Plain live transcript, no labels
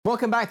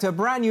Welcome back to a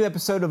brand new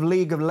episode of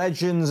League of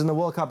Legends, and the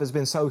World Cup has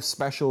been so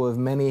special with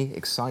many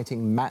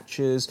exciting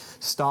matches,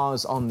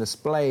 stars on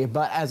display.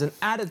 But as an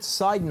added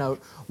side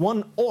note,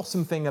 one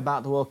awesome thing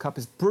about the World Cup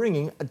is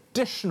bringing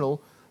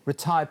additional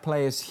retired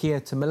players here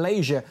to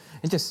Malaysia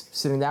and just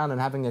sitting down and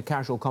having a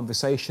casual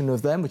conversation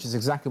with them, which is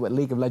exactly what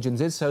League of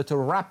Legends is. So to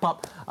wrap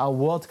up our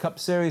World Cup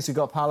series, we've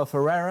got Paulo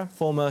Ferreira,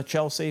 former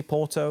Chelsea,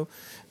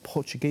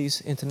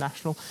 Portuguese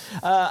international.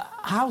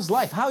 How's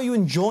life? How are you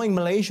enjoying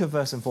Malaysia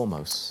first and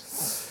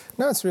foremost?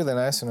 No, it's really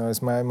nice. You know,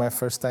 it's my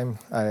first time,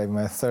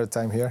 my third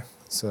time here.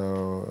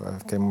 So I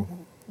came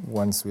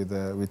once with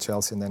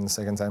Chelsea, and then the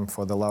second time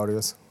for the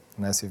Laureus,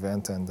 nice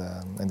event, and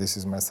this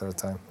is my third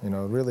time. You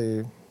know,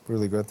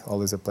 really good.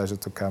 Always a pleasure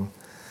to come,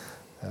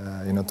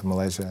 to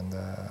Malaysia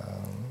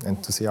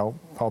and to see how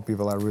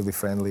people are really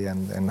friendly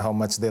and how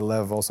much they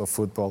love also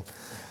football,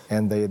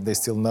 and they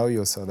still know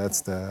you. So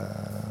that's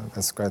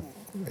quite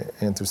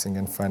interesting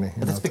and funny.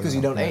 But that's because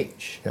you don't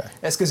age. Yeah.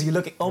 That's because you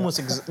look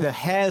almost the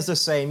hair's the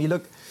same. You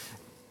look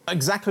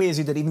exactly as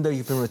you did, even though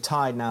you've been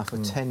retired now for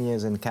 10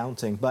 years and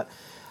counting. But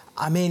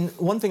I mean,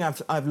 one thing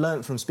I've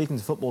learned from speaking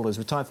to footballers,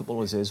 retired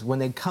footballers, is when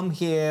they come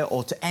here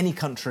or to any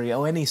country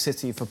or any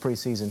city for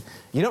pre-season,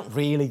 you don't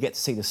really get to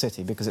see the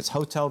city because it's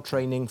hotel,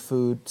 training,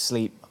 food,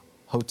 sleep,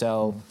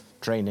 hotel,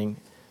 training.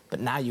 But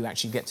now you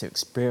actually get to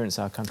experience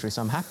our country,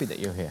 so I'm happy that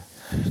you're here.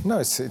 No,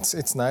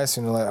 it's nice,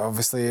 you know. Like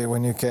obviously,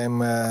 when you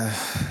came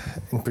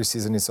in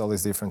pre-season, it's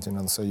always different, you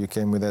know. So you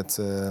came with that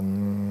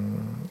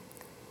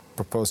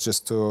proposed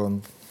just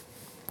to,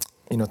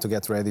 to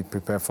get ready,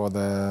 prepare for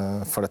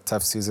a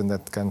tough season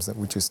that comes,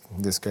 which is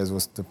in this case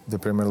was the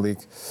Premier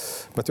League.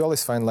 But you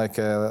always find like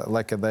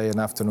a day, an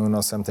afternoon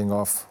or something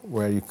off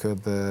where you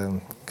could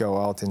go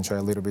out, enjoy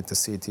a little bit the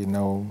city,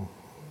 know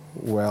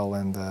well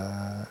and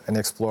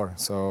explore.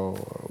 So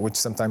which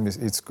sometimes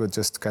it's good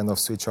just to kind of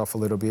switch off a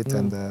little bit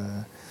and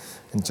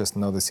just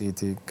know the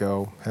city,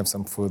 go have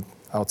some food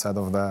outside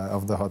of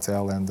the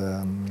hotel and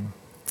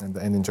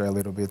enjoy a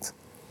little bit.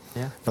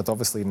 Yeah. But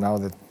obviously now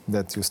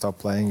that you stop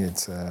playing,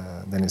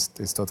 then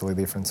it's totally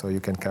different. So you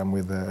can come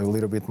with a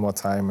little bit more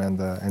time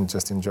and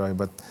just enjoy.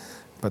 But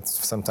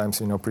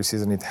sometimes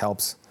pre-season it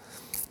helps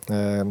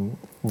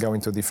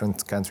going to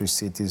different countries,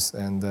 cities,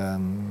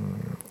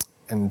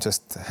 and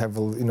just have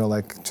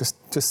just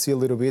see a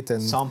little bit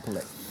and sample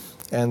it,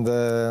 and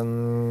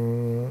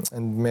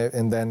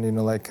then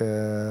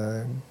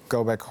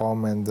go back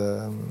home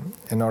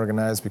and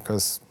organize,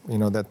 because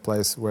that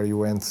place where you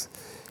went,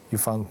 you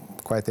found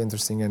quite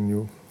interesting, and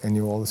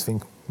you always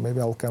think maybe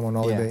I'll come on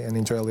holiday and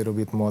enjoy a little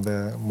bit more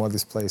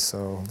this place.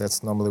 So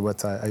that's normally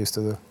what I used to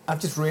do. I've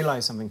just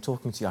realised something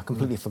talking to you. I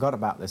completely forgot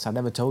about this. I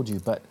never told you,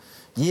 but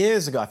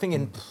years ago, I think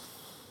in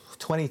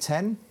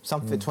 2010,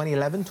 something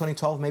 2011,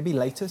 2012, maybe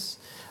latest.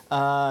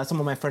 Some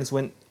of my friends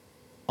went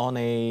on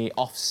a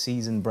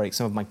off-season break.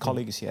 Some of my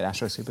colleagues here at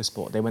Astro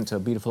Supersport, they went to a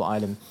beautiful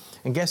island,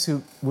 and guess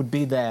who would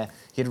be there?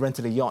 He had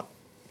rented a yacht,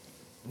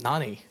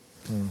 Nani,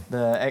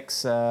 the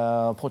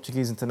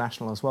ex-Portuguese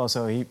international as well.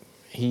 So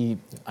he,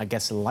 I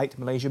guess, liked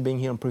Malaysia being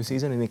here on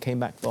pre-season, and he came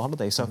back for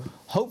holiday. So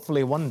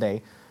hopefully one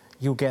day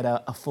you'll get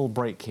a full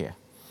break here,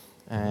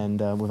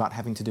 and without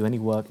having to do any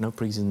work, no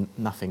pre-season,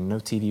 nothing, no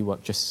TV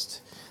work,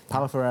 just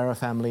Paulo Ferreira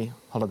family,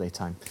 holiday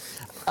time.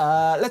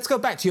 Let's go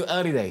back to your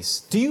early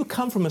days. Do you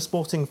come from a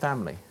sporting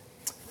family?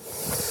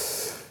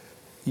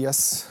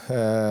 Yes,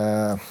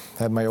 I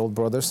had my old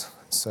brothers.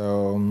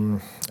 So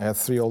I had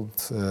 3 old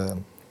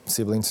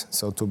siblings,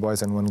 so 2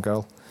 boys and 1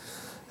 girl.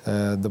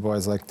 The boy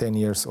is like 10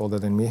 years older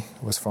than me.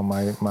 It was from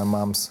my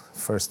mom's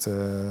first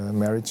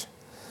marriage.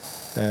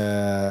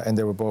 And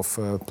they were both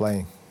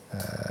playing.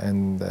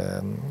 And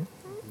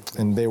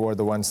they were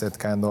the ones that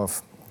kind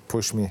of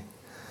pushed me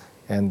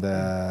and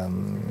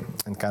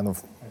kind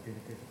of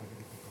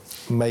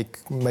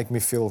make me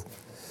feel,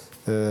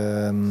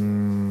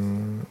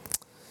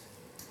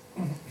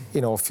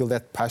 feel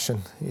that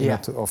passion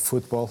of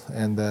football.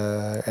 And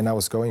I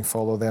was going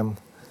follow them.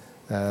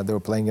 They were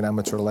playing in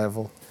amateur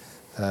level,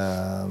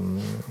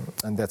 and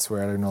that's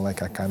where I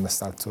kind of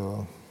start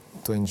to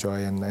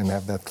enjoy and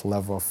have that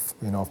love of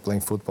of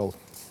playing football,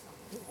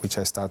 which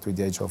I start with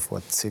the age of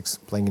 6,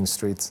 playing in the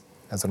streets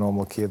as a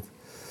normal kid,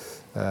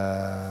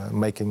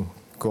 making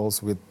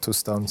goals with 2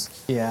 stones.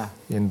 Yeah.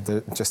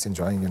 Just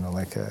enjoying,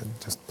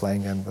 just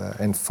playing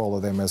and follow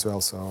them as well.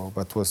 So,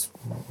 but it was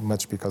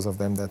much because of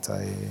them that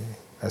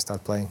I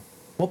started playing.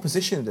 What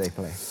position did they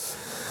play?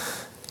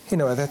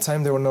 At that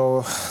time there were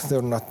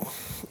not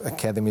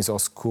academies or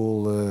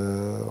school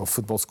or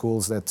football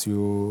schools that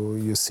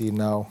you see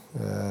now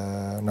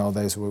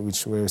nowadays, where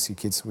you see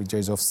kids with the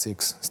age of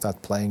 6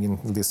 start playing in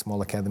these small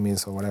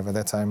academies or whatever.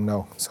 That time,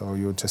 no. So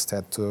you just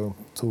had to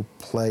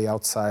play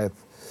outside.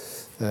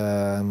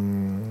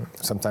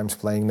 Sometimes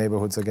playing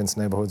neighborhoods against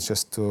neighborhoods,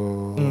 just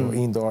to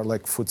indoor,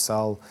 like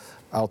futsal,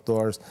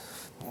 outdoors,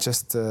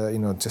 just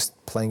just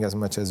playing as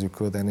much as you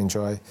could and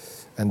enjoy.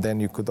 And then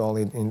you could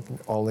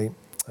only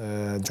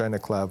join a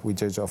club with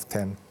the age of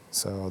 10.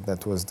 So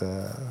that was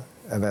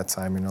at that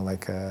time,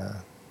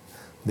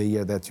 the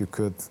year that you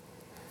could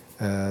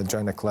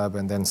join a club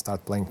and then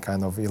start playing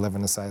kind of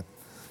 11-a-side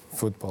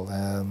football.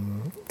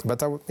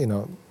 But at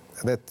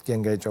that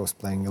young age, I was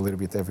playing a little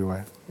bit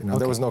everywhere.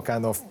 There was no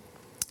kind of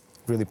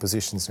really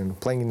positions.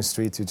 Playing in the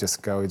street, you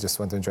just go, you just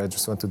want to enjoy,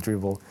 just want to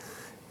dribble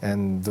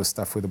and do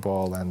stuff with the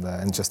ball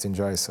and just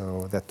enjoy.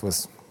 So that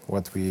was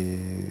what we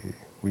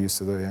used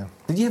to do, yeah.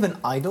 Did you have an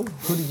idol?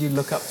 Who did you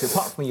look up to,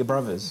 apart from your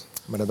brothers?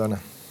 Maradona.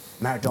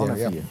 Maradona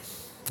for you?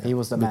 Yeah. He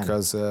was the man.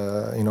 Because,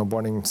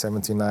 born in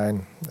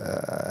 79,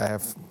 I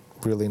have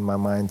really in my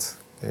mind,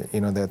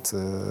 that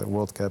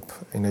World Cup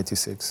in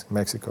 86,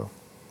 Mexico,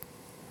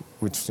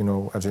 which,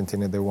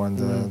 Argentina, they won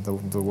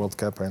the World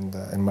Cup, and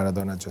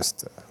Maradona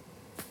just,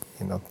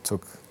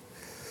 took,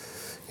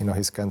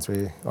 his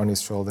country on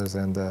his shoulders,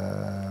 and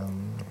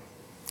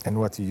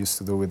what he used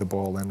to do with the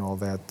ball and all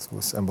that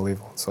was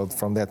unbelievable. So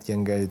from that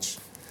young age,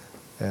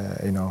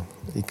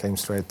 he came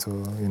straight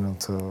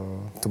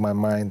to my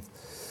mind,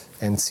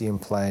 and see him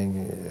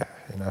playing,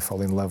 I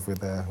fall in love with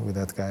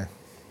that guy.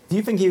 Do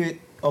you think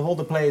of all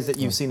the players that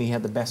you've seen, he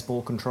had the best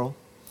ball control?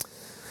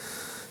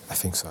 I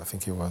think so. I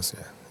think he was.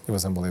 Yeah, he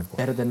was unbelievable.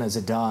 Better than a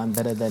Zidane,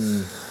 better than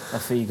a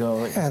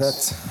Figo.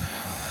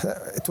 Yeah,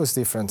 it was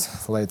different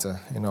later.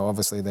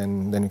 Obviously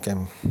then he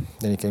came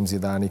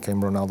Zidane, he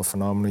came Ronaldo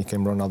Phenomenal, he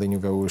came Ronaldinho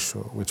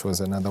Gaúcho, which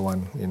was another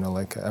one,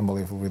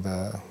 unbelievable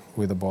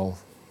with the ball.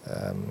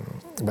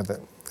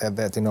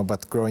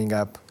 But growing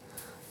up,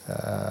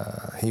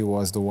 he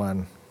was the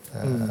one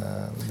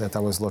that I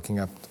was looking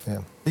up.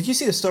 Yeah. Did you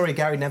see the story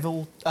Gary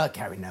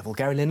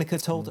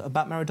Lineker told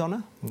about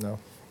Maradona? No.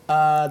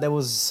 There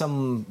was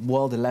some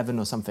World 11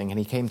 or something, and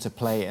he came to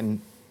play,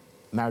 and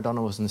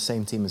Maradona was in the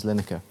same team as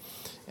Lineker.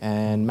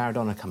 And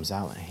Maradona comes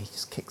out, and he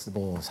just kicks the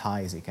ball as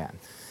high as he can.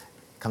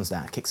 Comes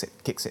down, kicks it.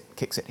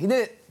 He did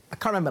it, I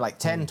can't remember, like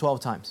 10, 12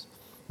 times.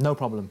 No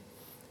problem.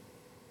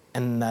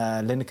 And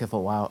Lineker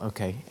thought, wow,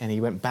 okay. And when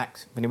he went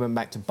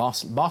back to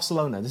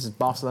Barcelona, this is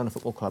Barcelona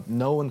Football Club,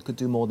 no one could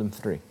do more than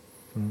 3.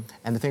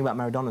 And the thing about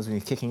Maradona is when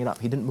he's kicking it up,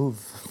 he didn't move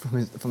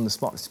from the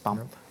spot. It's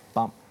bump,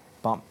 bump,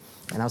 bump.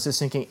 And I was just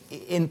thinking,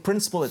 in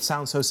principle, it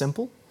sounds so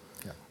simple.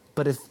 Yeah.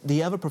 But if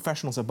the other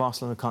professionals of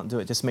Barcelona can't do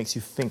it, it just makes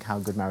you think how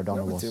good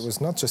Maradona was. It was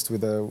not just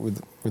with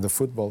the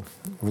football.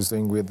 He was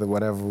doing with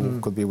whatever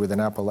could be with an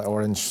apple,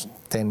 orange,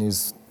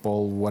 tennis,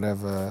 ball,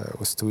 whatever. It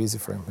was too easy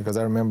for him. Because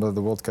I remember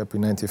the World Cup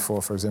in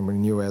 '94, for example,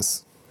 in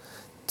US,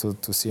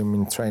 to see him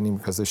in training,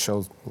 because they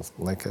showed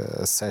like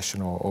a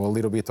session or a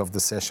little bit of the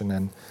session,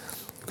 and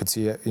you could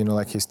see,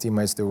 like his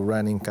teammates, they were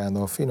running kind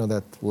of,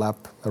 that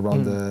lap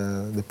around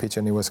the pitch,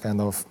 and he was kind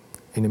of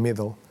in the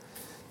middle,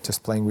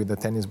 just playing with the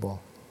tennis ball,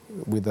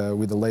 with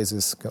the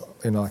lasers,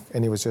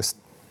 and he was just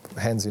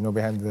hands,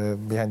 behind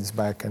his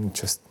back, and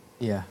just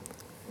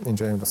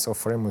enjoying it. So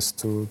for him, it was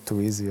too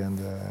easy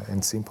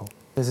and simple.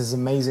 There's this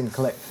amazing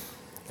clip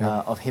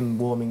of him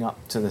warming up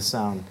to the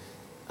sound,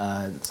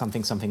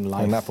 something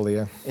live. In Napoli,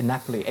 yeah. In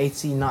Napoli,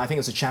 89, I think it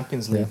was a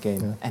Champions League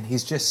game, and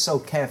he's just so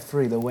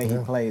carefree the way he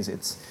plays.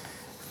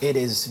 It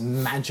is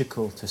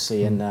magical to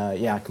see, and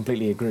I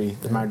completely agree.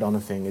 The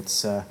Maradona thing. I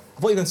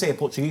thought you were going to say a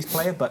Portuguese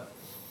player, but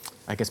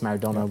I guess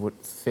Maradona would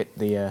fit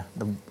the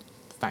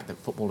fact that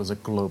football is a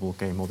global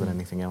game more than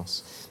anything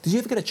else. Did you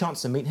ever get a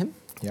chance to meet him?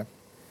 Yeah.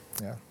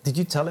 Did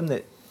you tell him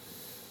that?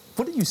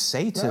 What did you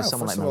say to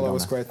someone like Maradona? First of all, I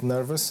was quite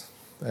nervous.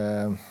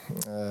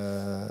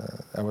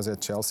 I was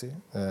at Chelsea.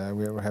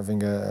 We were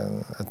having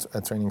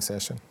a training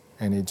session,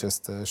 and he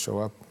just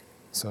showed up.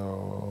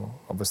 So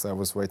obviously, I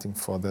was waiting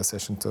for the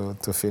session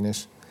to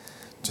finish,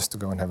 just to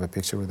go and have a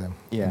picture with him.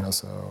 Yeah.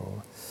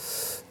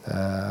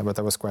 But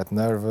I was quite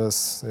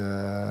nervous.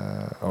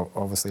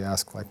 Obviously,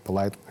 asked like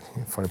polite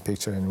for a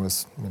picture, and it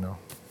was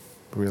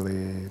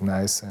really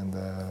nice, and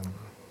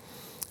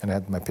I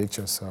had my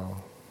picture. So,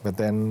 but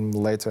then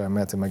later I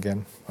met him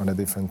again on a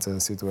different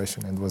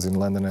situation, and it was in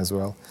London as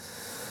well.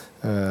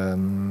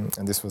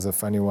 And this was a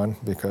funny one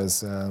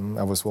because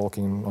I was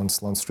walking on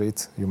Sloane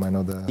Street. You might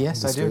know the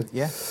Yes, the I street. do.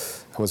 Yeah.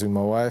 I was with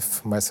my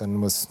wife. My son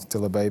was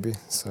still a baby,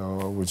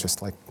 so we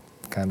just like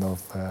kind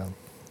of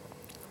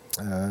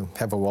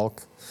have a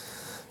walk.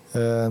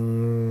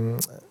 And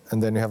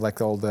then you have like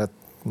all that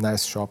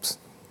nice shops,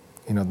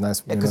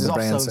 nice Because the it's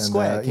brands off Sloane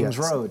Square, King's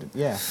yes. Road.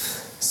 Yeah.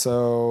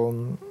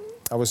 So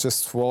I was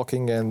just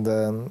walking, and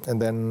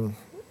then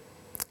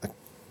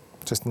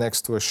just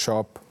next to a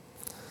shop,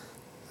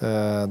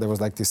 there was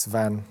like this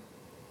van,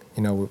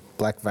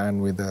 black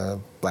van with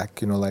black,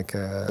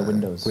 the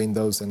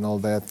windows and all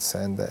that.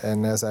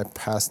 And as I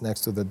passed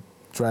next to the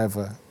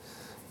driver,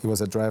 he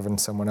was a driver and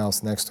someone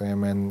else next to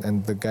him,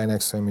 and the guy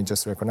next to him, he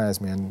just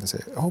recognized me and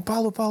said, "Oh,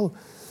 Paulo,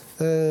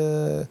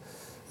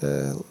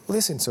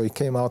 listen." So he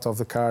came out of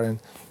the car and,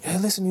 "Yeah,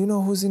 listen, you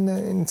know who's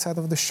inside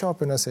of the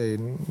shop?" And I say,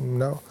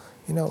 "No,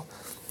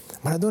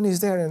 Maradona is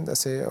there." And I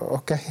say,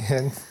 "Okay."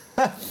 And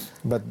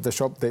but the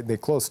shop, they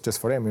closed just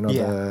for him,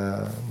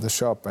 the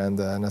shop. And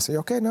I say,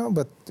 "Okay, no,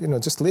 but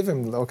just leave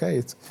him,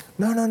 okay?"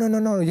 No,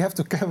 you have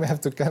to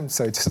come.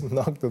 So I just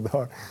knocked the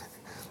door.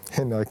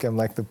 I came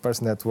like the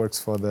person that works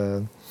for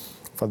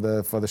for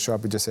the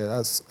shop. He just said,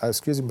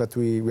 "Excuse me, but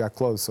we are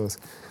closed." So,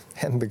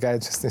 and the guy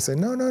just said,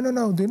 "No.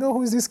 Do you know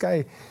who is this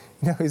guy?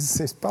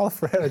 He's Paulo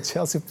Ferreira,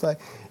 Chelsea player.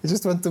 He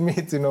just want to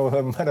meet,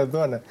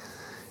 Maradona."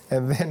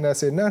 And then I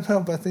said, "No,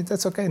 but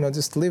that's okay.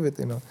 Just leave it,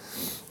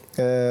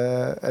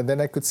 And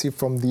then I could see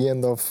from the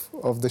end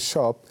of the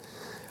shop,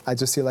 I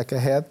just see like a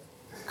head.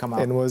 Come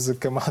out.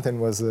 And come out and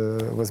was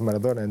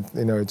Maradona,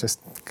 and it just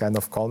kind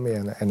of called me,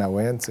 and I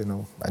went,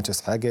 I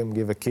just hugged him,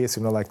 give a kiss,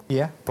 like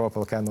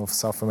proper kind of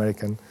South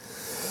American,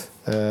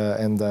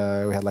 and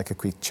we had like a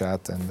quick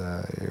chat,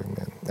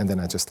 and then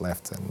I just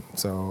left, and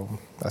so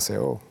I say,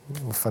 oh,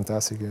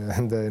 fantastic,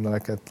 and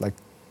like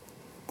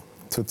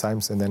 2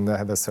 times, and then I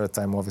had a third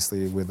time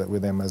obviously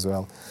with them as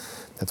well.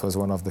 That was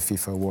one of the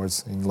FIFA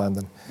awards in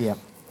London. Yeah.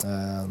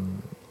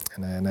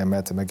 And I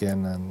met him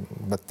again,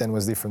 but then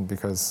was different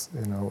because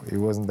it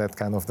wasn't that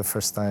kind of the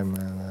first time,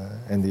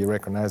 and he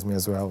recognized me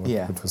as well,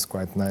 which was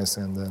quite nice,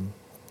 and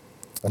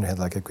we had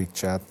like a quick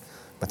chat.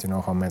 But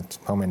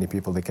how many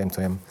people they came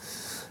to him,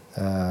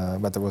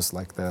 but there was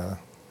like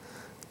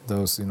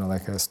those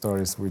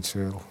stories which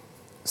will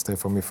stay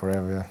for me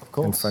forever, of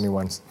course. And funny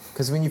ones.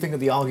 Because when you think of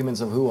the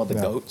arguments of who are the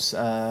goats,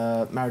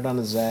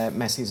 Maradona's there,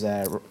 Messi's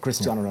there,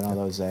 Cristiano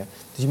Ronaldo's there.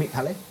 Did you meet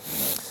Pelé?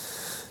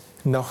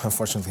 No,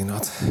 unfortunately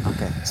not.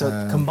 Okay,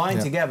 so combined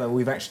together,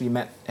 we've actually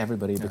met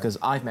everybody because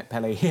I've met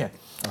Pelé here.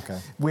 Okay.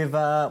 With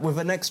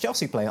an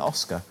ex-Chelsea player,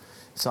 Oscar.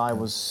 So I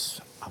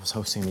was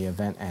hosting the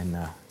event and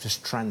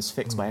just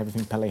transfixed by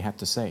everything Pelé had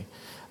to say.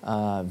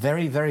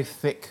 Very, very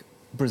thick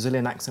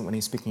Brazilian accent when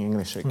he's speaking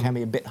English. So it can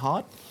be a bit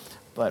hard,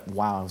 but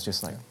wow, I was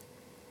just like,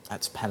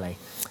 that's Pelé.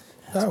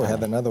 We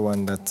had another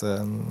one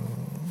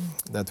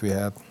that we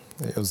had,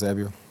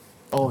 Eusebio.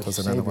 Oh, that was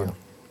another one.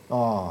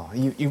 Oh,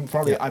 you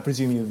probably, I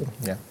presume you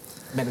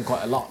met him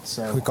quite a lot.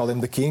 So we call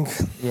him the King.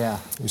 Yeah,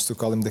 we used to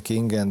call him the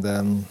King,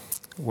 and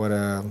what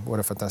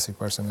a fantastic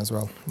person as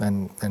well,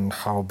 and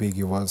how big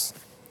he was.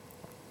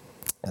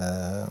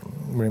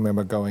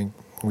 Remember going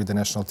with the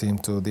national team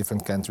to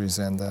different countries,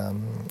 and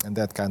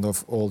that kind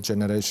of old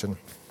generation,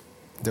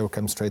 they would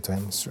come straight to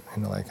him.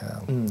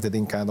 They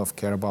didn't kind of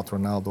care about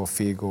Ronaldo or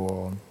Figo,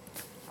 or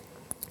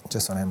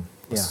just on him.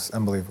 It was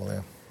unbelievable.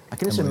 Yeah, I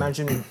can just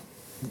imagine.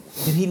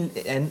 Did he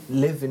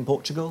live in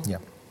Portugal? Yeah.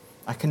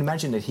 I can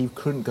imagine that he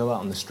couldn't go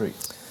out on the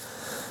streets.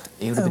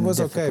 It was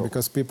difficult. Okay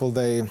because people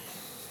it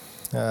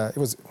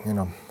was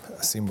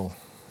a symbol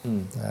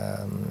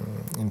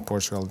in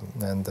Portugal,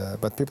 and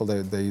but people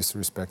they used to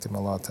respect him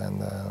a lot,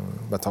 and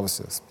but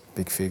obviously a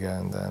big figure,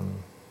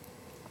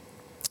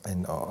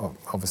 and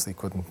obviously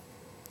couldn't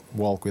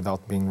walk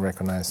without being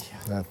recognized.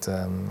 Yeah.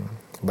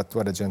 But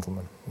what a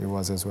gentleman he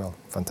was as well.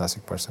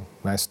 Fantastic person.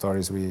 Nice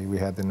stories we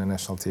had in the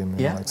national team.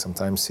 Like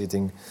sometimes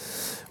sitting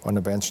on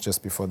a bench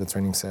just before the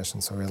training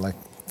session. So we had like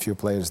a few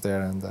players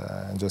there, and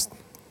just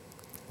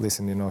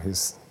listen,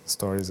 his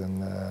stories,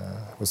 and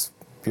it was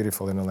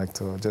beautiful, like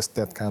to just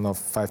that kind of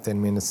 5-10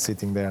 minutes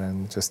sitting there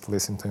and just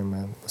listen to him,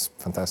 and it was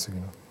fantastic,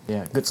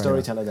 Yeah, good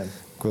storyteller then.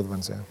 Good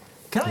ones, yeah.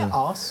 Can I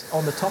ask,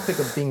 on the topic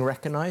of being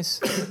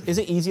recognised, is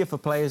it easier for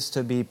players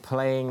to be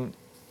playing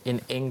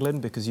in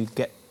England because you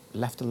get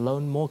left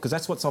alone more? Because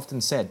that's what's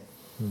often said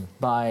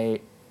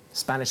by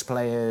Spanish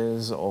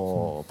players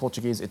or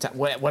Portuguese,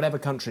 whatever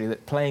country,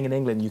 that playing in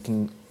England, you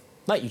can,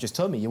 like you just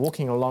told me, you're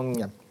walking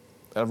along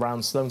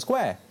around Sloane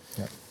Square.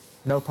 Yeah.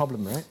 No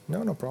problem, right?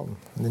 No problem.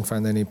 I didn't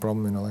find any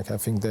problem, I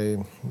think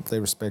they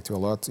respect you a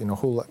lot.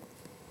 Who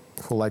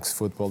likes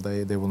football,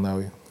 they will know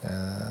you.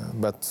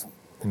 But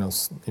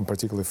in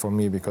particular for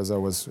me, because I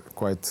was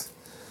quite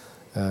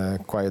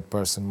quiet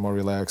person, more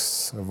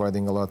relaxed,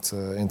 avoiding a lot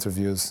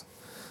interviews,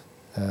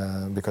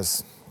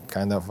 because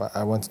kind of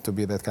I wanted to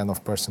be that kind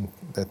of person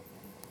that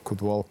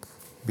could walk,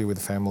 be with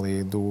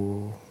family,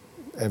 do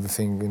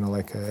everything,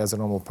 as a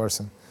normal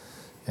person,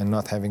 and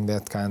not having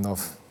that kind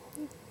of,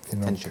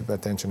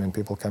 attention and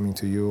people coming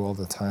to you all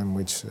the time,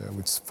 which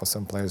for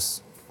some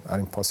players are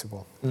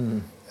impossible.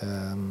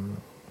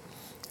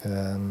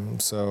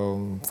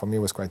 So for me,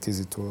 it was quite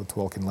easy to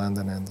walk in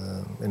London,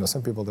 and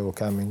some people that were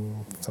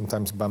coming,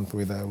 sometimes bumped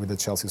with a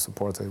Chelsea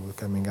supporter, were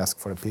coming ask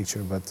for a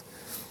picture, but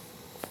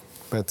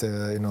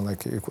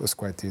it was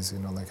quite easy.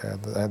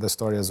 I had a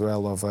story as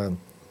well of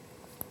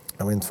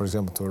I went, for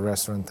example, to a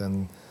restaurant,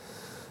 and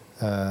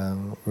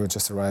we were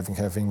just arriving,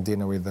 having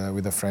dinner with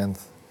a friend.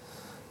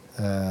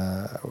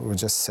 We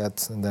just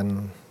sat, and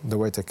then the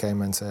waiter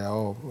came and said,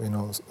 "Oh,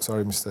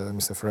 sorry,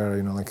 Mr.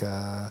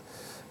 Ferreira,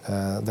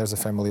 there's a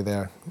family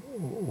there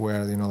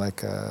where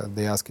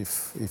they ask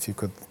if you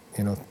could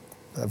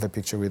have a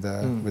picture with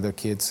their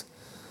kids.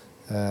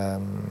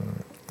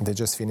 They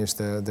just finished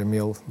their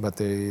meal, but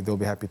they'll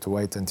be happy to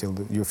wait until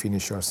you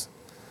finish yours."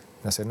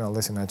 And I said, "No,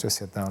 listen, I just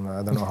sat down.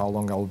 I don't know how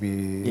long I'll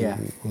be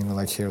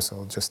here,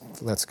 so just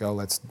let's go,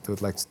 let's do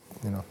it,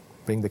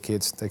 bring the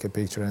kids, take a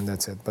picture, and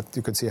that's it." But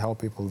you could see how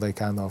people, they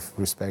kind of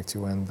respect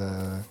you, and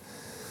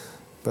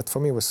but for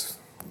me it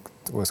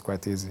was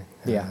quite easy.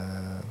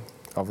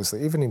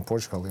 Obviously, even in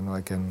Portugal,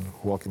 I can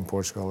walk in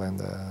Portugal,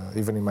 and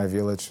even in my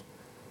village,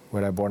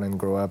 where I born and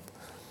grew up,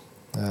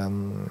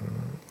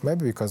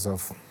 maybe because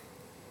of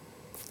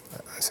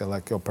I say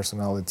like your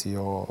personality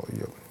or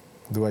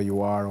the way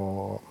you are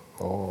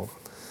or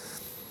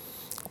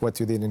what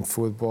you did in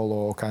football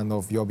or kind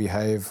of your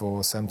behave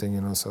or something,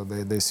 you know. So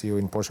they see you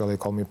in Portugal, they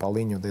call me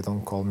Paulinho. They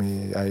don't call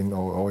me,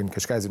 or in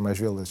Cascais, in my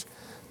village,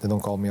 they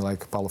don't call me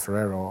like Paulo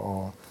Ferreira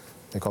or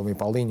they call me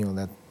Paulinho.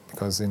 That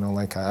because, you know,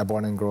 like I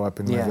born and grew up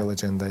in my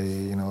village, and they,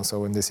 you know, so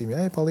when they see me,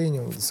 hey,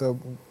 Paulinho, so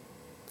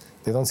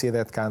they don't see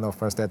that kind of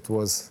person that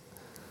was,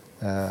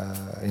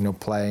 you know,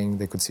 playing.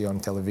 They could see on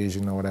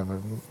television or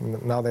whatever.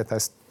 Now that I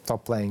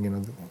stopped playing, you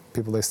know,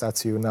 people, they start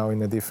to see you now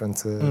in a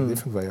different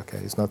way. Okay,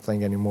 he's not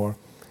playing anymore.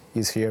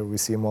 He's here. We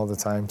see him all the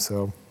time.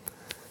 So,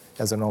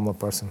 as a normal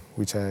person,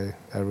 which I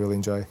really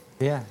enjoy.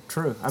 Yeah,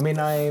 true. I mean,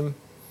 I'm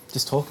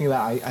just talking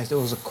about. There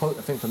was a quote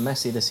I think from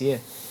Messi this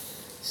year,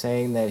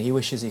 saying that he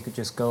wishes he could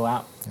just go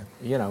out,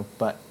 you know.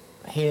 But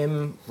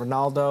him,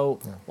 Ronaldo,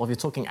 or if you're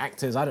talking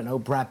actors, I don't know,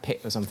 Brad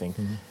Pitt or something,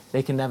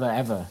 they can never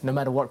ever, no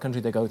matter what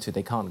country they go to,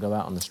 they can't go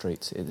out on the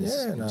streets.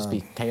 It'll just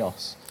be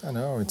chaos. I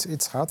know,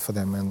 it's hard for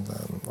them, and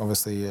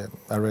obviously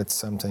I read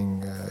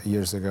something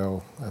years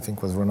ago, I think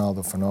it was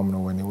Ronaldo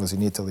phenomenal when he was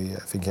in Italy. I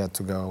think he had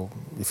to go,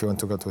 if you want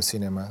to go to a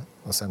cinema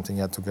or something,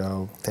 you had to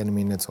go 10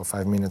 minutes or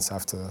 5 minutes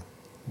after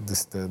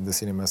the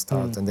cinema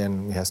starts, and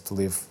then he has to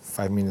leave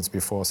 5 minutes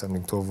before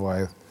something to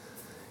avoid,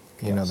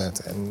 you know, that.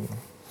 And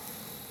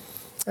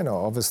you know,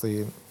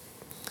 obviously,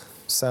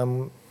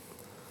 some,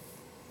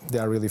 they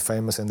are really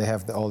famous and they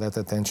have all that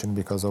attention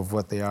because of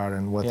what they are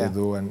and what they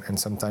do, and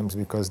sometimes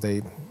because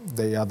they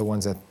are the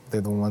ones that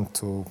they don't want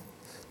to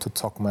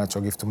talk much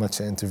or give too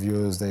much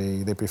interviews.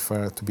 They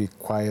prefer to be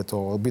quiet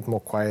or a bit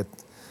more quiet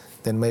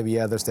than maybe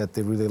others that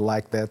they really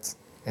like that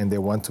and they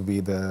want to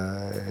be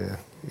the,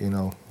 you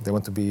know, they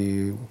want to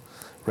be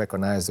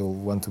recognized or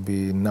want to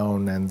be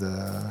known, and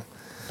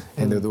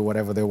they do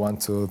whatever they want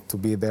to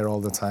be there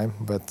all the time.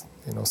 But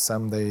you know,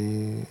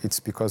 it's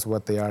because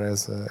what they are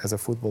as a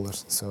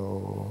footballers.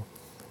 So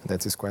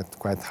that is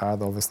quite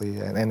hard, obviously,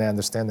 and I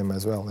understand them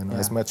as well. You know,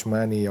 as much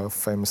money or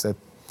famous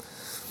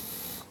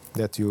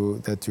that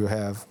you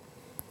have,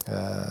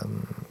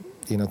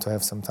 you know, to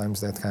have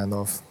sometimes that kind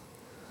of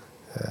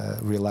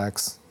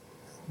relax,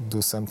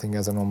 do something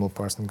as a normal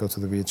person, go to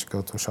the beach,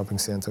 go to a shopping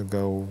center,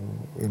 go,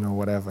 you know,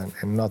 whatever,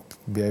 and not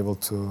be able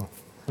to,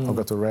 or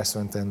go to a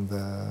restaurant and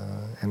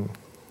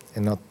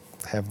not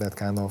have that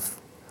kind of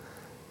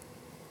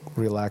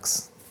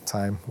relax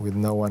time with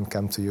no one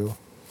come to you.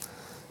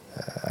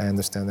 I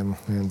understand them,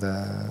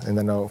 and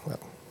I know,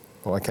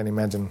 well, I can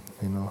imagine,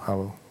 you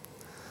know,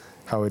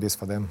 how it is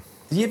for them.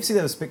 Did you ever see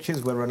those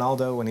pictures where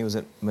Ronaldo, when he was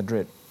at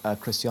Madrid,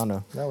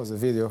 Cristiano? That was a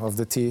video of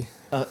the tea.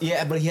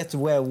 Yeah, but he had to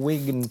wear a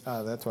wig and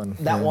that one.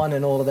 That one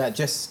and all of that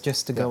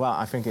just to go out.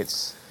 I think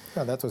it's.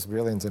 Yeah, that was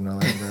brilliant, you know.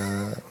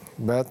 And,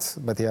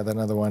 but he had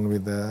another one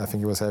with I think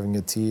he was having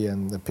a tea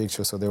and the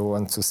picture, so they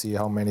want to see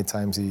how many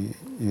times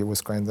he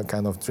was kind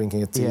of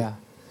drinking a tea. Yeah.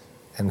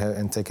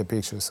 And take a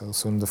picture. So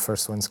soon the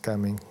first one's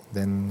coming,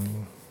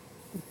 then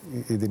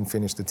he didn't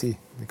finish the tea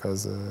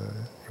because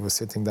he was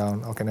sitting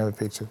down. Oh, can I have a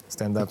picture?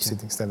 Stand up,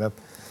 sitting, stand up.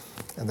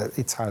 And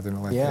it's hard, you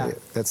know. Like,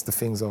 that's the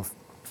things of,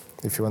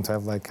 if you want to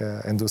have like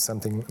and do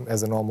something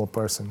as a normal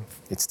person,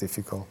 it's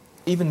difficult.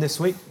 Even this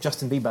week,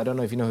 Justin Bieber, I don't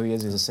know if you know who he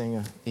is, he's a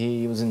singer.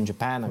 He was in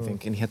Japan, I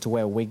think, and he had to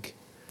wear a wig.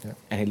 Yeah.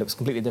 And he looks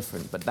completely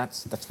different. But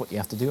that's what you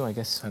have to do, I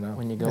guess,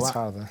 when you go out. It's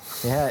harder.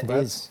 Yeah, it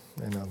is.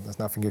 You know, there's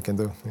nothing you can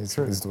do. It's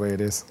the way it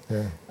is.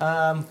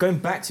 Yeah. Going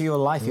back to your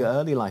life, your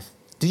early life,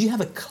 did you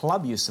have a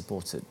club you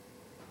supported?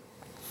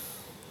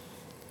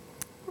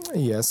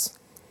 Yes.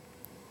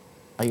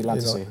 Are you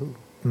allowed to say who?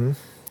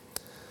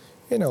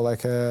 You know,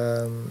 like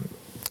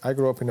I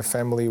grew up in a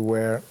family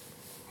where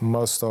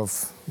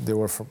they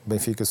were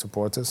Benfica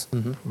supporters.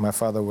 My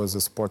father was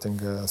a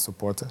Sporting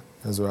supporter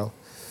as well.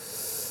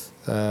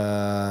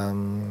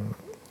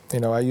 You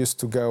know, I used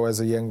to go as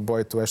a young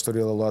boy to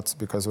Estoril a lot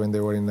because when they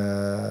were in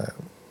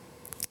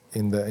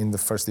the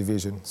first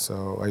division,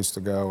 so I used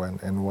to go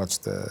and watch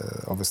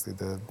obviously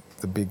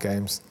the big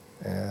games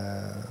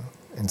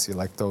and see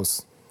like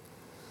those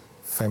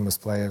famous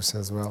players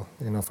as well.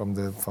 You know, from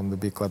the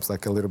big clubs,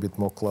 like a little bit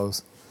more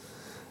close,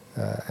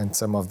 and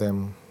some of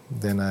them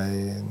then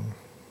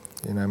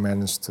I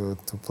managed to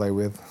play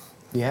with.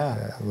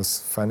 Yeah, it was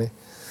funny.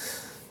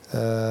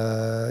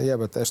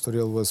 But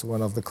Estoril was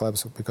one of the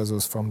clubs because it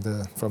was from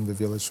the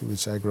village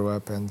which I grew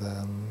up, and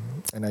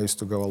I used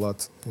to go a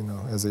lot, you know,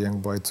 as a young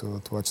boy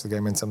to watch the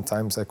game. And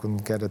sometimes I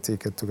couldn't get a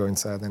ticket to go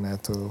inside, and I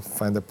had to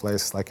find a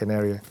place like an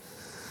area.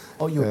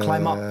 Oh, you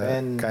climb up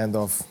and kind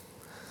of,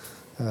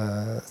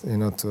 you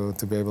know,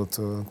 to be able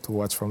to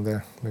watch from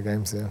there the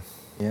games. Yeah.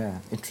 Yeah,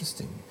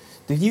 interesting.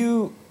 Did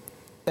you?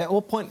 At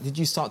what point did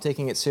you start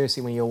taking it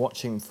seriously when you were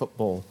watching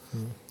football?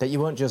 That you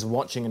weren't just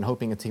watching and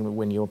hoping a team would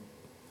win.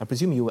 I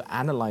presume you were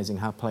analysing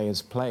how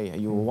players play.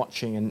 You were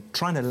watching and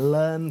trying to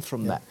learn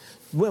from that.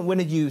 When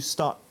did you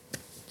start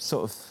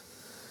sort of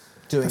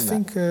doing that?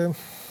 I think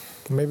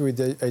maybe with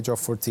the age of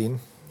 14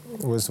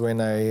 was when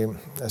I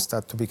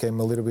started to become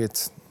a little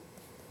bit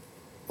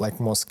like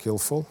more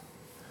skillful.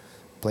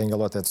 playing a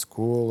lot at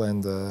school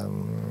and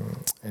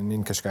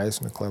in Cascais,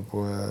 in a club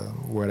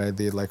where I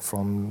did like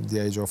from the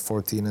age of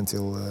 14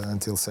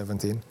 until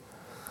 17.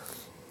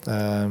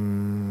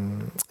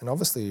 And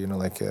obviously, you know,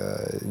 like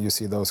you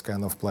see those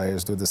kind of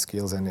players do the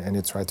skills and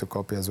you try to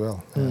copy as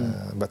well.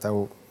 But I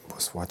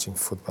was watching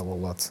football a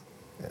lot,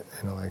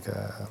 you know, like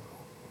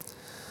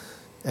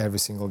every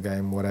single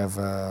game,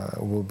 whatever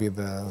will be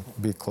the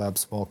big club,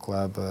 small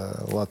club,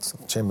 lots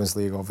of Champions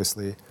League,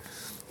 obviously,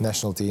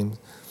 national team.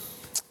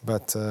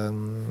 But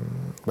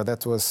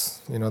that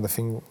was, you know, the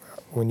thing.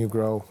 When you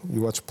grow, you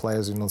watch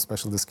players, you know,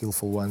 especially the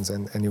skillful ones,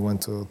 and you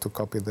want to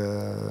copy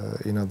the,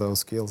 you know, those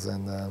skills.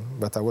 And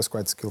but I was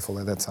quite skillful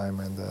at that time,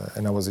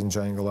 and I was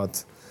enjoying a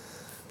lot,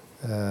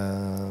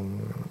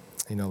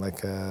 you know,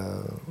 like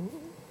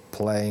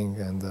playing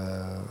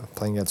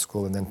at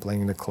school and then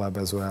playing in the club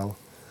as well.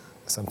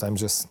 Sometimes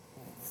just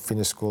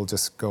finish school,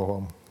 just go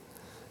home,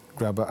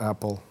 grab an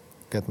apple,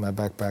 get my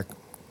backpack,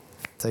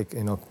 take,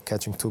 you know,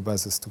 catching 2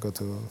 buses to go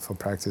for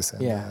practice,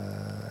 and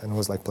it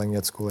was like playing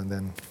at school and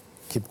then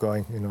keep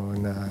going, you know,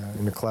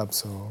 in the club.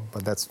 So,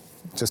 but that's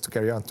just to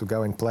carry on, to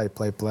go and play,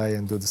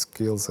 and do the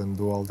skills and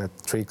do all that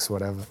tricks,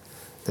 whatever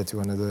that you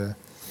want to do.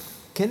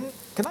 Can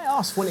I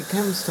ask, when it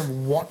comes to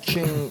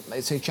watching,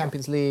 let's say,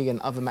 Champions League and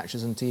other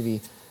matches on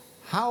TV,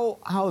 how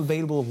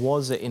available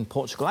was it in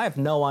Portugal? I have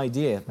no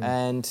idea,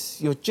 and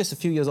you're just a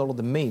few years older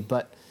than me,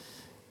 but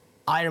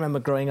I remember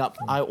growing up,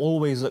 I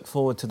always looked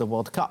forward to the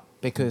World Cup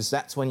because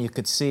that's when you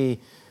could see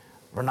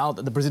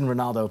Ronaldo, the Brazilian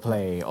Ronaldo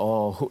play,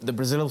 or the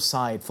Brazil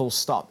side, full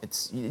stop.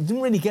 You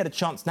didn't really get a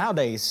chance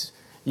nowadays.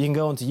 You can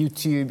go onto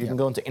YouTube, you can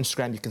go onto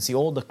Instagram, you can see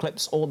all the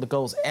clips, all the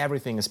goals,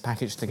 everything is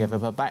packaged together.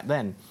 But back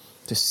then,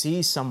 to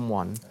see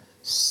someone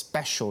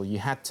special, you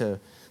had to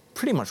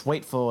pretty much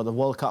wait for the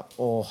World Cup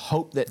or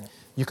hope that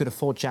you could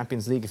afford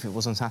Champions League if it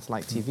was on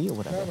satellite TV or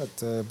whatever.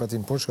 Yeah, but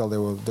in Portugal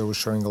they were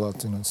showing a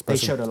lot, you know. They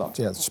showed a lot.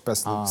 Yeah,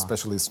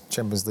 especially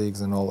Champions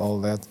Leagues and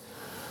all that.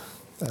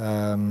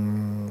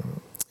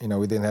 You know,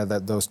 we didn't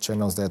have those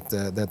channels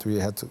that we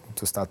had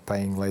to start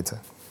paying later.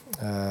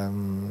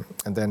 And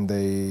then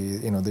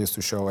they used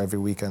to show every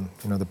weekend,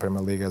 you know, the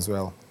Premier League as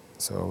well.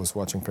 So I was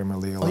watching Premier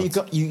League a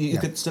lot. You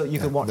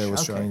could watch. They were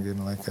showing, you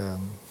know, like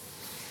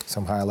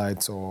some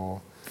highlights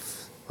or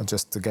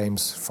just the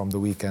games from the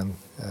weekend,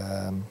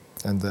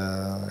 and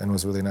it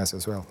was really nice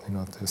as well, you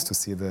know, just to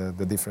see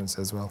the difference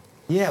as well.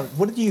 Yeah.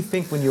 What did you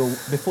think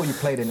before you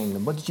played in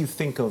England? What did you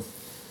think of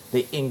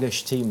the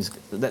English teams?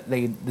 That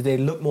they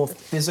look more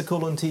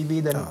physical on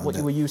TV than what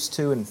you were used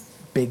to, and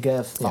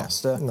bigger,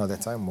 faster? Yeah. No,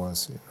 that time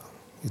was, you know,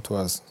 it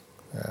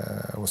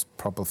was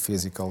proper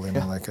physical, you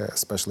know, like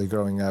especially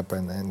growing up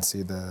and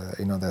see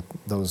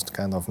those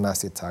kind of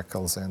nasty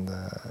tackles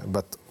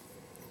but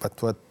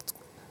what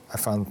I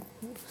found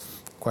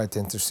quite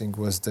interesting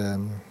was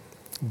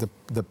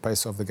the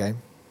pace of the game,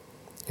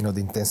 you know,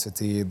 the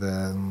intensity,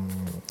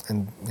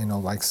 and you know,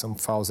 like some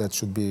fouls that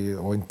should be,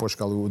 or in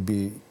Portugal it would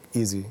be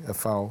easy, a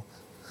foul,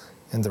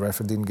 and the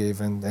referee didn't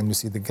give, and you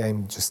see the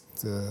game just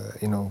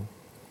you know,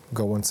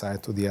 go one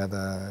side to the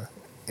other,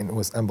 and it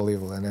was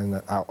unbelievable. And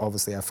then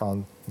obviously I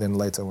found then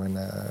later when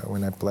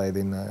I played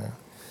in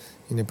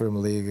the Premier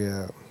League,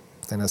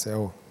 then I say,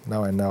 oh,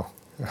 now I know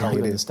how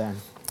it is. Understand.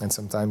 And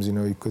sometimes, you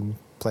know, you couldn't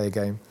play a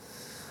game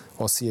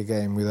or see a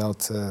game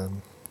without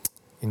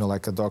you know,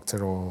 like a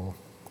doctor or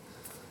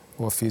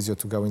a physio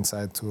to go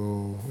inside to,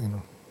 you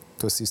know,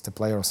 to assist a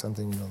player or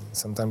something. You know,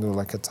 sometimes it was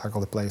like a tackle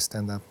the player,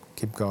 stand up,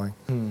 keep going,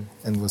 and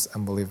it was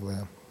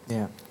unbelievable.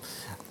 Yeah.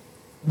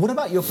 What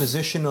about your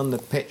position on the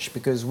pitch?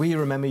 Because we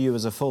remember you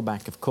as a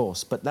fullback, of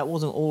course, but that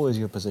wasn't always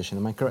your position.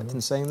 Am I correct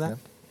in saying that?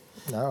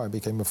 Yeah. No, I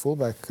became a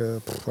fullback.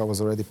 I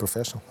was already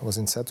professional. I was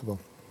in Setúbal.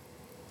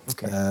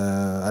 Okay.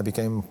 I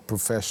became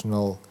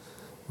professional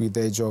with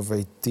the age of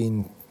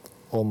 18,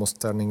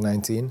 almost turning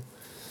 19.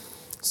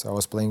 So I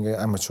was playing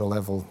amateur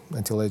level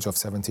until the age of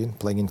 17,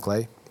 playing in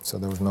clay. So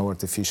there was no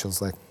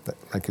artificials like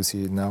you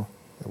see now.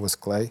 It was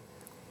clay.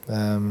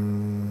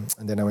 And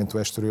then I went to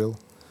Estoril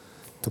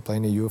to play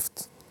in the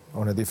youth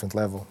on a different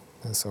level.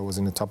 So I was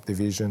in the top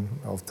division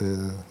of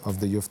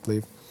the youth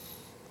league,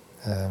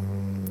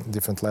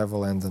 different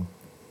level,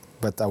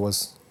 but I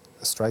was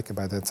a striker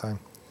by that time.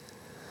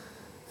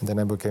 And then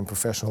I became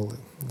professional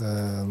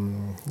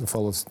the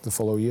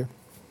follow year,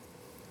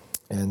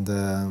 and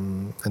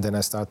then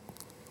I started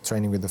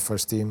training with the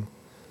first team.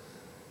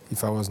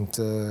 If I wasn't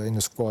in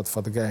the squad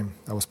for the game,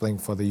 I was playing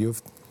for the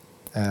youth,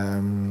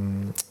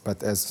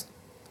 but as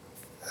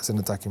an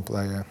attacking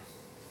player.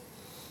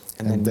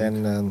 And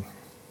then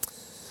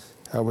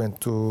I went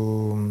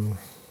to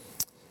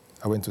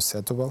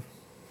Setúbal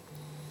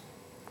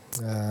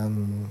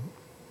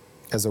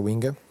as a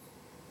winger.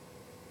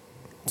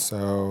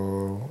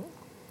 So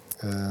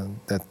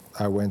that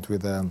I went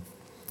with a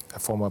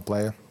former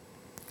player,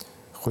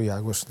 Rui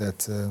Águas,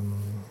 that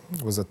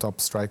was a top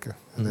striker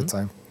at that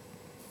time,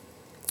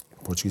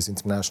 Portuguese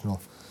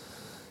international,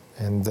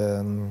 and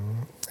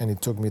he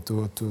took me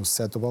to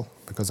Setúbal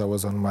because I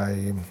was on my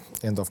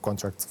end of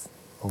contract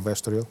of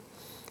Estoril.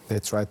 They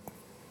tried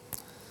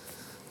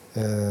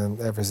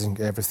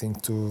everything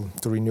to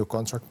renew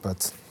contract,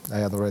 but I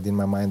had already in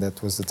my mind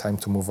that was the time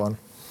to move on.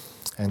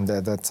 And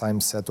at that time,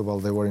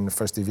 Setúbal, they were in the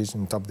first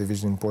division, top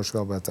division in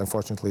Portugal, but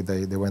unfortunately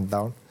they went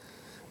down.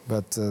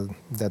 But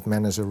that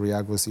manager,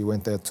 Riagos, he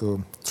went there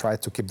to try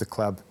to keep the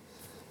club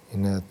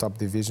in a top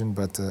division,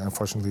 but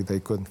unfortunately they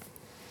couldn't.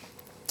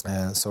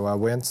 So I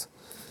went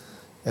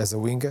as a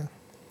winger.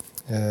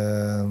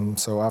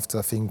 So after,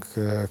 I think,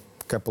 a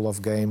couple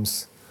of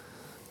games,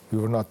 we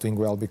were not doing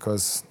well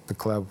because the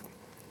club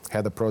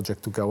had a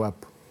project to go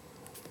up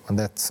on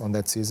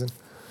that season.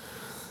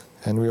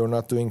 And we were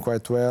not doing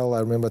quite well.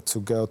 I remember to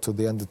go to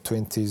the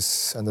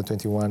under-20s,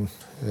 under-21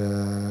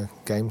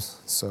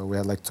 games. So we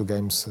had like 2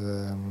 games,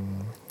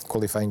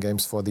 qualifying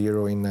games for the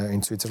Euro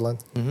in Switzerland,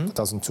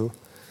 2002.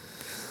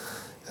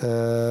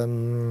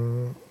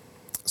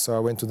 So I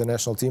went to the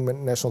national team.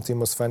 And national team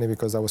was funny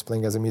because I was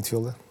playing as a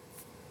midfielder.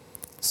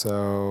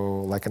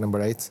 So like a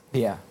number 8.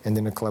 Yeah. And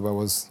in the club I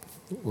was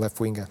left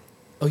winger.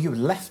 Oh, you were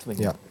left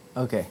winger? Yeah.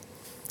 Okay.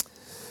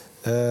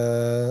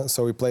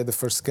 So we played the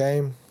first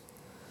game.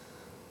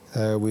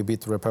 We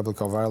beat the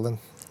Republic of Ireland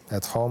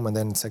at home, and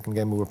then the second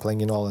game we were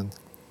playing in Holland.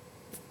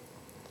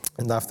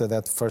 And after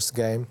that first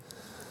game,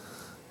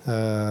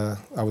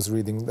 I was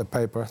reading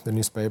the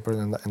newspaper,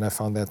 and I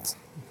found that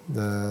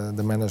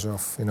the manager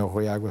of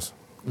Riagos,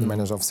 the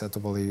manager of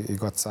Setúbal, he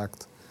got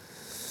sacked.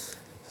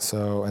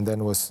 So, and then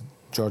it was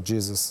George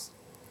Jesus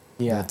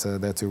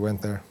that we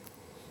went there.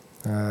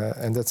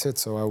 And that's it.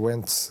 So I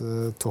went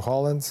to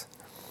Holland.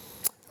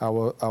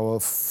 Our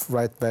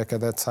right back at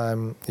that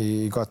time,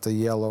 he got a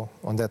yellow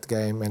on that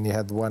game, and he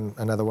had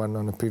another one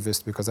on the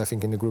previous, because I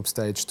think in the group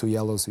stage, 2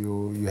 yellows,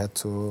 you had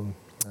to,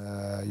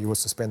 you were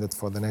suspended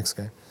for the next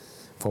game,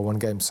 for 1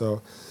 game.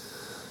 So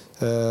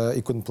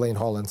he couldn't play in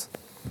Holland.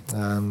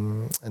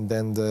 And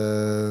then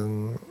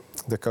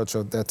the coach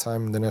at that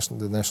time, the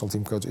national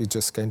team coach, he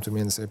just came to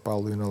me and said,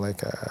 Paulo,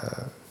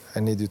 I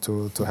need you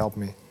to help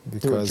me,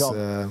 because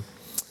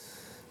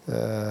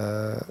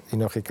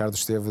Ricardo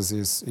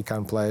Esteves he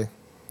can't play.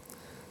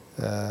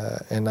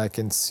 And I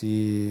can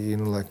see,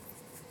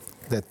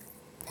 that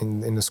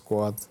in the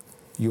squad,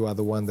 you are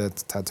the one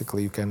that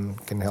tactically you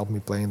can help me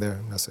playing there.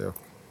 And I say,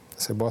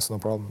 boss, no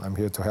problem. I'm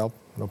here to help,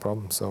 no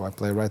problem. So I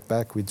play right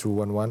back. We drew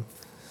 1-1.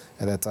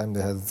 At that time,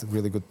 they had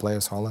really good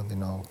players. Holland,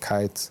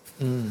 Kite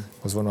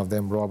was one of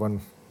them.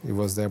 Robin, he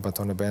was there, but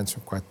on the bench,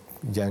 quite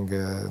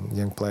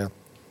young player.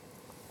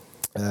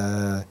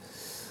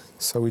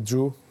 So we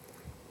drew.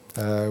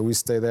 We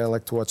stayed there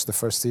to watch the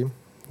first team,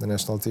 the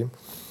national team.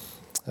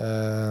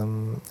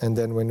 And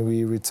then when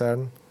we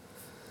returned,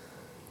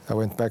 I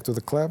went back to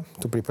the club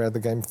to prepare the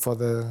game for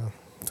the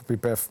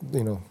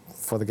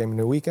game in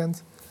the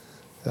weekend,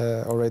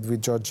 already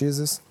with George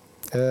Jesus.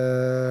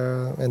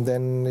 And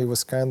then he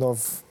was kind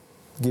of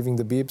giving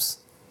the bibs,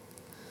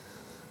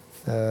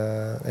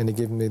 and he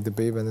gave me the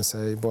bib and he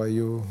said, boy,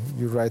 you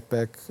right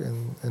back.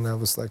 And I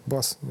was like,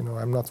 boss,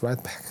 I'm not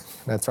right back.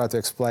 And I tried to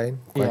explain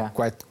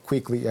quite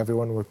quickly.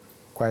 Everyone were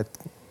quite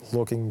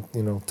looking,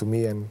 to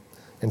me and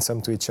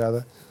some to each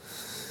other.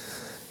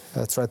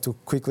 I tried to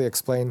quickly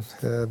explain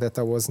that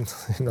I wasn't,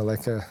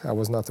 I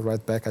was not the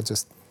right back. I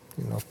just,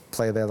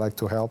 play there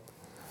to help.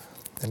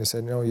 And he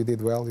said, no, you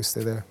did well, you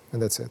stay there.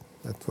 And that's it.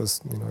 That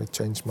was, it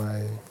changed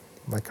my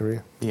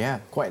career. Yeah,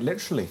 quite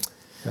literally.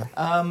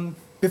 Yeah.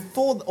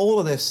 Before all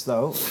of this,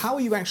 though, how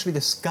were you actually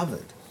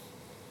discovered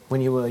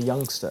when you were a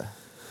youngster?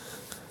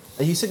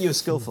 You said you were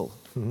skillful.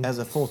 As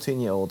a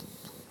 14-year-old,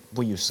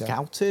 were you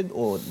scouted,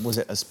 or was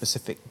it a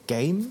specific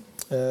game?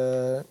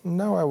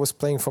 No, I was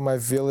playing for my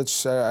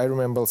village. I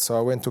remember, so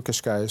I went to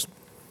Cascais.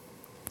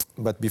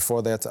 But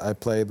before that, I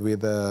played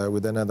with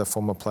another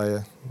former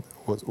player,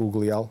 was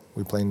Uglial.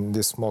 We played in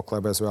this small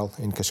club as well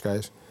in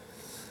Cascais.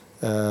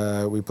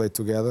 We played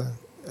together.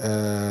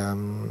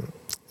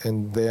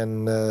 And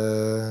then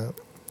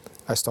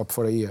I stopped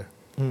for a year.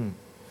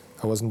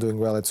 I wasn't doing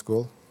well at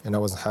school, and I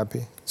wasn't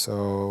happy.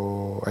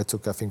 So I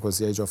took, I think it was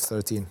the age of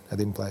 13. I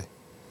didn't play.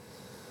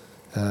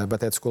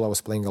 But at school I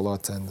was playing a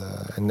lot, and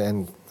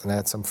I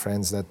had some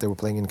friends that they were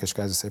playing in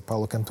Cascais. They say,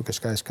 Paulo, come to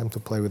Cascais, come to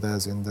play with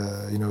us, and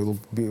you'll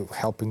be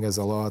helping us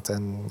a lot,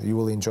 and you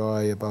will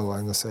enjoy.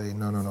 And I say,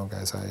 no,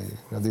 guys,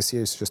 this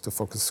year is just to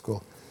focus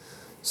school.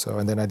 So,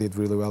 and then I did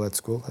really well at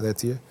school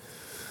that year.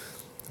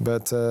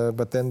 But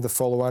then the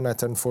follow-on, I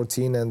turned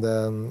 14,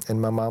 and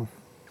my mom,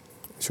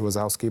 she was a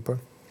housekeeper,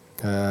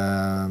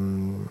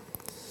 and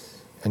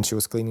she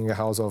was cleaning the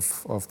house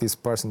of this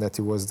person that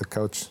he was the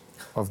coach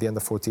of the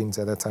under-14s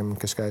at that time in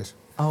Cascais.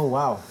 Oh,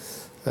 wow.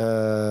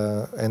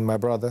 And my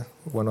brother,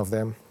 one of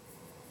them,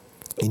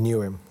 he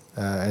knew him,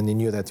 and he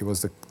knew that he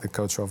was the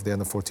coach of the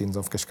under-14s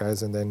of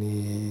Cascais, and then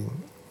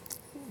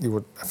he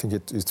would, I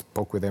think he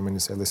spoke with him and he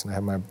said, listen, I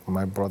have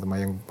my brother, my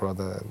young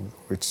brother,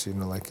 which,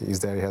 he's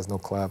there, he has no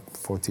club,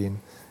 14.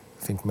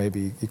 I think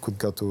maybe he could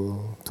go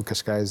to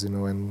Cascais,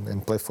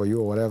 and play for you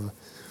or whatever.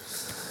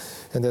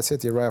 And that's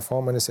it. He arrived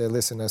home and he said,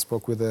 listen, I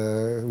spoke with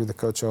the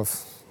coach of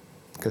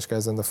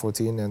Cascais under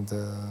 14, and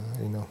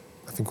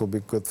I think it will be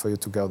good for you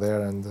to go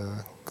there and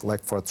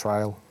for a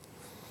trial.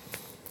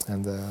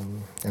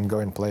 and go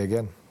and play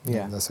again.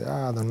 Yeah. And I say,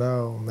 I don't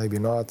know, maybe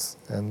not.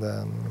 And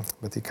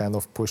but he kind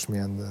of pushed me,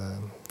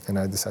 and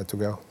I decided to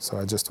go. So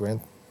I just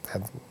went.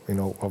 Had,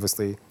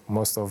 obviously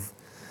most of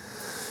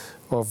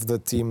the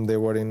team, they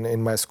were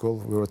in my school.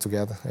 We were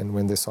together, and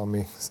when they saw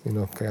me,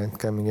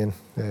 coming in,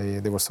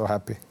 they were so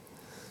happy.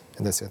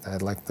 And they said I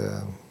had like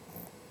the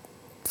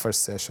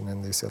first session,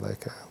 and they said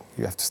like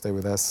you have to stay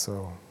with us.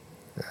 So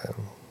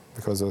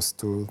because it was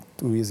too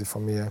easy for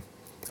me,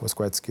 it was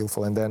quite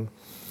skillful. And then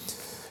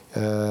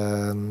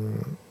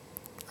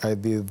I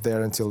did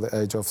there until the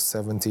age of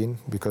 17,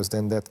 because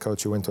then that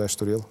coach, he went to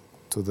Estoril,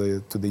 to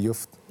the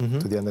youth,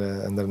 to the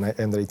under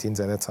 18s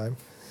at that time.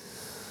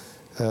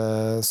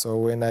 So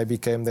when I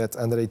became that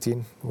under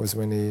 18 was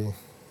when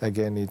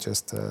he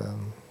just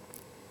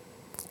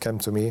came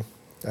to me.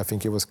 I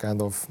think he was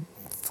kind of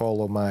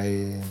follow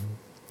my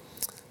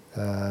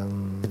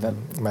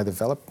my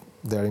develop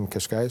there in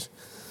Cascais.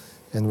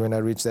 And when I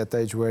reached that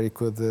age where he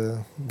could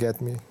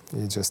get me,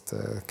 he just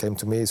came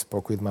to me. He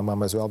spoke with my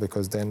mom as well,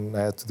 because then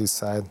I had to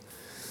decide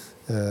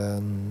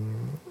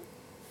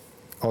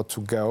or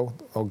to go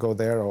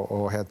there,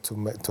 or had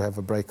to have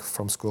a break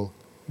from school,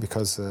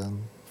 because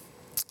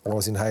I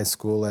was in high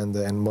school, and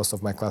most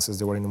of my classes,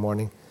 they were in the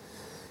morning.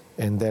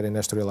 And there in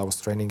Estoril, I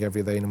was training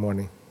every day in the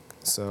morning.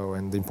 So,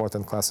 and the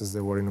important classes,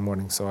 they were in the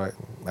morning. So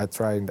I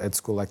tried at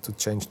school like to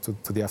change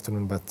to the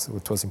afternoon, but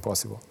it was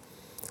impossible.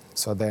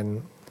 So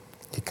then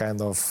he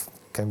kind of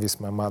convinced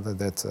my mother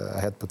that I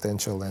had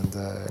potential,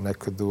 and I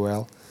could do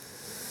well.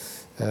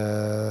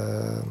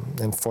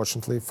 And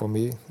fortunately for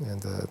me,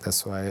 and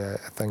that's why I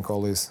thank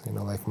always,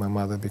 like my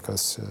mother,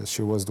 because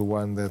she was the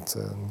one that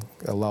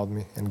allowed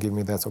me and gave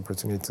me that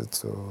opportunity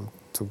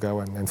to go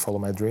and follow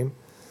my dream.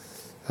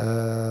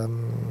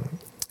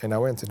 And I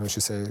went. She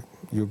said,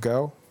 "You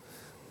go,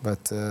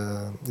 but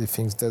if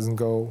things doesn't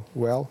go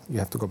well, you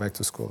have to go back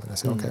to school." And I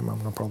said, "Okay,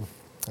 Mom, no problem."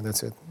 And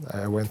that's it.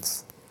 I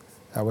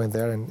went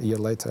there, and a year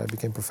later, I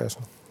became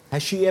professional.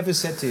 Has she ever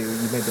said to you,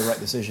 you made the right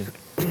decision?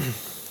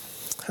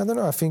 I don't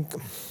know. I think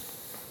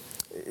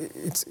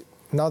it's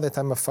now that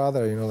I'm a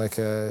father,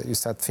 you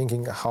start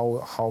thinking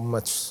how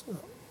much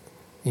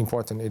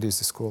important it is,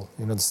 the school.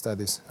 The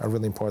studies are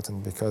really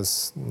important,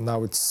 because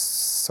now it's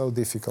so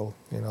difficult,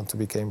 to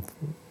become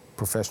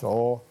professional,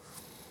 or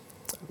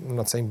I'm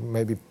not saying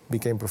maybe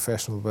became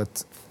professional,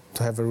 but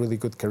to have a really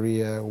good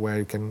career where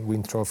you can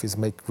win trophies,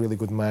 make really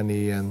good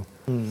money, and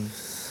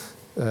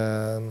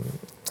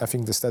I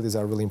think the studies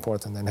are really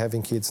important. And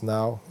having kids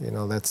now,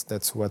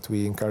 that's what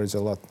we encourage a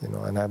lot.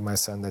 And I have my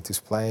son that is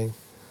playing,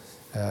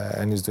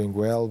 and he's doing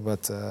well,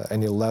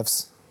 and he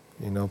loves,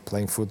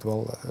 playing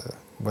football.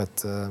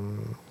 But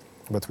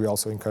we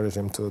also encourage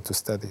him to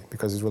study,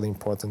 because it's really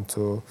important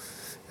to,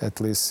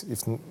 at least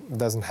if it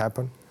doesn't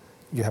happen,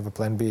 you have a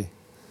plan B,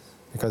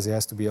 because he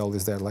has to be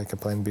always there, like a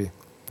plan B,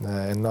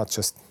 and not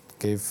just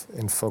give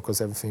and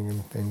focus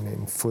everything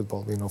in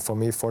football. For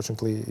me,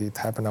 fortunately, it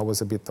happened. I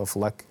was a bit of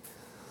luck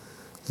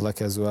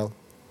as well,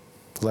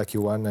 lucky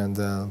one, and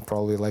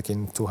probably like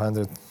in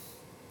 200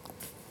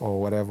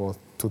 or whatever,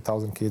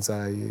 2,000 kids,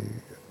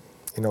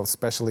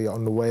 especially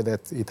on the way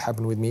that it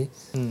happened with me,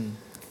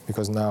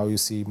 because now you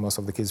see most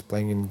of the kids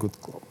playing in good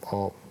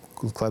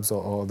clubs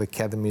or the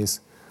academies.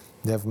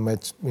 They have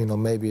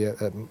maybe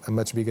a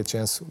much bigger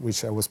chance,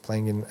 which I was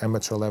playing in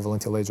amateur level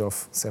until age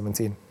of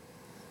 17.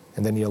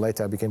 And then a year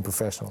later, I became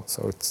professional.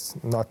 So it's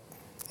not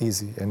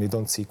easy, and you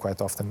don't see quite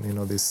often,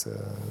 these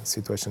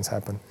situations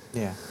happen.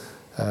 Yeah.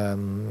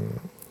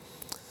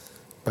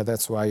 But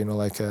that's why,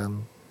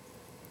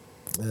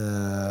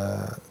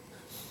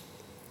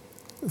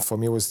 for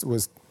me,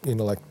 was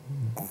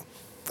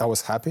I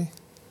was happy,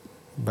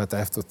 but I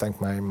have to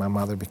thank my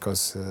mother,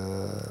 because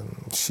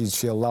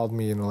she allowed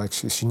me,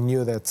 she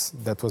knew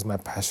that was my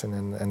passion,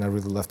 and I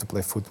really love to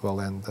play football,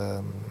 and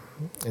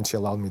she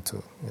allowed me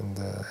to, and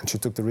she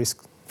took the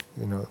risk,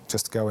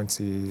 just go and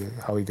see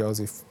how it goes.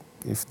 If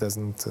it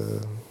doesn't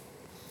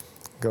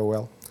go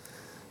well,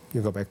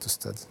 you go back to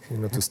study,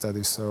 to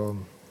study. So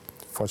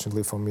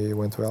fortunately for me, it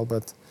went well,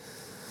 but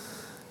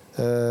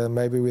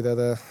maybe with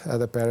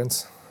other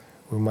parents,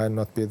 we might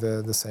not be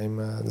the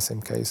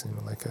same case,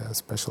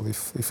 especially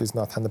if it's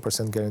not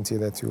 100% guarantee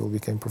that you will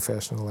become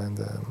professional, and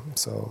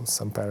so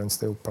some parents,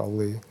 they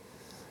probably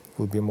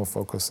will be more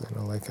focused,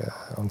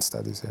 on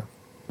studies.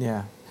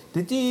 Yeah.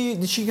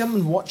 Did she come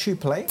and watch you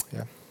play?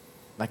 Yeah.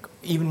 Like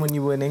even when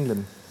you were in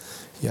England?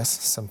 Yes,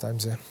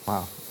 sometimes. Yeah.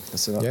 Wow,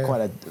 that's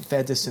quite a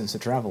fair distance to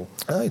travel.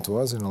 It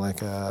was,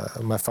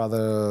 my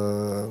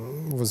father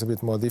was a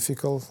bit more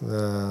difficult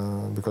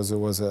because he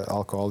was an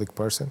alcoholic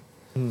person.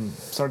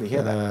 Sorry to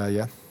hear that.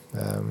 Yeah.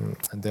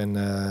 And then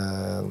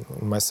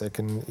my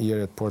second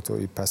year at Porto,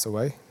 he passed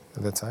away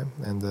at that time.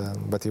 And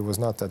but he was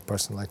not that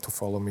person like to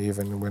follow me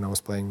even when I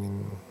was playing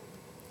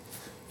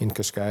in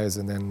Cascais,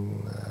 and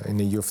then in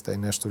the youth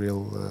in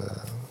Estoril.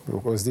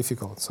 It was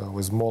difficult. So it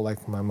was more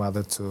like my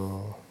mother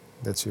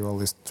that she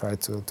always tried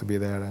to be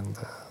there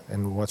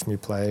and watch me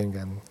playing,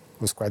 and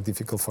it was quite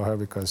difficult for her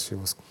because she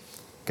was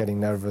getting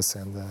nervous,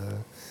 and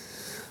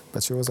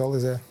but she was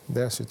always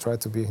there. She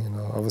tried to be,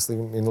 obviously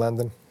in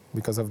London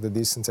because of the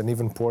distance, and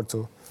even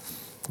Porto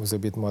was a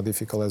bit more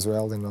difficult as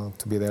well,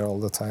 to be there all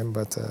the time.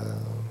 But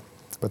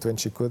when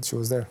she could, she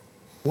was there.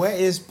 Where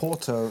is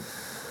Porto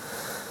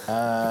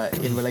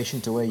in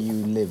relation to where you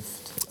lived?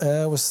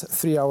 It was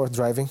 3-hour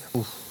driving,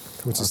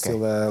 which is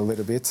still a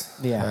little bit.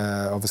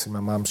 Yeah. Obviously,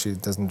 my mom, she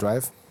doesn't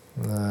drive.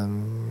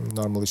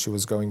 Normally, she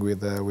was going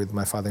with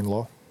my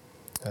father-in-law.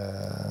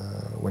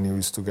 When he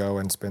used to go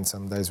and spend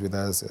some days with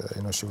us,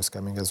 she was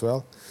coming as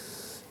well.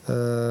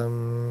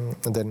 And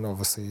then,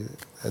 obviously,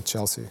 at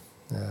Chelsea,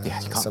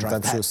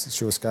 sometimes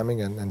she was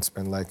coming and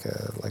spend like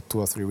 2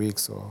 or 3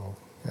 weeks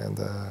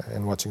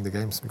and watching the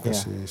games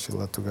because she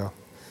loved to go.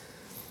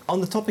 On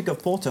the topic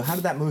of Porto, how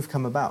did that move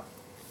come about?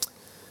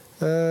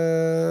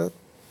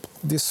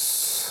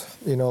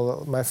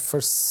 My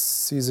first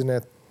season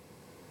at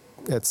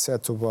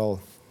Setúbal,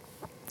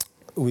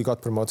 we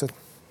got promoted.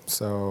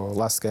 So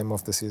last game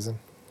of the season,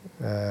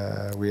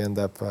 we end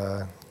up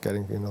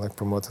getting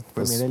promoted.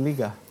 Premier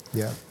Liga.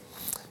 Yeah,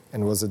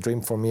 and it was a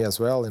dream for me as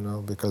well,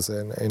 because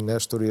in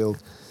Estoril,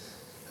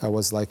 I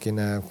was like in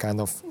a kind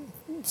of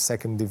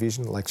second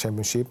division, like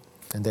championship,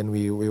 and then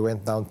we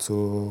went down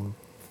to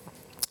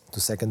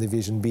second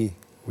division B,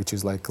 which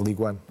is like League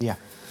One. Yeah.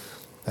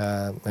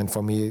 And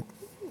for me,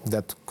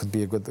 that could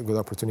be a good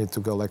opportunity to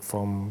go like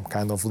from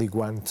kind of League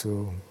One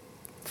to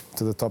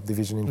the top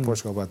division in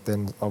Portugal. But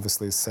then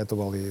obviously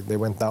Setúbal, they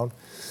went down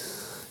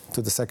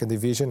to the second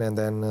division, and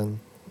then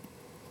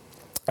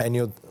I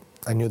knew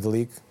the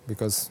league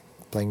because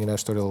playing in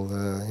Estoril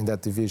in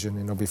that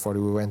division, before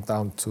we went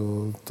down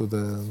to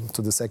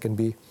the second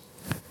B,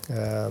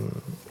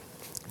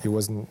 it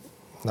wasn't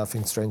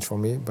nothing strange for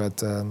me.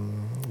 But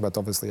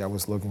obviously I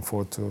was looking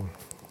forward to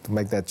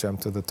make that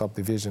jump to the top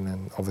division,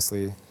 and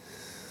obviously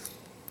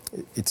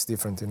it's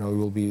different. You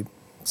will be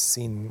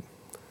seen,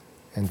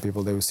 and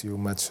people, they will see you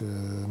much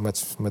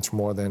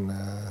more than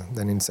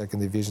in second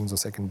divisions or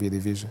second B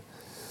division.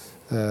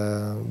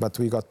 But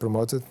we got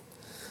promoted,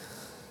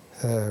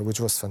 which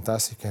was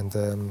fantastic, and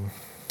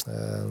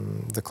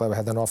the club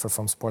had an offer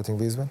from Sporting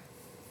Lisbon,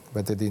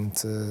 but they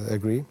didn't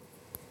agree.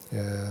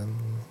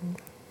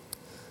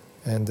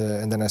 And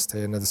then I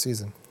stayed another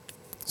season.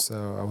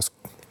 So I was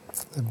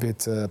a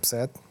bit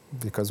upset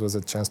because it was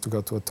a chance to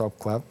go to a top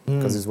club,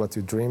 because it's what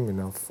you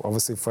dream.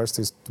 Obviously, first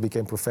is to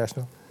become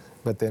professional,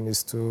 but then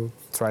is to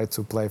try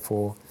to play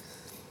for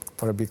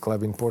a big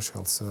club in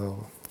Portugal.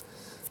 So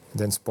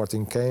then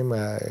Sporting came.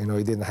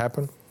 It didn't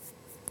happen.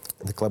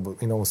 The club,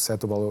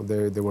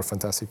 Setúbal, they were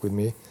fantastic with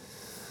me.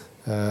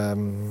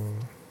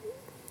 And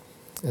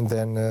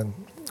then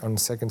on the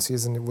second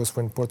season, it was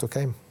when Porto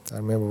came. I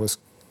remember it was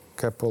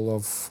a couple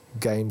of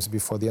games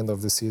before the end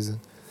of the season.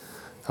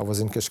 I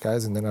was in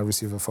Cascais, and then I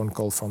received a phone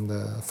call from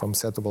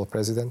Setúbal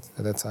president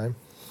at that time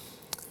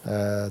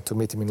to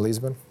meet him in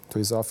Lisbon, to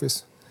his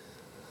office,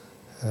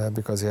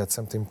 because he had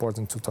something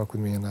important to talk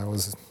with me, and I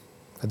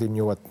didn't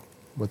know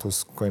what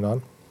was going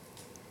on.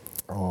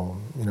 Or,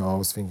 I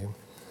was thinking,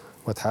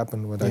 what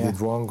happened, what I did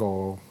wrong,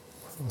 or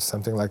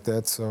something like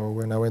that. So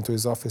when I went to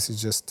his office, he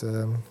just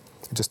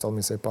told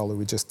me, say, Paulo,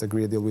 we just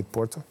agreed a deal with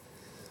Porto,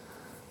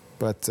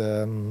 but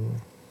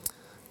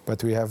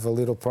we have a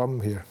little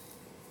problem here,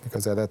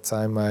 because at that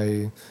time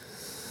I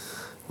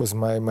was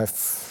my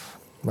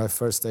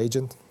first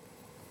agent.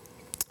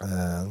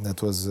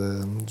 That was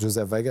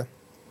José Veiga,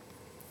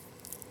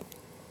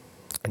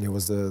 and he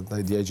was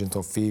the agent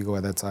of Figo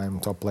at that time,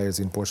 top players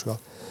in Portugal.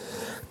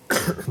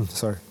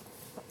 Sorry.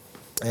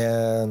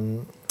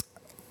 And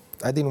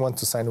I didn't want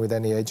to sign with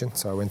any agent,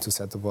 so I went to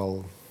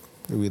Setúbal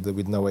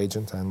with no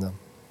agent, and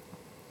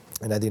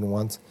I didn't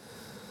want.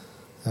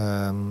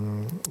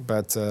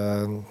 But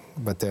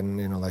then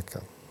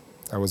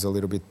I was a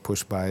little bit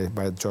pushed by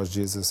George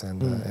Jesus,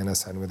 and I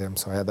signed with them.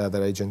 So I had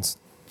other agents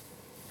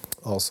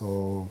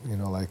also,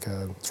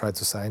 tried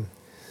to sign,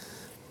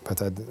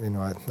 but I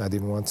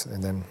didn't want,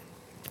 and then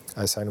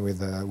I signed with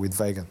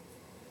Veiga.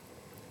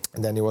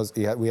 And then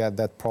we had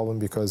that problem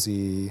because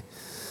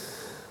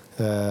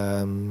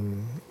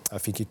I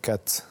think he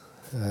cut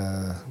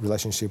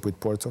relationship with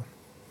Porto.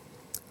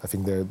 I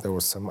think there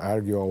was some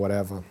argue or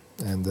whatever,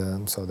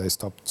 and so they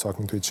stopped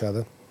talking to each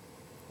other,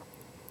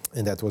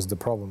 and that was the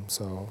problem.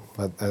 So,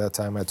 but at that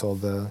time I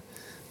told the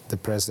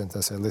president,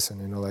 I said,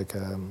 listen,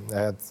 I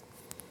had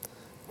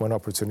one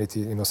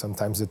opportunity.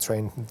 Sometimes the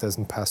train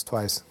doesn't pass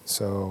twice,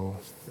 so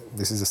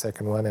this is the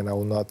second one, and I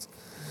will not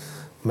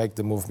make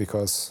the move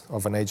because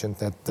of an agent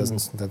that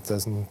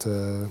doesn't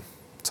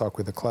talk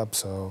with the club.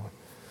 So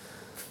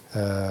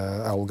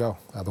I will go.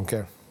 I don't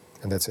care,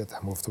 and that's it. I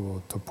moved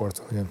to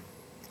Porto. Yeah.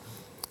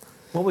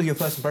 What were your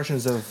first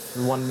impressions of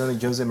the one and only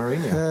Jose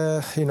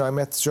Mourinho? I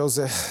met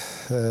Jose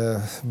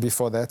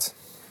before that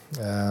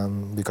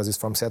because he's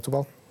from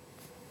Setúbal.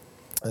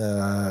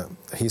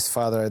 His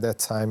father at that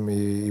time,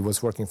 he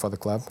was working for the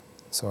club,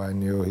 so I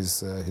knew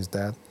his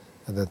dad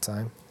at that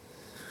time.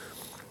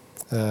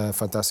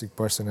 Fantastic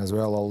person as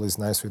well, always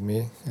nice with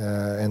me.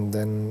 And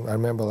then I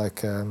remember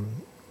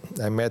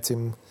I met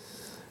him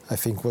I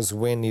think was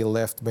when he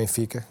left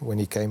Benfica, when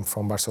he came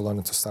from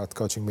Barcelona to start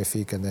coaching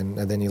Benfica, and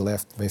then he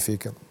left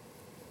Benfica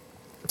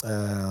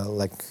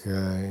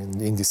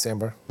in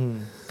December.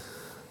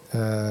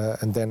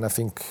 And then I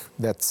think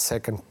that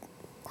second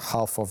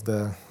half of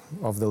the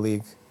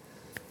league,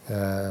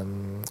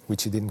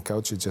 which he didn't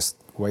coach, he just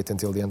wait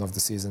until the end of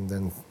the season,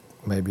 then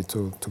maybe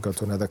to go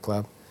to another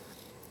club.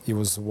 He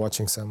was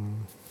watching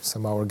some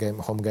our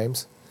home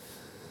games.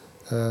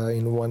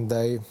 In one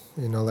day,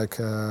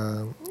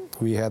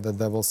 we had a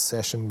double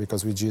session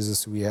because with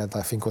Jesus we had,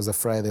 I think it was a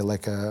Friday,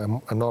 like a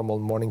normal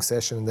morning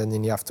session, and then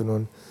in the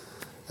afternoon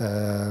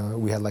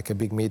we had like a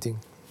big meeting,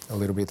 a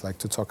little bit like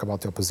to talk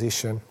about the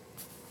opposition,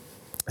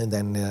 and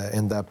then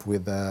end up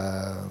with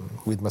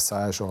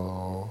massage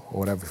or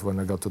whatever, if you want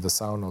to go to the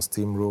sauna or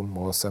steam room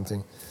or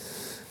something,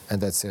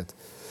 and that's it.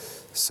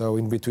 So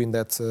in between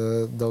that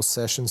those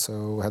sessions,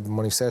 so we had the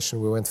morning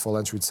session, we went for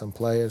lunch with some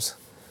players,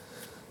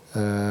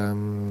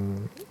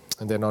 and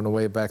then on the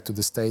way back to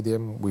the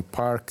stadium we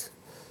park,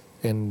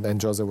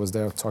 and Jose was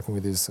there talking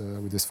with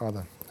his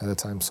father at the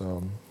time.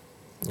 So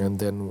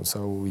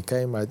we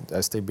came.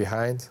 I stayed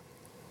behind,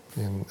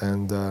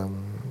 and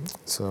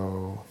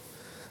so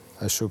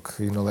I shook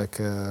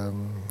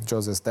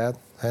Jose's dad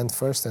hand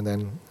first, and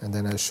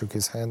then I shook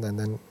his hand, and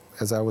then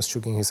as I was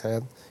shaking his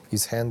hand, he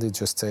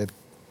just said,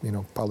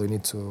 Paulo, you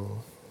need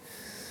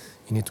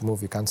to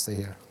move. You can't stay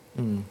here.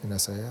 And I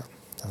said, yeah,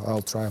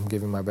 I'll try. I'm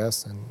giving my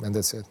best, and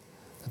that's it.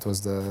 That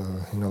was the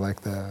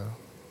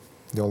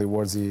only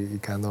words he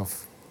kind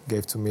of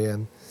gave to me,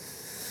 and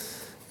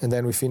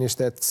then we finished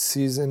that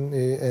season,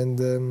 and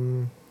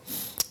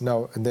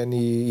then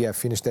he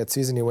finished that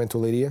season. He went to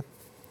Leiria.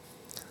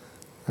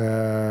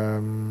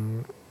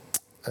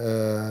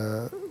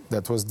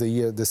 That was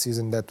the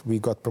season that we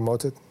got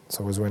promoted.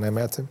 So it was when I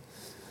met him.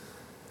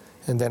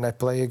 And then I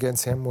played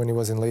against him when he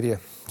was in Leiria.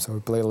 So we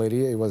played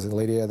Leiria. He was in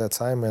Leiria at that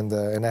time, and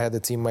I had a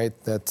teammate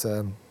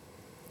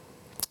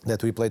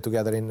that we played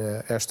together in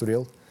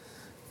Estoril,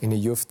 in a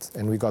youth,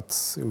 and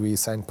we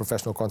signed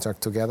professional contract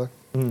together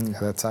at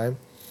that time.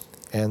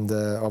 And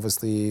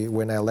obviously,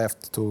 when I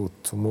left to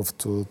move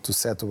to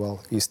Setúbal,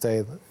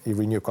 he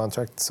renewed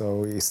contract,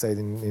 so he stayed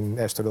in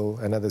Estoril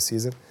another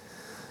season.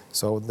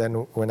 So then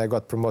when I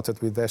got promoted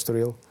with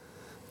Estoril,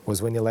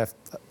 was when he left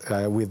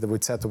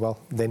with Setúbal.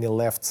 Then he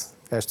left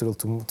Estoril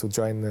to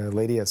join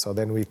Leiria. So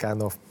then we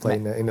kind of play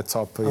in the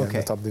top in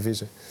the top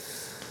division.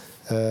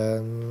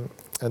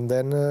 And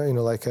then I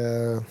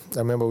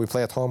remember we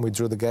played at home. We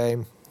drew the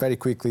game very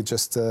quickly.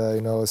 Just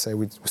say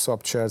we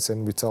swapped shirts,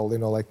 and we told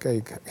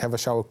hey, have a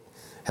shower,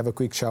 have a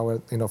quick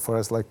shower, for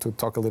us to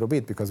talk a little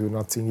bit, because we're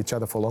not seeing each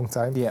other for a long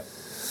time. Yeah.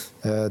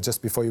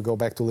 Just before you go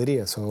back to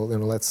Leiria, so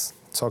let's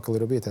talk a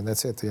little bit, and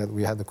that's it.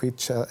 We had a quick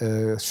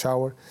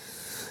shower.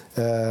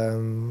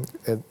 And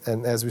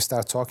as we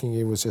start talking,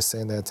 he was just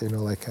saying that,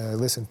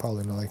 listen,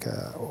 Paulo,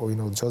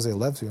 Jose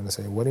loves you. And I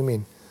say, what do you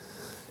mean?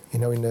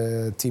 In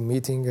a team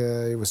meeting,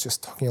 he was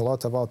just talking a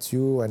lot about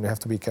you, and you have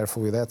to be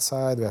careful with that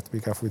side. We have to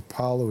be careful with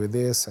Paulo, with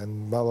this,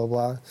 and blah, blah,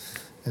 blah.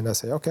 And I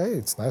say, okay,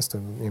 it's nice to,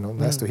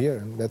 nice to hear,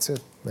 and that's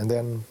it. And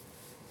then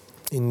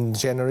in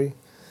January,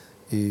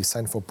 he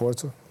signed for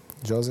Porto,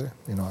 Jose.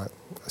 I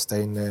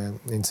stay in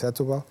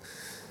Setúbal.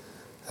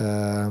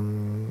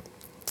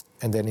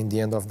 And then in the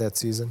end of that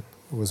season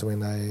was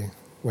when I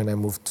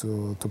moved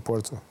to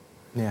Porto.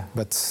 Yeah.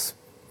 But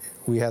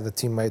we had a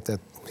teammate that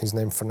his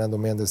name Fernando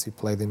Mendes. He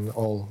played in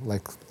all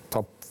the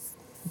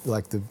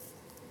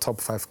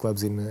top 5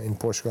 clubs in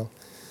Portugal,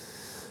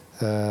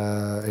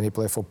 and he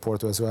played for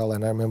Porto as well.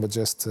 And I remember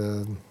just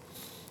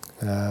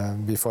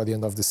before the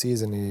end of the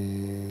season,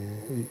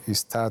 he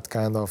started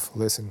kind of,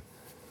 listen,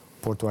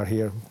 Porto are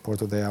here,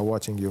 Porto they are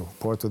watching you,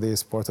 Porto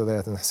this, Porto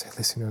that. And I said,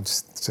 listen,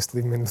 just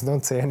leave me,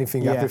 don't say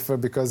anything. Yeah. I prefer,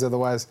 because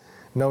otherwise,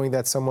 knowing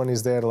that someone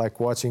is there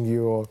watching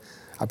you, or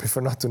I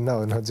prefer not to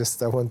know.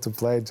 Just I want to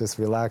play, just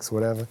relax,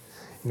 whatever.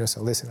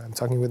 So listen, I'm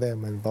talking with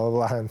them and blah,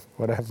 blah, blah, and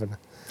whatever.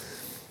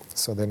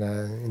 So then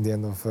in the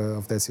end of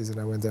that season,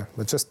 I went there.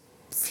 But just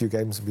a few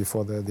games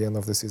before the end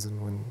of the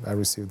season, when I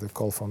received the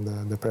call from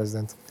the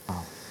president.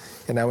 Oh.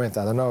 And I went.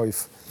 I don't know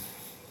if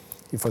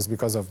it was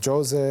because of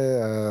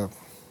Jose,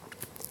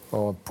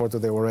 or Porto,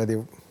 they were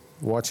already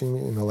watching me,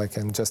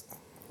 and just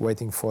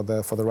waiting for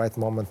the right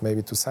moment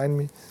maybe to sign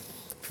me.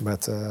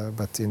 But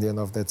in the end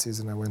of that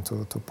season, I went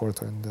to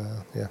Porto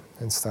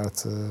and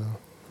start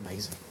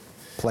amazing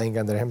playing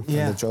under him,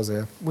 under Jose.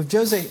 Yeah. With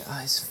Jose,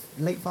 his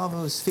late father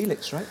was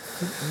Felix, right?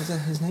 Was that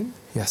his name?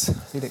 Yes.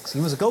 Felix.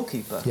 He was a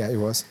goalkeeper. Yeah, he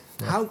was.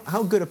 Yeah.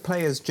 How good a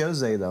player is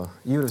Jose, though?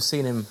 You would have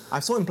seen him. I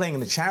saw him playing in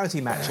the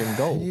charity match in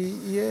goal.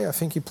 I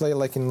think he played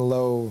in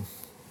low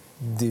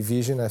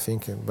division, I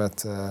think,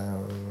 but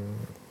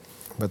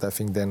I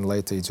think then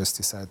later he just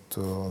decided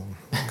to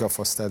go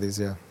for studies.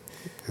 Yeah,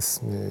 I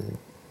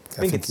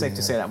think it's safe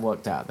to say that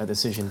worked out. That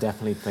decision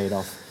definitely paid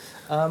off.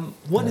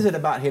 What is it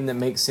about him that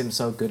makes him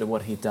so good at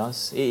what he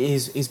does?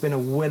 He's been a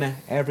winner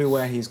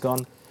everywhere he's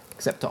gone,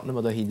 except Tottenham,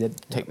 although he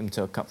did take them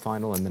to a cup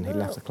final and then he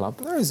left the club.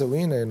 No, he's a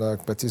winner,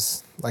 but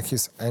it's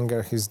his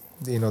anger, his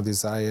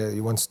desire. He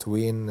wants to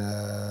win.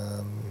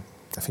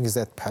 I think it's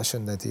that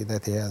passion that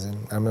he has.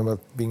 And I remember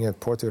being at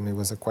Porto, and he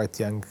was a quite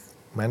young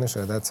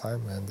manager at that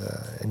time,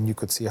 and you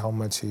could see how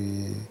much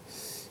he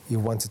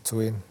wanted to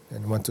win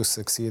and want to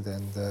succeed,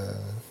 and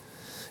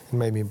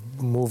maybe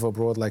move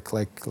abroad like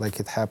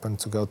it happened,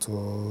 to go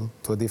to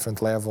a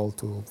different level,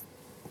 to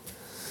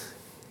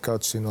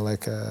coach,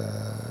 like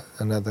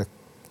another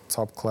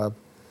top club.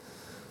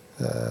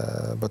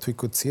 But we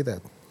could see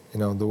that,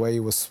 the way he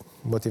was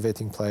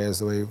motivating players,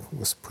 the way he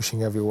was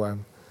pushing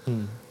everyone,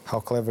 how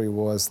clever he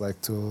was, like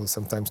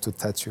sometimes to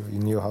touch you. He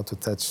knew how to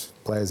touch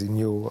players. He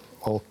knew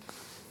all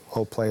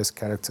players'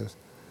 characters.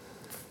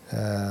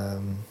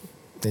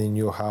 He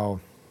knew how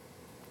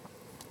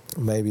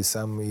maybe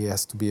he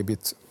has to be a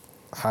bit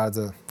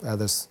harder,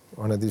 others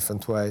on a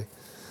different way,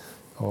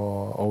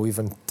 or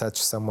even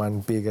touch someone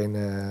big in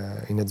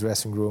a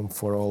dressing room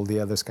for all the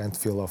others kind of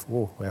feel of,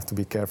 oh, we have to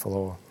be careful.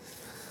 Or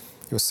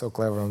he was so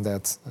clever on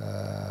that,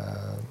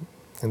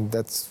 and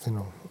that's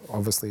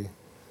obviously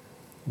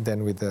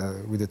then with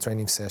the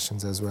training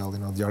sessions as well.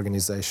 The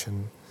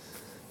organization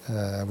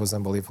was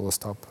unbelievable.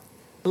 Stop.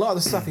 A lot of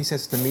the stuff he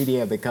says to the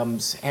media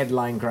becomes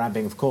headline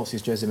grabbing. Of course,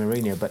 he's Jose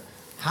Mourinho, but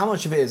how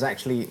much of it is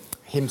actually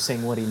him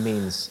saying what he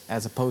means,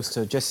 as opposed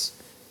to just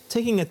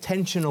taking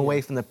attention away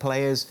from the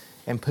players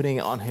and putting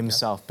it on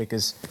himself,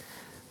 because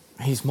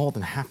he's more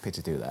than happy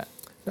to do that.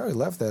 No, he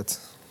loved that.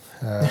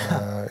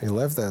 He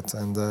loved that,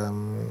 and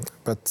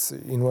but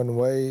in one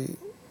way,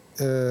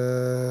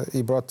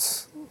 he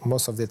brought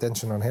most of the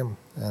attention on him.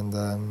 And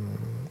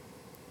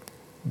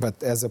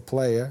but as a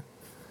player,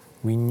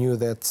 we knew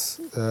that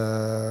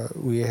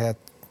we had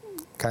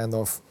kind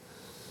of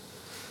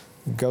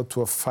go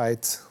to a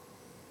fight,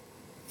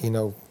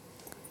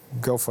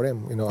 go for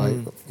him,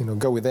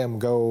 go with them,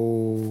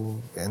 go,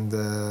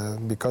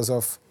 and because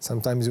of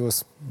sometimes he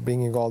was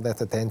bringing all that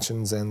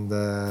attentions and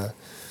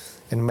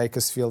make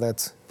us feel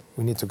that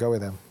we need to go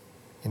with them,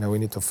 we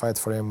need to fight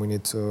for him, we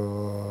need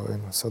to,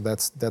 so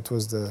that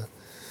was the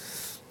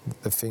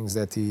things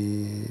that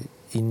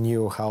he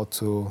knew how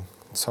to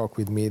talk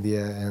with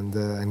media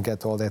and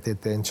get all that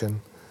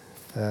attention,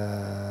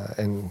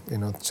 and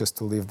just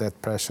to leave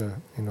that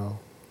pressure,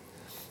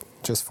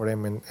 just for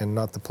him and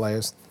not the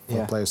players.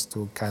 The players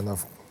to kind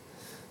of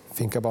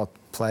think about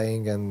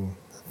playing and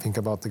think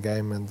about the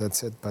game, and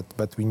that's it.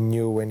 But we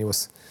knew when he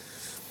was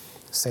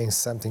saying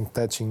something,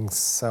 touching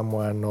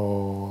someone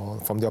or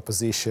from the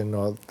opposition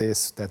or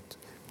this, that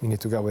we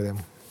need to go with him.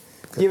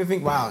 You ever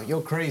think, wow,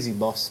 you're crazy,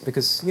 boss?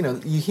 Because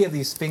you hear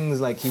these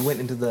things like he went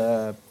into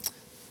the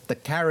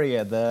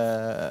carrier,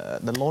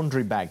 the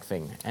laundry bag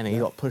thing, and he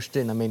got pushed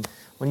in. I mean,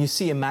 when you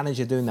see a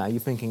manager doing that, are you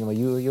thinking, well,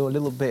 you're a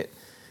little bit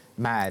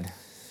mad?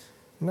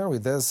 No, he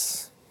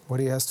does what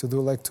he has to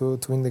do, like to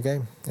win the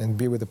game and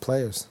be with the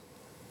players.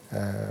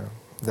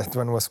 That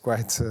one was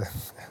quite,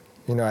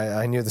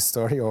 I knew the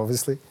story,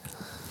 obviously.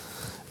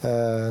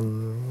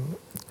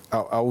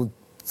 I would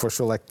for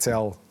sure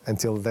tell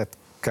until that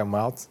come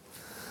out.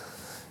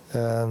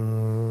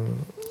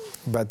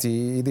 But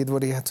he did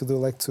what he had to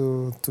do,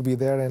 to be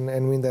there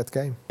and win that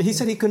game. He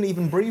said he couldn't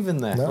even breathe in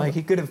there. No.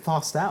 He could have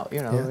passed out.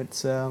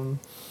 It's.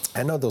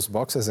 I know those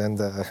boxes, and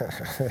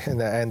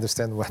and I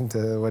understand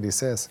what he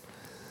says.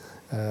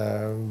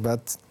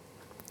 But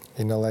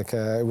it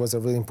was a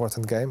really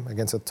important game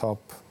against a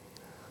top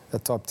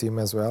team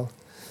as well,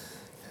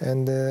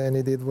 and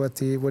he did what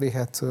he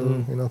had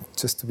to,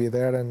 just to be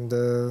there and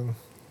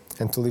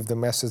to leave the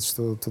message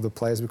to the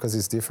players, because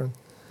it's different.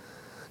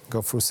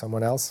 Go through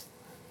someone else,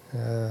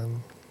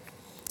 and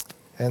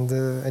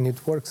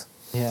it works.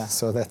 Yeah.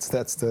 So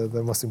that's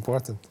the most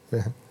important.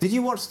 Did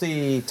you watch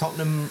the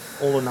Tottenham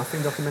All or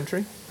Nothing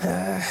documentary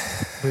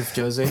with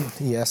Jose?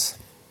 Yes.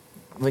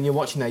 When you're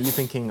watching that, you're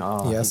thinking,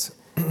 oh, yes,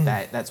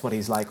 that's what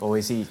he's like, or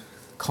is he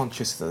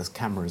conscious that there's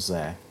cameras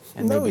there?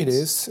 And no, it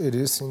is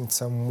in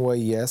some way.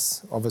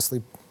 Yes,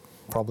 obviously,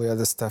 probably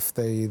other stuff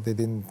they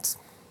didn't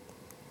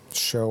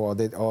show,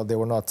 or they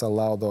were not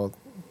allowed, or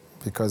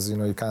because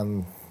you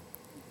can't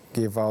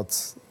give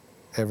out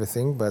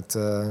everything. But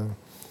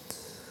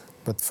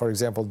for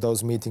example,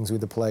 those meetings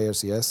with the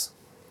players, yes,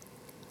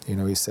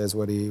 he says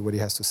what he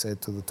has to say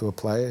to a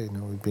player.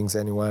 He brings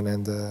anyone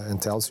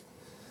and tells you.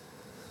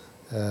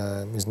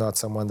 He's not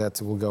someone that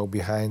will go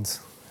behind,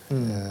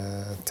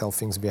 tell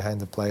things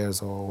behind the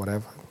players or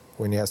whatever.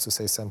 When he has to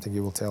say something, he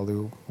will tell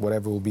you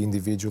whatever will be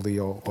individually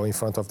or in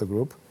front of the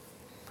group.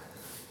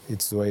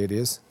 It's the way it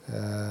is,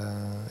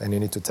 and you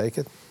need to take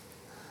it.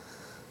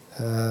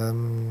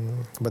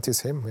 But it's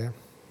him, yeah.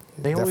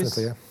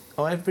 Definitely, yeah.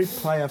 Every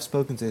player I've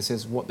spoken to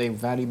says what they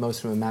value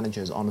most from a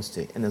manager is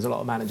honesty, and there's a lot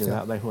of managers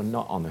out there who are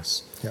not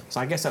honest. Yeah. So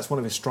I guess that's one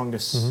of his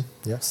strongest,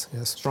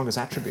 strongest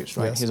attributes,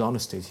 right? Yes. His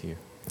honesty to you.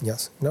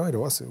 Yes. No, it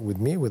was with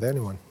me, with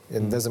anyone.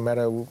 It doesn't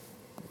matter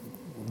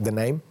the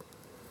name.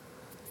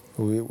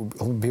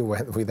 We'll be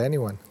with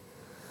anyone.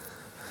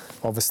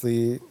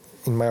 Obviously,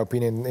 in my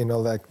opinion,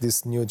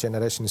 this new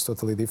generation is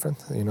totally different.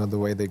 The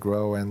way they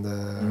grow,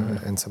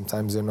 and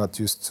sometimes they're not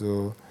used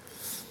to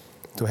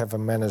have a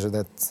manager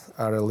that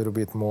are a little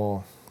bit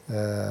more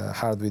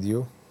hard with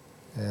you,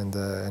 And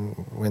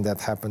when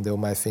that happened, they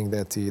might think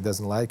that he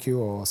doesn't like you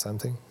or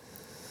something.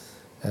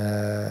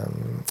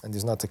 And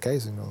it's not the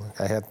case, you know.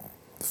 I had,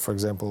 for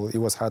example, it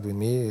was hard with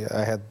me.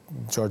 I had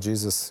George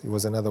Jesus, he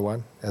was another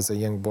one. As a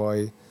young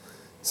boy,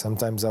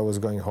 sometimes I was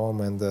going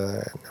home and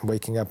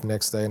waking up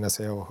next day and I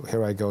say, oh,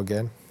 here I go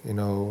again, you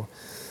know,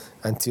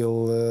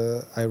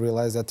 until I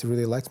realized that he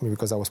really liked me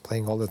because I was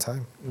playing all the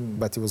time.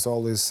 But he was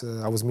always,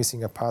 I was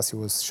missing a pass, he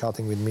was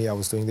shouting with me, I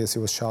was doing this, he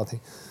was shouting.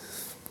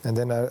 And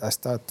then I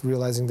started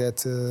realizing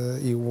that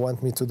he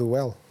wanted me to do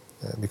well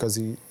because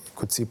he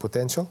could see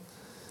potential.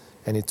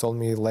 And he told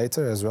me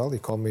later as well, he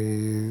called me,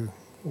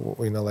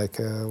 you know, like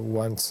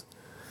once,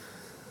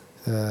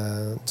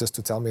 just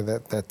to tell me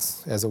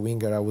that as a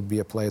winger I would be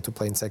a player to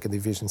play in second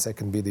division,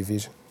 second B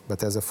division.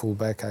 But as a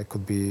fullback I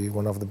could be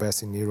one of the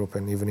best in Europe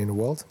and even in the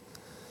world.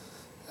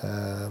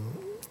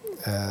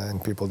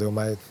 And people, they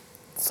might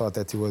thought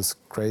that he was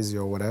crazy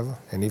or whatever,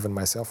 and even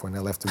myself when I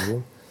left the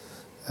room.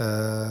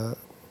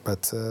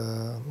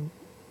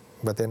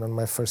 But then on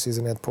my first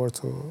season at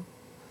Porto,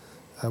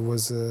 I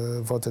was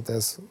voted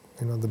as,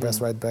 you know, the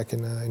best right back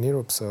in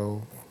Europe.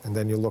 So, and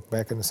then you look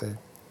back and say,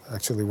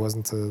 actually, it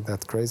wasn't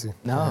that crazy.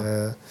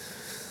 No.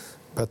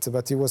 But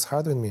it was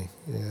hard on me.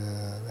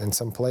 And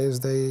some players,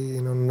 they,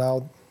 you know,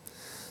 now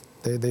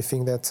they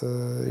think that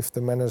if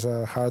the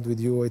manager are hard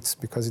with you, it's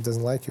because he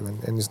doesn't like you,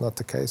 and it's not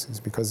the case. It's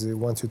because he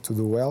wants you to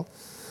do well,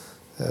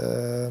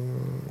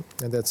 and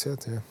that's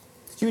it. Yeah.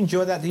 Do you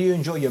enjoy that? Do you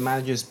enjoy your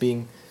managers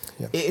being?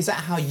 Yeah. Is that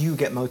how you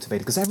get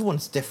motivated? Because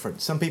everyone's different.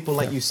 Some people,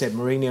 like you said,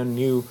 Mourinho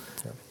knew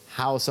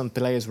how some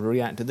players would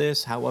react to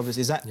this, how others.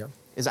 Is that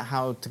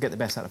how to get the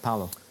best out of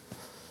Paulo?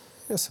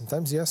 Yeah,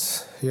 sometimes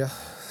yes. Yeah,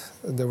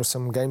 there were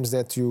some games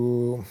that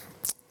you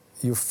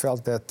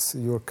felt that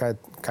you were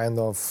kind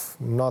of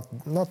not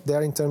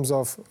there in terms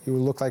of you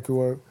look like you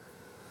were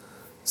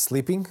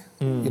sleeping.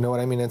 You know what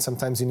I mean? And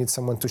sometimes you need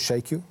someone to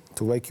shake you,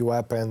 to wake you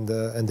up, and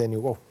then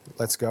you, oh,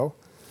 let's go.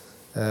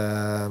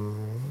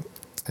 And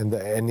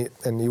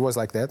he was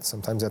like that.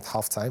 Sometimes at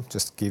halftime,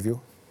 just give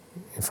you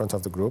in front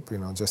of the group, you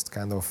know, just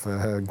kind of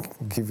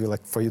give you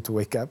like for you to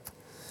wake up.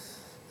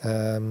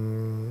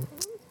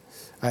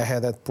 I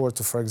had at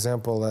Porto, for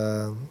example,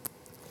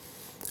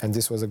 and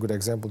this was a good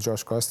example,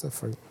 Josh Costa,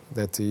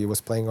 that he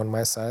was playing on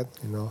my side,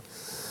 you know,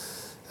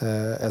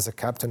 as a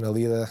captain, a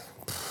leader.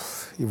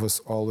 He was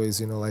always,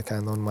 you know, like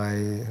kind of on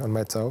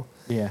my toe.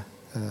 Yeah.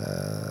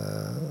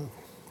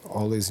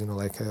 Always, you know,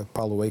 like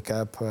Paulo, wake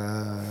up.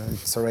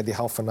 It's already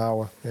half an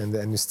hour,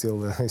 and he's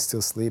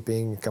still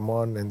sleeping. Come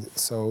on, and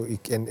so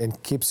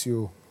and keeps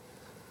you,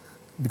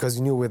 because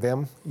you knew with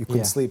them you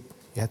couldn't sleep.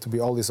 You had to be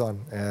always on,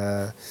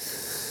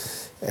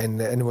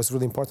 and it was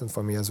really important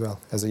for me as well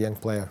as a young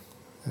player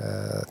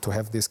to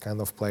have these kind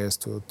of players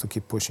to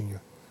keep pushing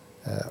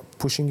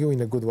you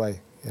in a good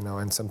way, you know.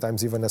 And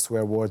sometimes even a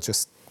swear word,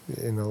 just,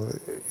 you know,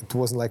 it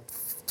wasn't like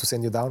to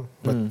send you down,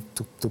 but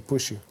to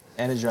push you.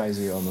 Energize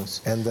you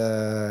almost. And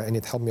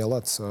it helped me a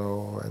lot.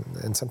 So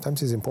and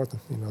sometimes it's important,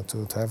 you know,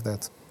 to have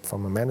that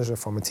from a manager,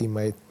 from a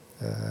teammate,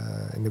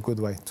 in a good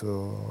way.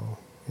 To,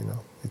 you know,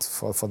 it's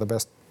for the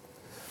best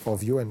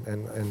of you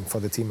and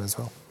for the team as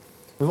well.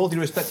 With all due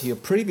respect to your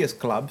previous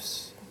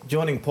clubs,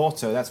 joining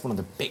Porto, that's one of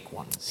the big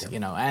ones, you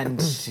know,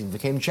 and you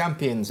became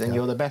champions, and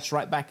you're the best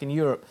right back in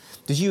Europe.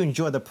 Did you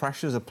enjoy the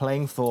pressures of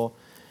playing for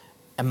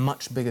a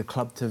much bigger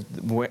club to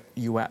where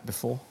you were at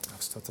before? It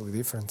was totally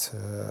different.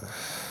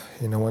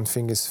 You know, one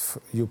thing is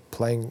you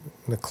playing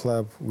in a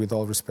club, with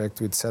all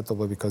respect, with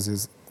Setúbal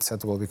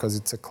because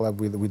it's a club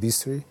with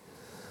history.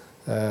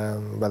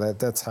 But at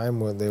that time,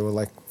 when they were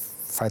like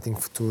fighting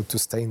to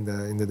stay in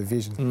the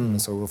division,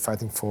 so we were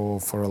fighting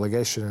for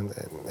relegation,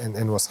 and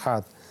it was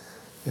hard.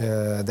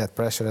 That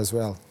pressure as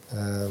well,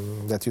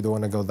 that you don't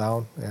want to go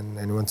down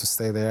and you want to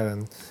stay there,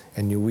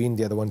 and you win,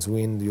 the other ones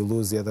win, you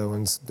lose, the other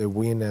ones they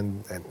win,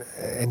 and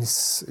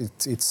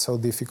it's so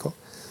difficult,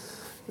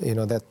 you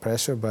know, that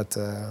pressure. But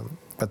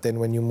then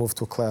when you move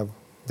to a club,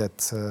 that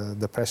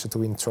the pressure to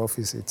win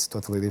trophies, it's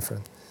totally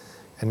different.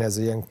 And as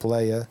a young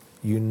player,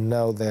 you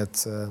know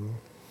that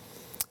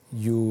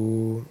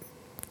you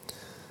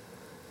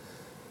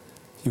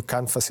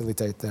can't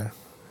facilitate there.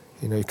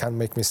 You know, you can't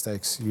make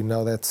mistakes. You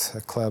know that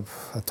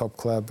a top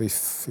club,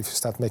 if you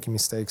start making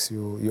mistakes,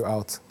 you're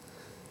out.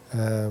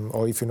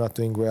 Or if you're not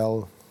doing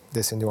well,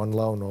 they send you on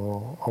loan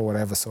or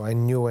whatever. So I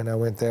knew when I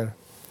went there,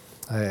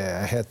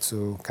 I had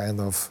to kind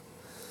of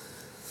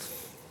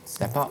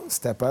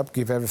step up,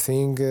 give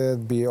everything,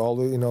 be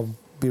always, you know,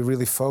 be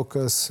really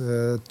focused,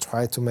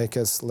 try to make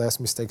as less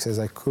mistakes as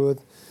I could,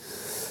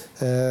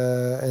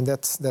 and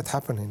that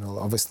happened. You know,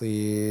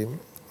 obviously,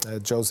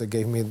 Jose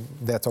gave me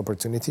that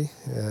opportunity.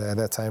 At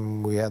that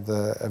time, we had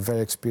a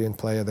very experienced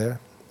player there.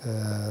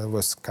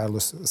 Was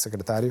Carlos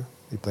Secretario.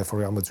 He played for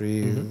Real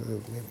Madrid,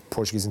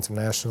 Portuguese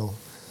international,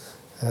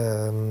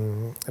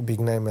 a big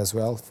name as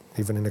well,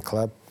 even in the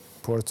club,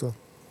 Porto.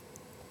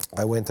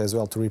 I went as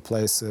well to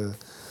replace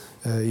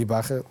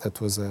Ibarra, that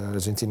was an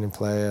Argentinian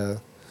player,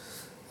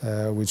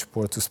 which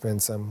Porto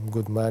spent some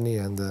good money,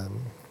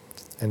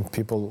 and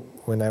people,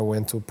 when I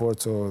went to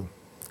Porto,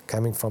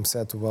 coming from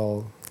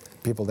Setúbal,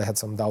 people that had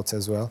some doubts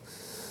as well.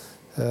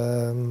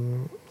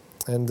 And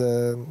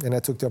I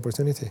took the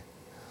opportunity.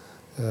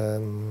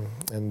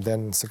 And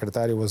then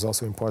Secretary was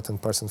also an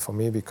important person for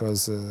me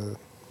because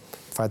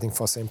fighting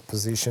for same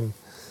position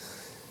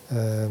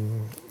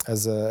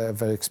as a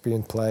very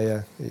experienced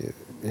player,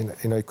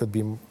 it could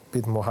be a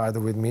bit more harder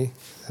with me,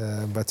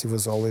 but he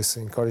was always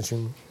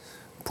encouraging,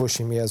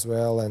 pushing me as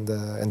well, and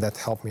that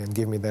helped me and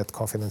gave me that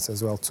confidence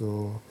as well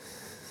to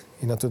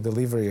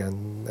delivery,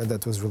 and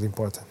that was really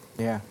important.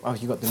 Yeah. Oh,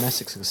 you got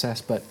domestic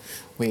success, but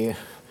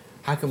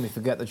how can we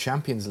forget the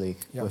Champions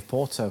League with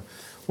Porto?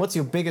 What's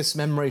your biggest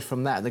memory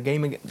from that? The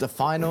game, the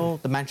final,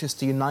 the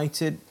Manchester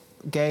United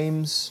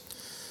games.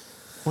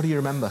 What do you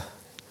remember?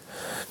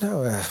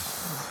 No,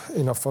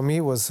 for me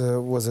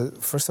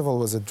first of all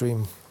was a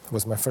dream. It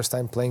was my first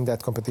time playing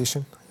that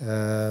competition,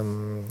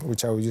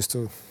 which I used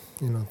to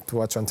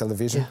watch on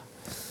television,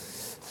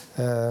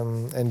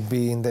 and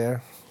being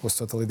there was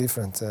totally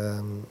different.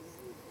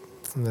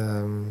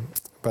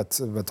 But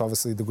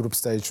obviously the group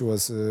stage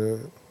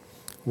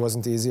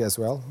wasn't easy as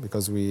well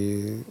because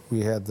we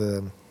had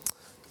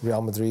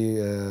Real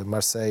Madrid,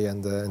 Marseille,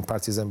 and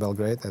Partizan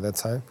Belgrade at that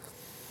time,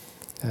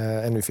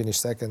 and we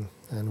finished second,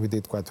 and we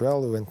did quite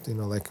well. We went,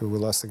 we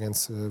lost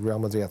against Real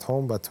Madrid at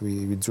home, but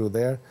we drew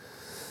there,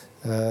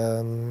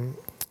 and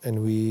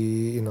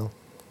we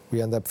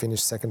ended up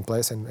finished second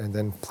place and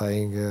then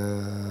playing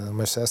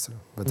Manchester.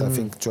 But I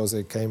think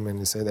Jose came and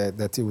he said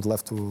that he would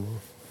love to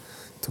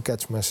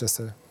catch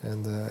Manchester,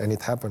 and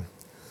it happened.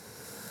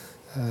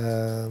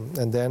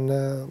 And then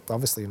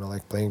obviously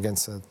playing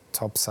against a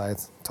top side,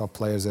 top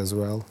players as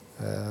well.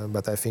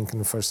 But I think in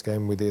the first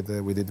game we did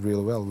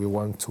really well. We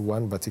won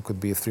 2-1, but it could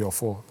be 3 or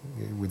 4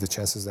 with the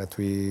chances that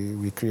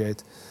we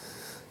create.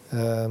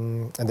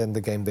 And then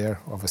the game there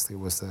obviously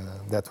was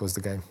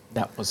the game.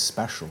 That was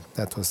special.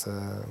 That was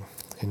a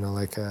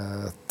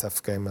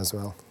tough game as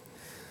well.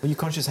 Were you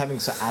conscious having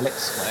Sir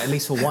Alex at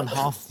least for one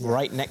half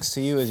right next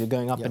to you as you're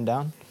going up and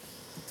down?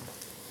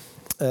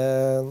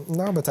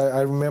 No, but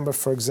I remember,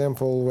 for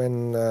example,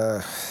 when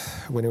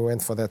we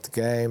went for that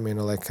game,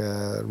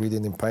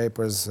 reading in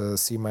papers,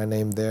 see my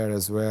name there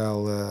as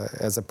well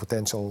as a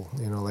potential,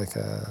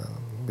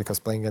 because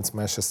playing against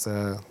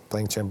Manchester,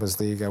 playing Champions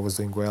League, I was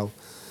doing well,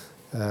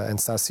 and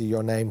start see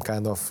your name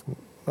kind of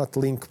not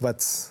linked,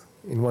 but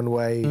in one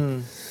way,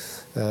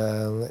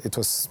 it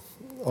was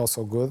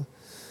also good.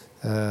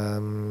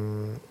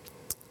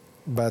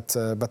 But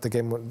the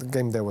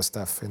game there was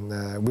tough, and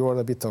we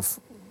were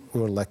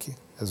lucky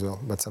as well,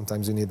 but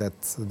sometimes you need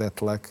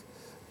that luck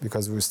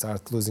because we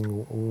start losing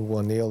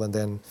 1-0, and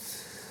then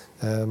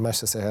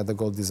Manchester had the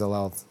goal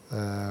disallowed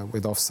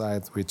with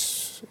offside,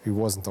 which it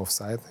wasn't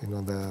offside.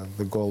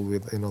 The goal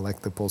with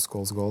the Paul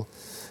Scholes goal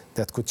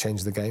that could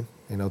change the game.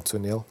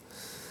 2-0.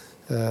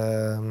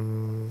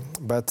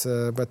 But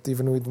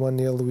even with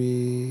 1-0,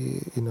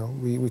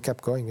 we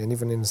kept going, and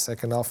even in the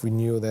second half, we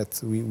knew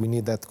that we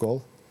need that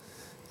goal.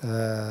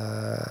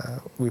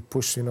 We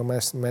pushed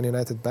Man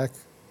United back.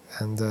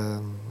 And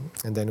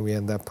then we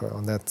end up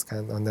on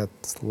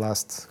that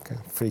last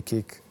free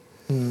kick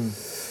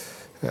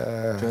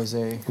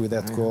Jose with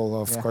that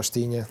goal of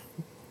Costinha,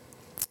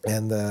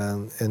 and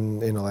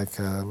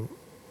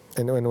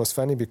it was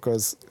funny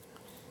because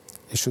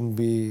it shouldn't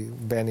be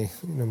Benny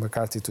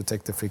McCarthy to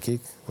take the free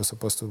kick. It was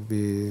supposed to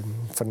be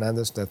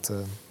Fernandes that.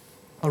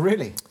 Oh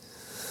really?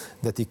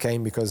 That he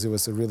came because he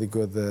was a really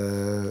good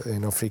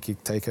free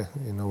kick taker.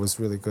 Was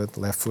really good,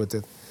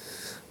 left-footed.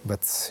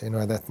 But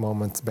at that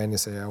moment, Benny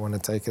said, "I want to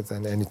take it,"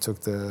 and he took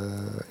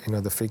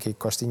the free kick.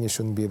 Costinha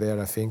shouldn't be there,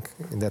 I think,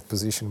 in that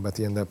position, but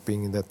he ended up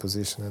being in that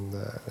position, and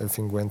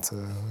everything went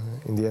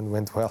in the end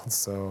went well.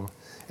 So,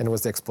 and it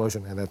was the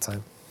explosion at that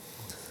time.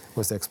 It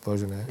was the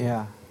explosion.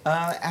 Yeah.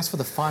 As for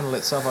the final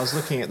itself, I was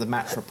looking at the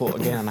match report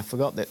again, and I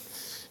forgot that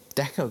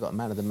Deco got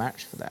man of the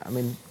match for that. I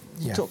mean,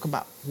 you talk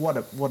about what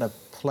a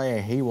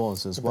player he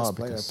was as well. Best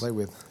player I played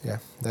with,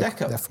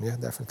 Deco,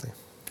 definitely,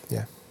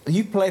 yeah.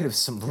 You played with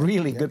some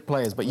really good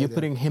players, but you're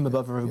putting him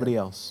above everybody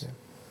else. Yeah.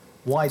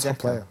 Why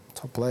Deco?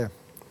 Top player.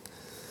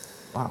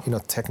 Wow.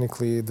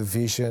 Technically, the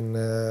vision,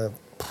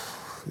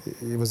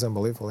 it was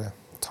unbelievable. Yeah,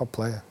 top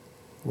player.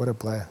 What a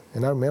player!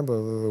 And I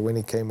remember when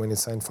he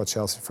signed for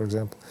Chelsea, for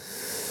example.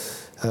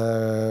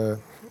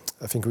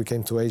 I think we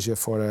came to Asia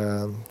for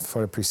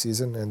a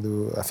pre-season,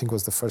 and I think it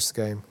was the first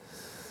game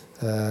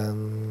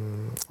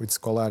with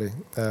Scolari.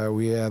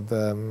 We had.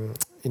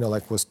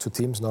 Was 2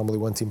 teams. Normally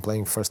one team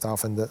playing first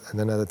half and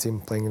another team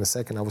playing in the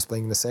second. I was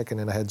playing in the second,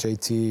 and I had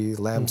JT,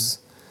 Lamps.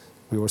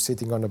 We were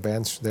sitting on the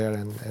bench there,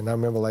 and I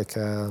remember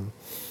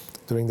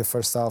during the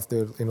first half,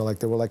 there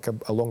were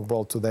a long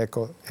ball to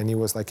Deco, and he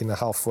was in the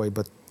halfway,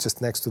 but just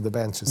next to the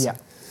benches. Yeah.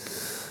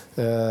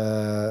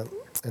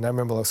 And I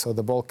remember, so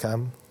the ball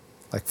came,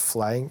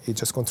 flying. He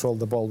just controlled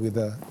the ball with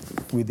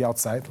the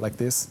outside like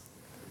this.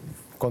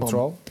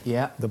 Control.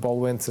 Yeah. The ball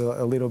went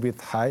a little bit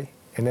high.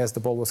 And as the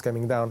ball was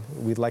coming down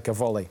with a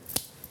volley,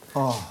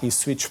 he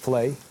switched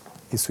play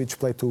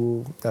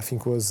to, I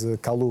think it was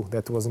Kalou,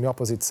 that was on the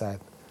opposite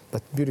side.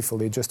 But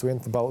beautifully, just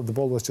went, the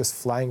ball was just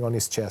flying on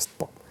his chest.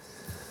 Pop.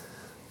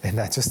 And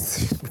I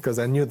just, because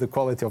I knew the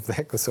quality of the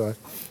echo, so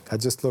I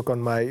just look on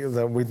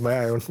with my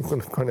eye on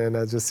the corner, and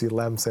I just see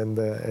Lamps and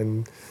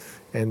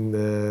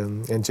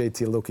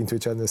JT look into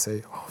each other and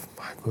say, "Oh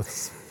my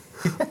goodness!"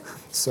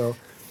 So,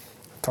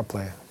 top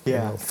player,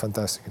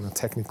 fantastic.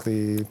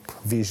 Technically,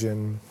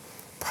 vision,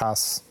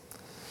 pass,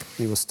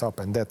 he was top.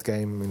 And that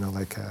game,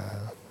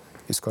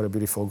 he scored a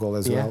beautiful goal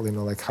as well.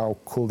 How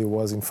cool he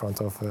was in front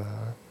of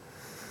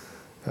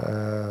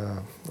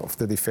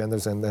the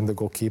defenders and the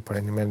goalkeeper,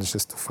 and he managed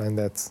just to find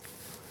that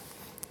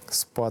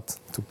spot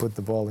to put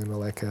the ball,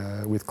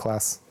 with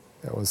class.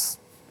 That was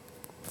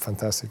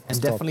fantastic.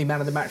 And definitely man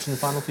of the match in the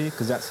final for you,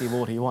 because that's the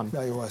award he won.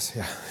 Yeah, he was.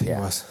 Yeah, he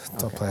was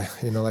top player.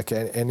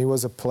 And he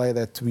was a player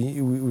that we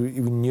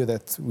knew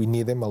that we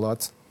need him a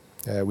lot.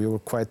 We were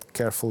quite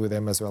careful with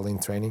him as well in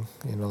training.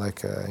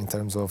 In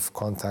terms of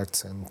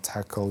contacts and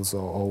tackles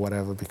or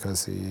whatever,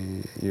 because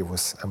he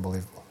was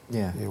unbelievable.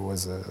 Yeah, he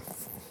was a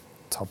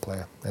top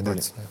player. And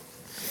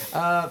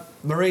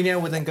Mourinho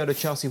would then go to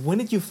Chelsea. When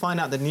did you find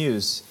out the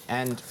news,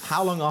 and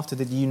how long after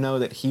did you know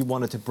that he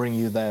wanted to bring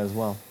you there as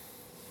well?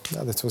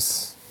 No, that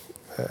was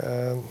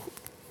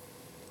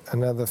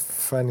another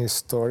funny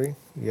story.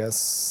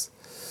 Yes,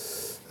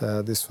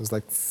 this was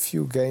like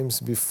few games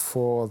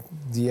before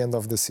the end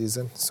of the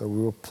season. So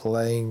we were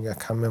playing, I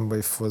can't remember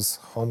if it was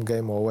home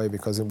game or away,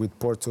 because with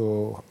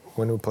Porto,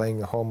 when we were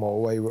playing home or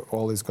away, we were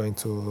always going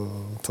to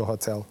a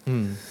hotel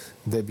the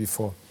day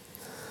before.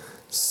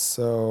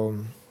 So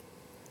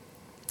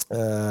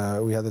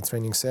we had a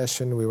training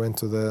session. We went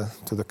to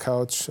the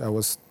couch. I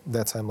was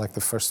that time like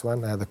the first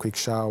one. I had a quick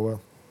shower.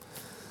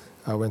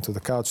 I went to the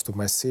couch, took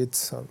my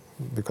seat,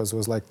 because it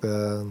was like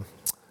the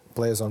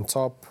players on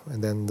top,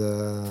 and then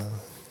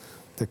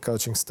the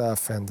coaching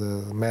staff and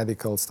the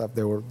medical staff,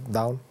 they were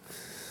down.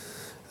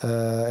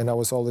 And I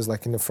was always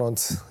like in the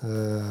front,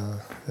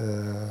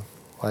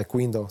 like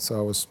window. So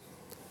I was,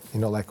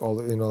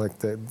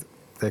 the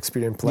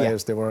experienced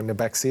players, they were on the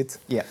back seat.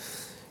 Yeah.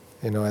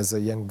 As a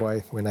young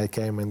boy when I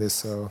came and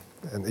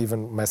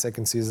even my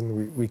second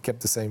season, we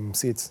kept the same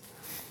seats.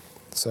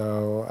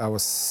 So I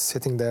was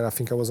sitting there, I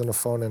think I was on the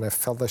phone, and I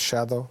felt a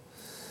shadow,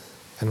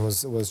 and it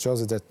was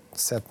Jose that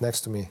sat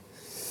next to me.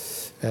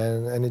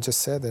 And he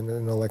just said,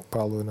 like,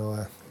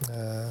 Paulo,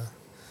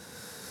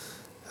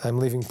 I'm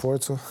leaving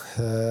Porto.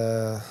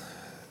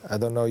 I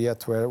don't know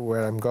yet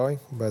where I'm going,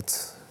 but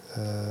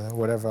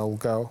wherever I'll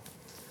go,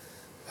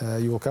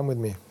 you will come with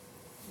me.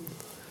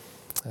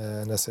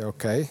 And I say,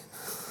 okay.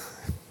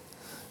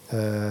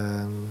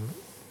 And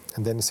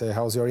then he say,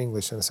 how's your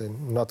English? And I say,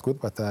 not good,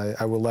 but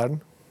I will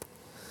learn.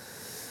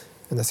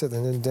 And I said,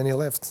 and then he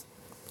left.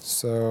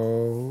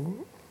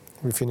 So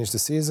we finished the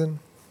season.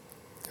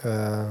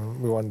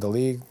 We won the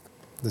league,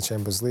 the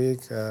Champions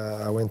League.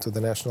 I went to the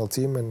national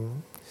team,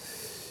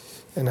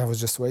 and I was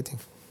just waiting.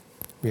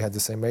 We had the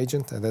same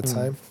agent at that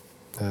time.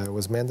 It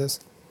was Mendes.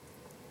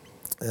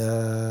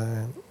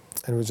 And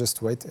we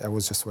just wait. I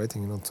was just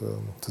waiting,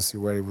 to see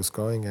where he was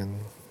going,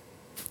 and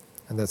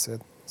that's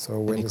it. So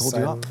when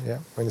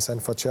he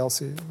signed for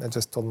Chelsea, I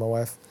just told my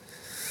wife,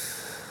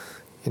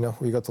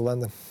 we go to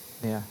London.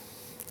 Yeah.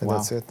 And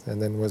that's it.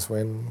 And then was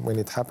when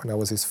it happened. I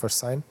was his first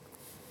sign.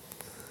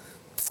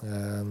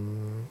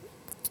 And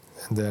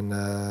then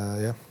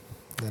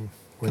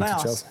went to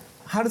Chelsea.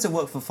 How does it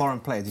work for foreign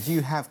players? Did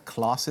you have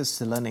classes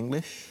to learn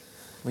English?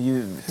 Were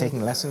you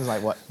taking lessons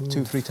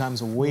 2-3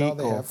 times a week?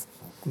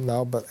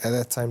 No, but at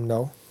that time,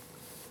 no.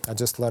 I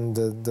just learned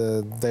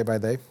the day by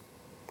day.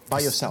 By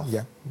yourself?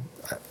 Yeah.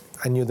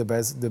 I knew the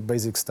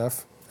basic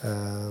stuff.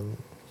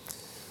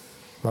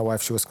 My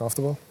wife, she was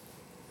comfortable.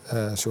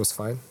 She was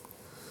fine.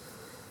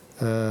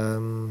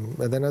 And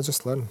then I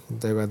just learned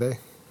day by day.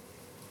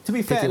 To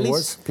be fair,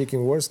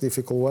 picking words,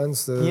 difficult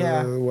ones,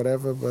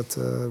 whatever. But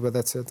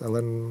that's it. I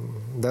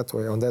learned that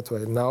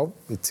way. Now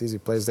it's easy.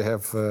 Players, they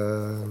have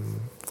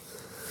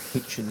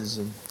pictures.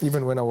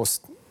 Even when I was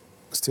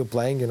still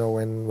playing,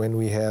 when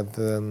we had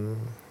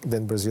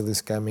then Brazil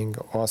is coming,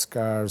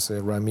 Oscars,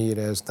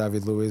 Ramirez,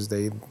 David Luiz,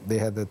 they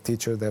had a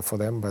teacher there for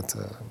them. But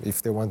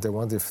if they want, they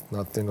want. If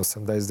not,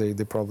 some days they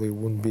probably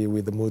wouldn't be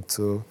with the mood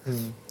to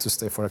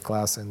stay for a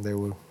class, and they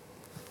will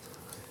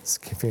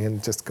skip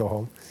and just go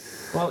home.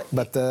 Well,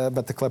 but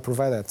the club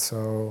provide that.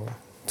 So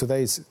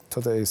today is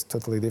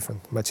totally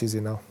different, much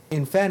easier now.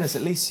 In fairness,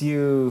 at least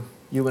you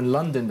in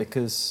London,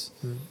 because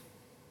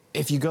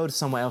if you go to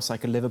somewhere else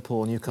like a Liverpool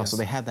or Newcastle,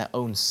 they have their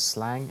own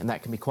slang, and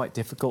that can be quite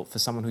difficult for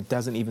someone who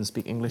doesn't even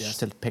speak English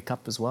to pick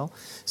up as well.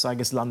 So I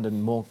guess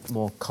London more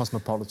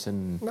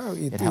cosmopolitan. No,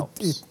 it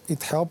helps.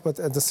 It helped, but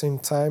at the same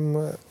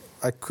time,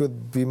 I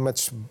could be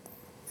much.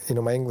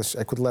 My English,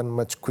 I could learn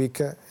much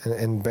quicker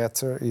and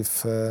better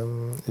if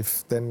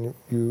then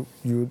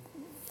you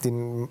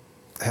didn't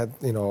had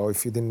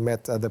if you didn't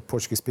met other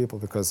Portuguese people,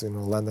 because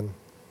London,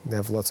 they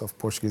have lots of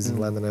Portuguese in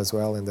London as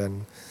well, and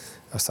then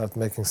I started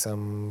making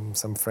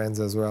some friends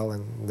as well,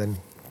 and then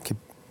keep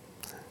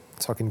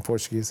talking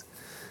Portuguese,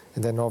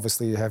 and then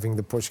obviously having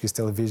the Portuguese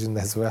television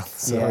as well.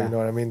 So you know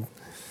what I mean.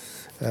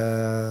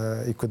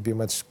 It could be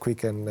much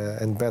quicker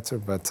and better,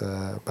 but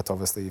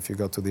obviously if you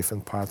go to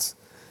different parts,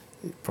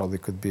 it probably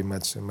could be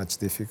much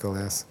difficult.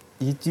 Yes.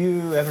 Did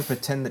you ever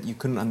pretend that you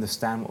couldn't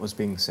understand what was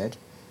being said?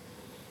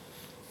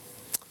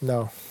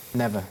 No.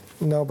 Never.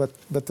 No, but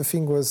the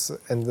thing was,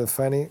 and the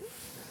funny,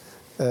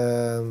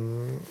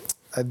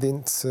 I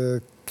didn't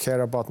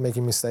care about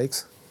making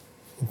mistakes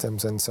in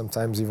terms, and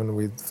sometimes even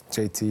with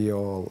JT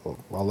or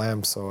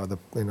Lamps or the,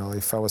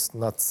 if I was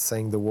not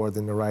saying the word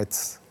in the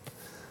right,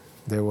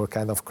 they will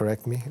kind of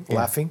correct me,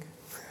 laughing,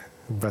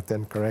 but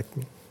then correct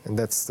me, and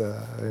that's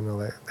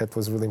that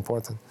was really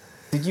important.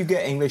 Did you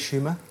get English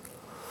humor?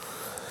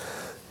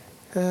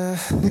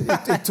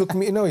 It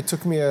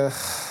took me,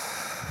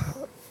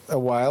 a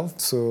while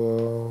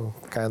to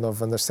kind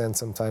of understand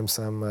sometimes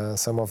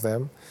some of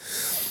them.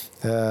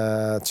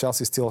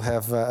 Chelsea still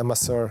have a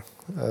masseur,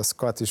 a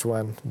Scottish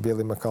one,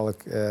 Billy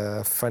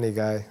McCulloch, funny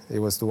guy. He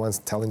was the one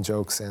telling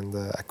jokes, and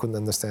I couldn't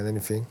understand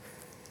anything.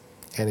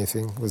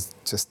 Anything was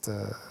just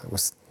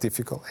was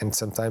difficult, and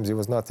sometimes he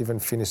was not even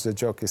finished the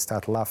joke. He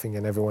started laughing,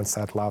 and everyone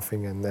started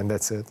laughing, and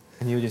that's it.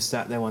 And you just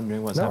sat there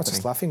wondering what's happening. No,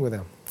 just laughing with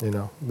them,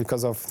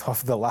 because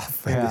of the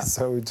laugh. Yeah. And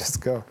so we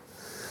just go.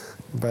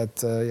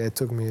 But it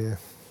took me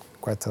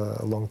quite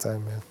a long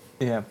time.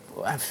 Yeah,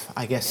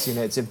 I guess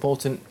it's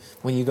important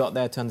when you got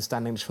there to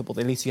understand English football.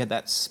 At least you had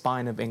that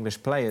spine of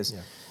English players,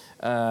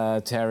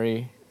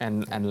 Terry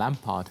and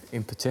Lampard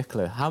in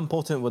particular. How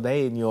important were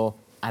they in your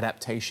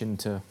adaptation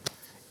to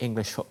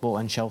English football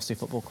and Chelsea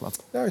Football Club?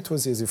 No, it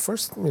was easy.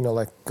 First,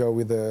 go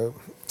with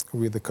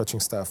the coaching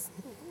staff.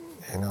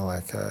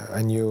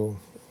 I knew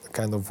the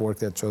kind of work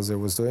that Jose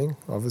was doing,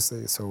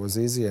 obviously, so it was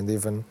easy, and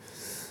even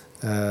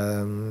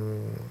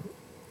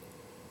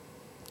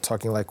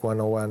talking like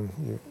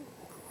 101,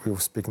 we were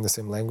speaking the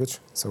same language,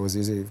 so it was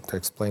easy to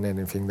explain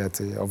anything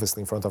that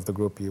obviously in front of the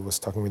group he was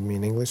talking with me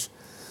in English.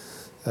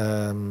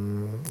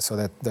 So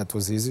that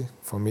was easy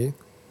for me.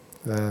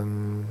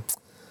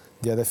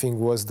 The other thing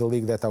was the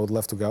league that I would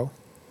love to go.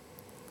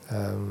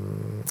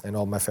 And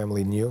all my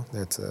family knew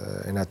that,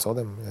 and I told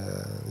them,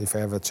 if I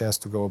have a chance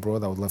to go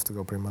abroad, I would love to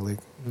go Premier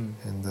League.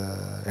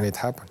 And it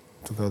happened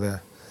to go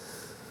there.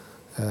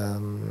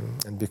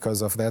 And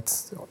because of that,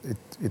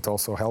 it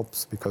also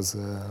helps because,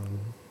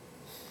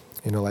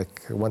 I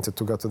wanted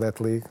to go to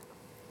that league.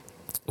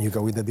 You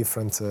go with a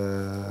different,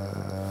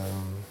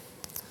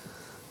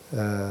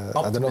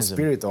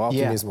 spirit or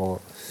optimism.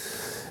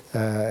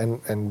 Yeah.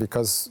 And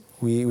because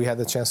we had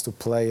the chance to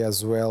play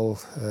as well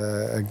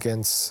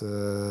against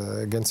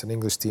an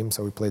English team,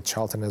 so we played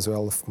Charlton as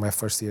well my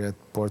first year at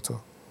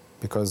Porto,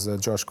 because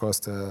George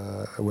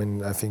Costa,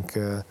 when I think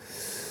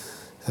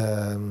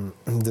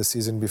the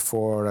season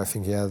before, I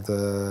think he had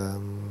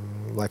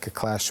like a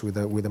clash with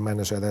the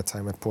manager at that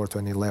time at Porto,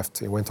 and he left.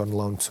 He went on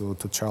loan to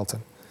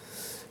Charlton,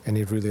 and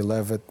he really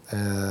loved it.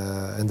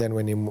 And then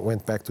when he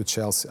went back to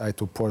Chelsea,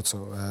 to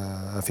Porto,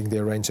 I think they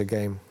arranged a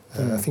game.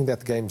 I think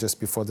that game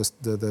just before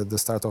the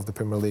start of the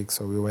Premier League.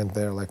 So we went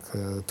there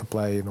to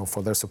play,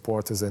 for their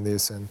supporters and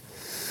this,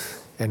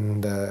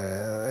 and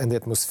the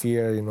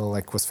atmosphere,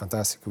 was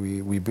fantastic.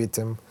 We beat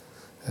them,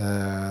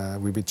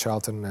 we beat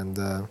Charlton,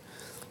 and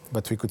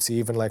but we could see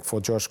even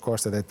for George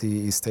Costa that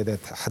he stayed at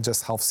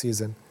just half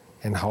season,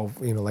 and how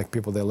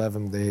people, they love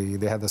him.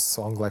 They had a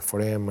song for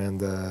him, and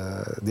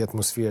the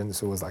atmosphere, and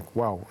so it was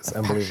wow, it's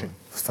unbelievable,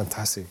 it was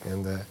fantastic.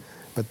 And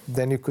but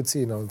then you could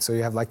see, so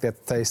you have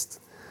that taste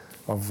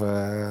of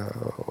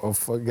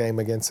a game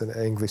against an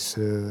English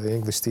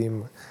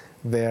team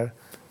there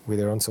with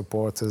their own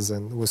supporters,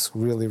 and it was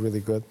really,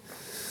 really good.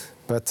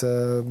 But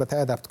I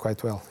adapt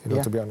quite well,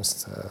 to be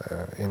honest.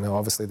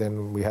 Obviously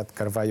then we had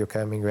Carvalho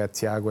coming, we had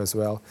Thiago as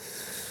well,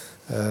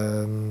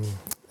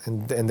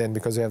 and then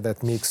because we have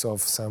that mix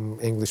of some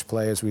English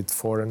players with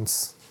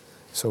foreigners,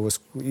 so it was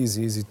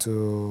easy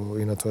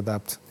to to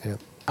adapt. Yeah.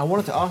 I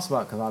wanted to ask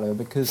about Carvalho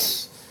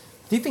because.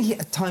 Do you think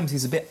at times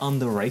he's a bit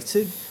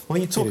underrated?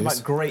 When you talk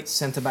about great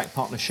centre-back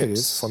partnerships... It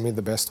is, for me,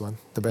 the best one.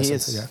 The best he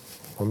is. Yeah,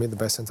 for me, the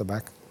best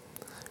centre-back.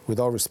 With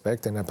all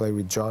respect, and I played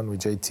with John,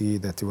 with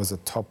JT, that he was a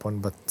top one,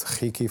 but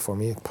Ricky, for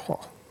me,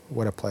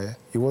 what a player.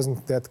 He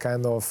wasn't that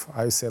kind of,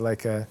 I would say,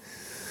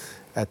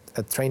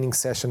 a training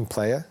session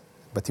player,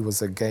 but he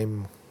was a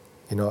game,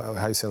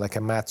 how you say,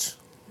 a match.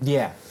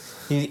 Yeah,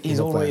 he's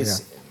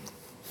always...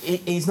 Player, yeah.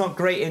 He's not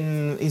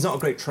a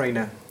great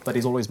trainer, but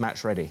he's always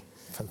match ready.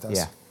 Fantastic.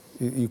 Yeah.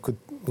 You could,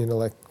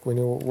 when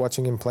you're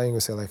watching him playing, you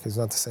say, he's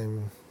not the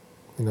same,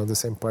 the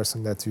same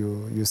person that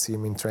you see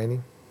him in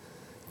training.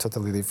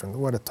 Totally different.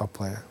 What a top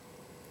player.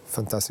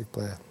 Fantastic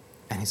player.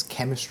 And his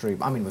chemistry,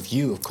 with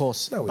you, of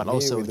course, but me,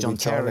 also with John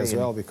Terry as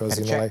well, because,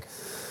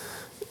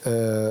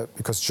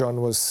 because John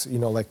was,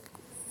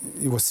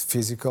 he was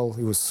physical,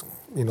 he was,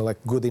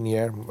 good in the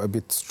air, a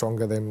bit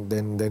stronger than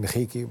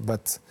Ricky,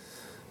 but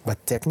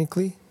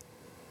technically,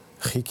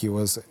 Ricky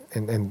was,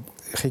 and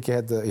Ricky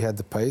had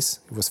the pace.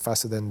 He was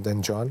faster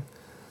than John.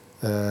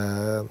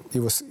 He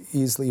was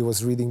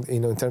reading,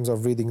 in terms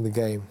of reading the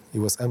game, he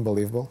was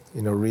unbelievable.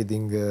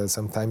 Reading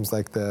sometimes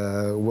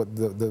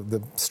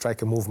the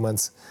striker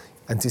movements,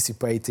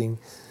 anticipating.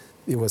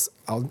 He was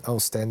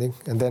outstanding.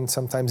 And then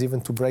sometimes even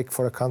to break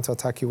for a counter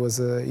attack, he was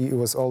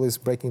always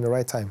breaking the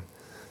right time.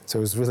 So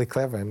it was really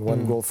clever. And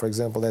one goal, for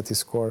example, that he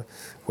scored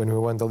when we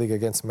won the league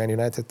against Man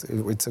United,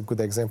 it's a good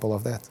example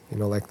of that. You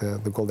know, like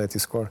the goal that he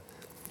scored,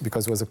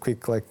 because it was a quick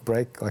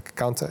break, like a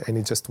counter, and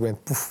he just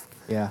went poof,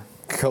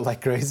 go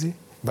like crazy,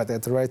 but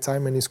at the right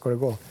time, and he scored a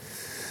goal.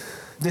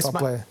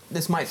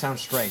 This might sound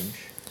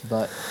strange,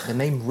 but the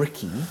name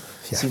Ricky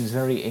seems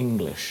very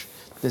English.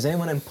 Does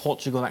anyone in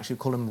Portugal actually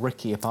call him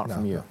Ricky apart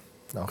from you?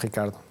 No,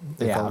 Ricardo.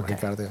 They call him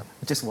Ricardo. Yeah.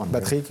 Just one.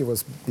 But Ricky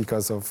was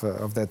because of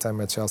that time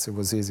at Chelsea. It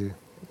was easy.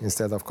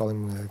 Instead of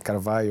calling him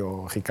Carvalho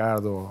or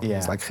Ricardo,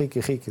 it's like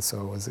Ricky,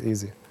 so it was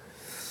easy.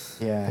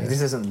 Yeah, this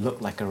doesn't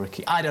look like a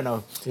Ricky. I don't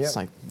know. Yeah. It's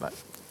like, but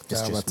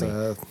it's just me.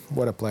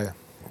 What a player.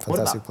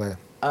 Fantastic player.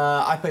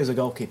 I play as a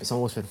goalkeeper, so I've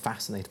always been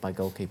fascinated by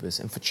goalkeepers.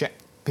 And for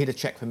Peter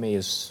Cech, for me,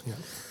 is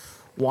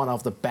one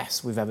of the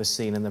best we've ever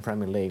seen in the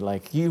Premier League.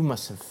 Like, you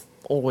must have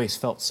always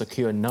felt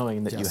secure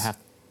knowing that you have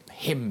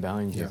him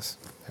behind you. Yes.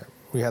 Yeah.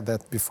 We had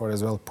that before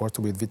as well,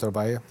 Porto with Vitor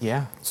Baia.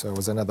 Yeah. So it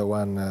was another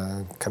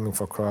one coming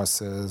for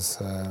crosses.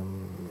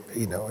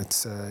 You know,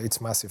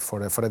 it's massive.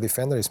 For a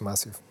defender, it's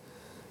massive.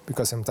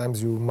 Because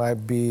sometimes you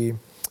might be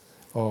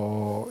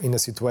in a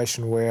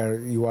situation where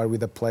you are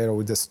with a player or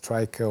with a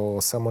striker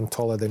or someone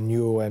taller than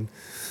you, and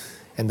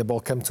the ball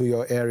come to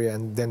your area,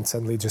 and then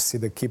suddenly just see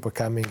the keeper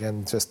coming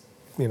and just,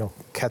 you know,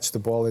 catch the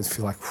ball and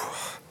feel like,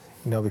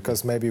 you know,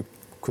 because maybe you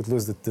could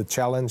lose the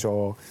challenge,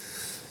 or,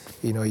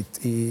 you know,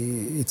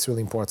 it's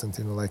really important,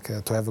 you know, like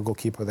to have a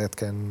goalkeeper that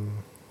can,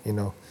 you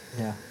know,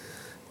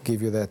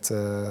 give you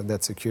that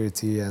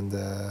security and,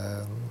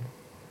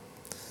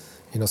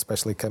 you know,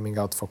 especially coming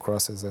out for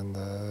crosses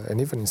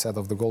and even inside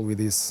of the goal with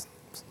his,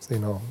 you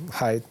know,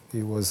 height,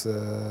 it was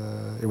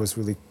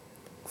really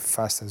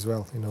fast as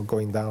well, you know,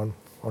 going down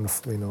on,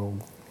 you know,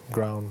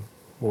 ground,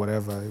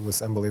 whatever. It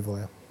was unbelievable.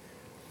 Yeah.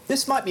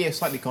 This might be a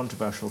slightly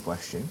controversial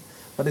question,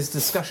 but it's a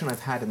discussion I've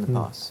had in the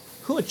past.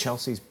 Who are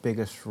Chelsea's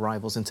biggest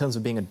rivals in terms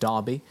of being a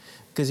derby?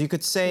 Because you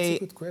could say...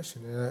 That's a good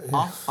question.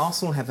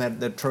 Arsenal have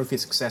had the trophy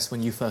of success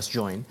when you first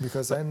joined.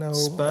 Because I know...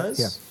 Spurs?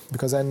 Yeah,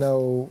 because I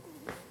know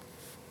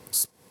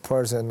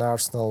Spurs and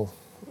Arsenal,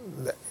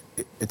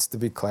 it's the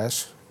big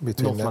clash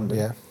between North them. London.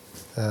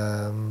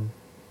 Yeah.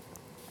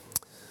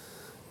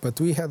 But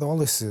we had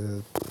always...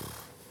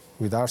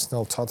 with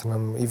Arsenal,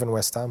 Tottenham, even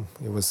West Ham,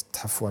 it was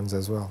tough ones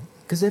as well.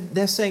 Because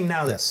they're saying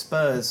now that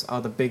Spurs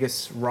are the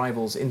biggest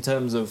rivals in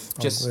terms of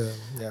just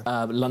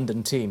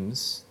London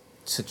teams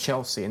to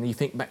Chelsea. And you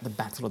think back the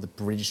Battle of the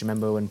Bridge,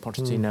 remember when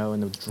Pochettino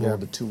and the draw,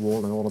 the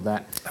 2-2 and all of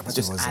that, but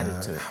just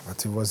added to it.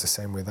 But it was the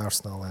same with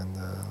Arsenal. And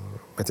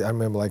but I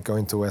remember like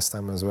going to West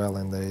Ham as well,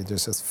 and they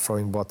just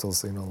throwing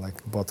bottles, you know,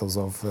 like bottles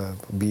of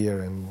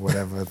beer and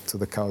whatever to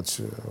the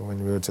couch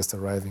when we were just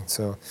arriving.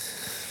 So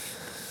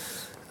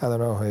I don't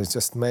know. It's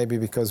just maybe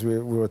because we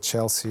were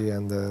Chelsea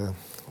and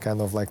kind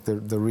of like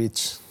the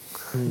rich,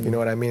 you know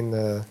what I mean,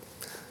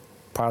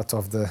 part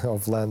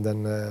of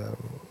London.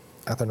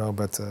 I don't know,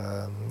 but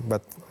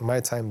my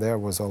time there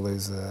was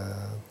always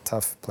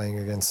tough playing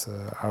against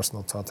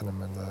Arsenal,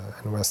 Tottenham,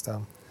 and West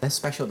Ham. They're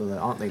special, though,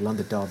 aren't they?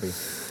 London derby.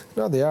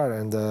 No, they are,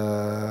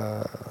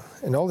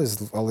 and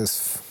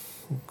always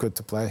good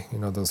to play. You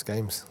know, those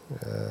games,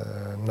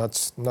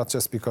 not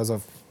just because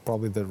of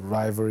probably the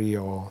rivalry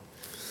or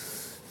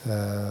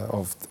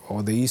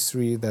the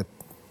history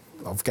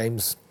of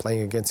games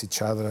playing against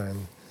each other,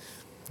 and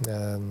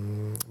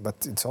but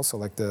it's also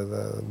like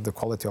the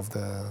quality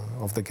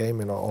of the game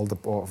and all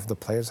of the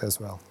players as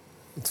well.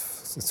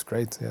 It's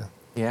great, yeah.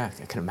 Yeah,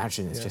 I can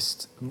imagine. It's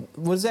just.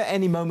 Was there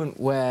any moment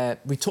where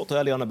we talked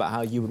early on about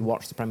how you would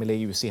watch the Premier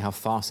League, you would see how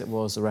fast it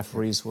was, the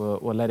referees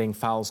were letting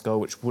fouls go,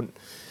 which wouldn't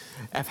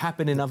have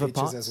happened in other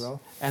parts as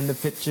well, and the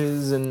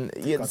pitches, and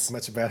it's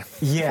much better.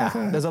 Yeah,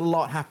 there's a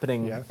lot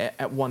happening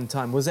at one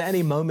time. Was there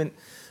any moment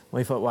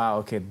where you thought, "Wow,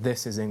 okay,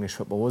 this is English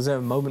football"? Was there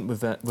a moment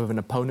with an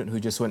opponent who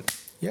just went?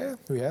 Yeah,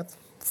 we had.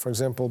 For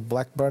example,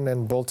 Blackburn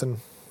and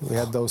Bolton. We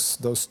had those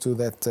two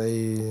that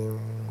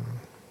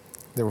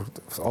there were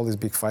all these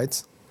big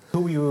fights.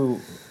 Who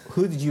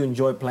did you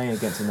enjoy playing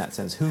against in that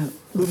sense? Who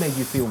made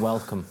you feel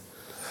welcome?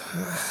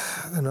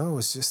 I don't know. It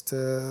was just.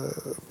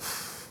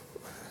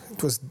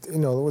 It was, you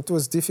know, it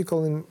was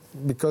difficult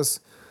because,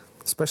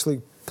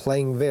 especially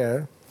playing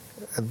there,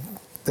 at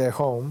their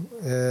home,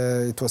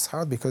 it was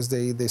hard because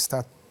they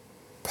start,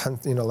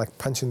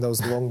 punching those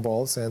long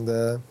balls, and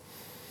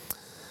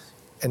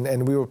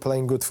we were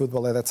playing good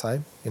football at that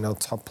time. You know,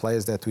 top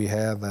players that we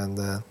had,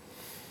 and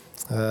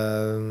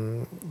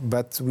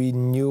but we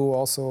knew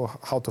also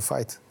how to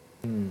fight.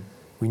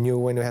 We knew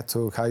when we had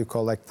to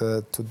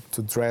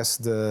to dress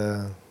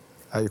the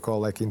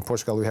in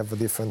Portugal we have a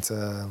different.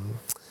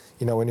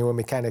 You know, when you're a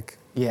mechanic,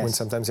 when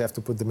sometimes you have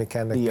to put the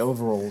mechanic... The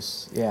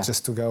overalls,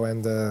 just to go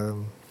and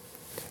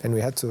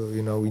we had to,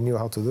 you know, we knew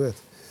how to do it.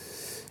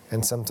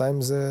 And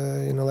sometimes,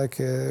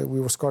 we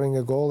were scoring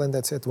a goal and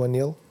that's it,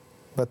 1-0.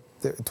 But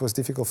it was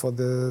difficult for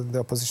the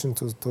opposition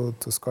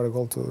to score a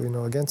goal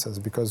against us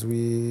because we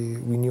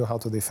knew how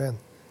to defend.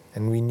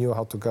 And we knew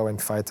how to go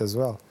and fight as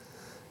well.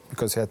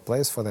 Because we had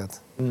players for that.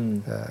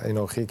 You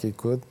know, Ricky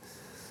could,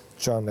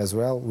 John as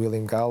well,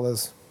 William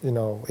Gallas, you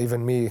know,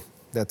 even me,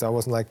 That I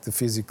wasn't like the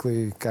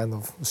physically kind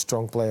of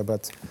strong player,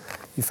 but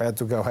if I had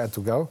to go, I had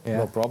to go,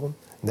 no problem.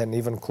 Then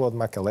even Claude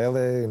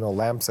Makelele,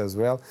 Lamps as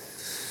well.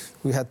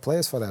 We had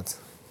players for that,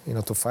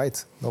 to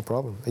fight, no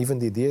problem. Even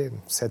Didier,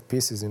 set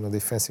pieces,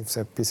 defensive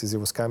set pieces, he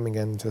was coming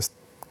and just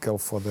go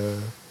for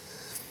the...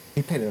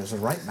 He played as a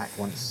right back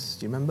once,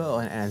 do you remember?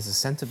 And as a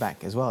centre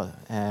back as well.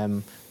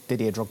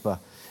 Didier Drogba.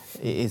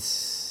 He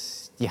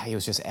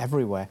was just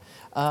everywhere.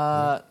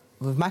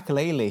 With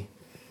Makelele,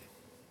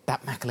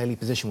 that Makelele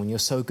position, when you're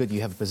so good,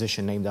 you have a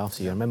position named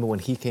after you. I remember when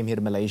he came here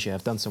to Malaysia,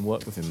 I've done some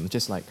work with him,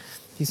 just like,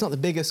 he's not the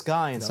biggest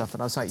guy and stuff,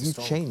 and I was like, you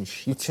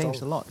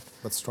changed a lot.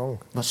 But strong.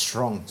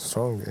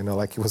 Strong,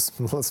 like he was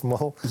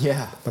small.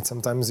 Yeah. But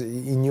sometimes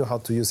he knew how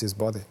to use his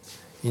body.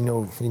 He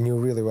knew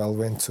really well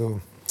when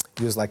to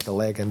use like the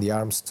leg and the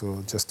arms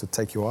to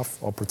take you off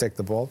or protect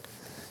the ball.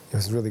 He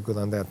was really good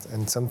on that.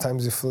 And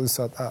sometimes you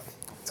thought,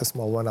 it's a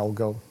small one, I'll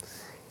go,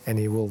 and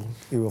he will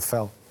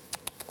fail.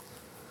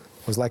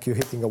 It was like you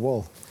hitting a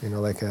wall,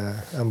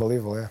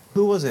 unbelievable, yeah.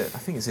 Who was it? I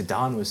think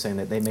Zidane was saying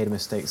that they made a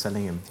mistake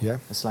selling him. Yeah.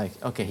 It's like,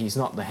 okay, he's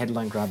not the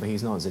headline grabber,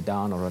 he's not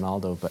Zidane or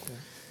Ronaldo, but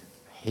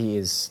he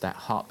is that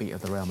heartbeat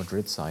of the Real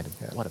Madrid side.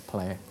 Yeah. What a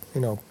player.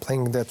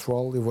 Playing that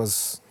role, it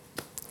was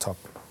top.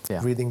 Yeah.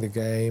 Reading the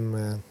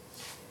game,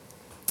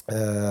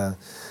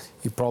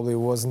 he probably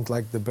wasn't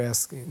like the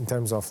best in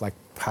terms of like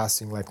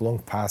passing, like long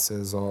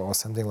passes or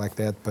something like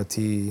that, but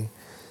he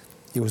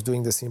was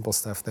doing the simple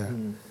stuff there.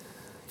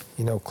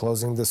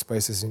 Closing the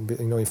spaces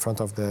in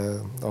front of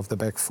the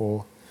back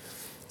four,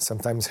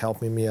 sometimes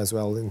helping me as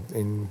well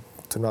in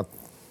to not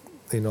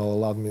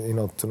allow me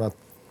to not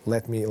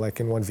let me like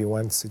in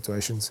 1v1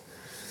 situations.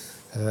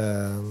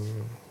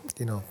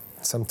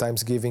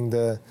 Sometimes giving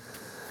the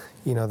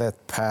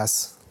that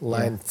pass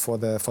line for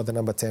the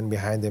number 10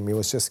 behind him. He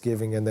was just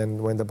giving, and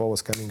then when the ball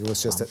was coming, he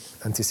was just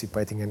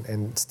anticipating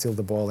and steal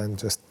the ball, and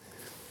just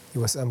he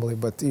was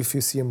unbelievable. But if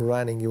you see him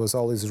running, he was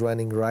always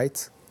running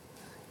right.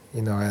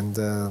 And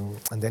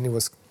then he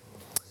was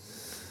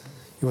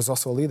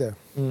also a leader,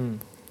 and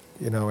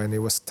he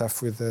was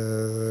tough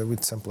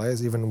with some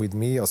players, even with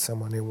me or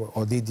someone,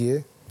 or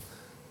Didier,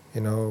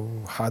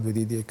 hard with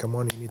Didier. Come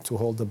on, you need to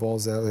hold the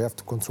balls, you have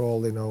to control,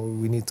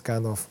 we need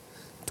kind of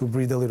to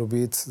breathe a little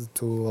bit,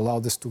 to allow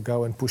this to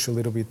go and push a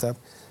little bit up.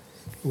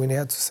 When he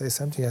had to say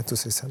something, he had to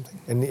say something.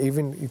 And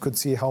even you could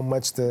see how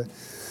much the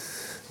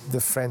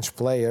French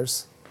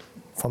players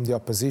from the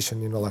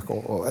opposition, like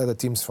or other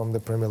teams from the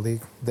Premier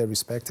League, they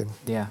respect him.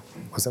 Yeah.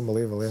 It was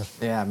unbelievable, yeah.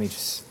 Yeah, I mean,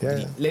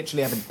 you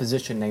literally have a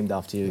position named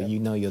after you.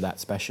 Yeah. You're that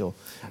special.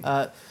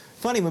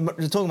 Funny, when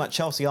we're talking about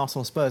Chelsea,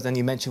 Arsenal, Spurs, then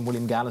you mentioned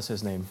William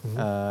Gallis's name.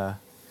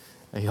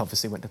 Mm-hmm. He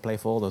obviously went to play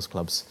for all those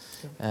clubs.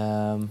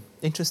 Yeah.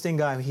 Interesting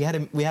guy. We had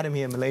him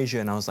here in Malaysia,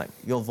 and I was like,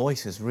 your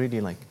voice is really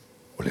like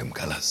William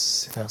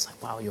Gallis. Yeah. I was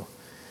like, wow, you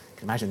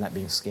can imagine that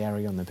being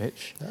scary on the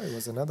pitch. Yeah, he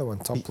was another one,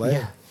 top player.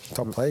 Yeah.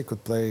 Top player,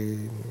 could play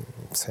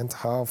centre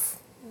half,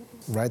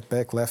 right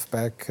back, left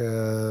back,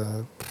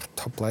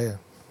 top player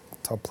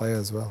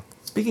as well.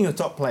 Speaking of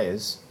top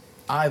players,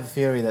 I have a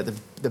theory that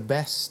the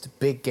best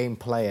big game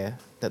player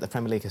that the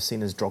Premier League has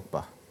seen is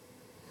Drogba.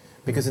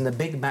 Because in the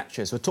big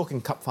matches, we're talking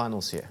cup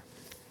finals here,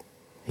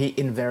 he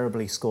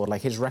invariably scored.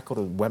 Like his record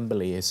at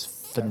Wembley is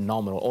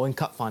phenomenal. Or in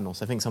cup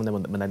finals, I think some of them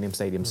at the Millennium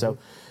Stadium. Mm-hmm. So,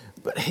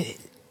 but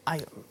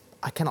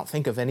I cannot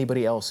think of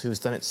anybody else who's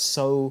done it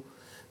so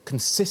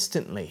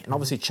consistently. And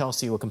obviously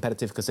Chelsea were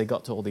competitive because they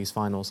got to all these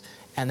finals.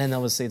 And then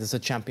obviously there's a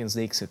Champions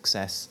League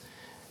success.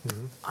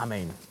 Mm-hmm. I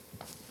mean,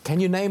 can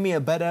you name me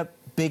a better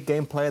big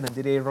game player than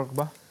Didier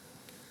Drogba?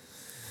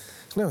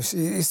 No,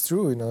 it's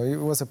true. He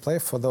was a player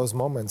for those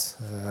moments,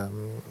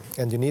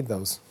 and you need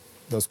those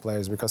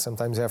players, because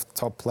sometimes you have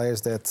top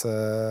players that,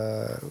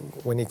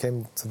 when it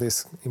came to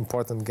these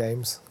important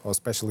games, or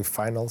especially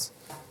finals,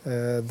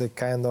 they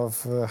kind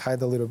of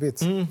hide a little bit.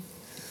 Mm.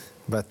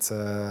 But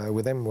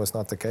with him, it was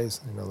not the case.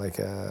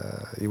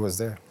 He was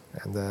there,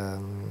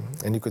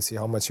 and you could see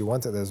how much he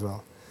wanted as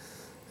well.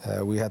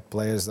 We had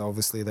players,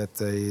 obviously, that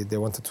they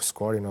wanted to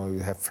score. You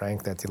have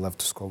Frank, that he loved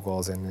to score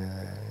goals,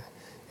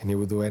 and he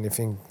would do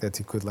anything that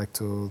he could, like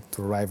to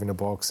arrive in a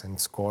box and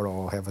score,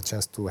 or have a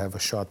chance to have a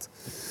shot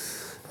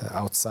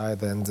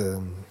outside. And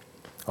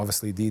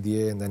obviously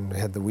Didier, and then we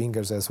had the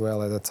wingers as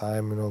well at the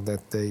time,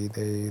 that they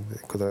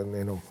could,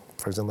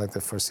 for example, like the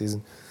first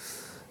season,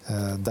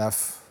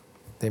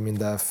 Damien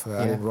Duff,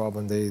 Arjen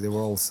Robben, they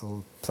were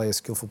also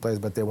skillful players,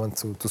 but they want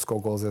to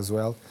score goals as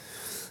well.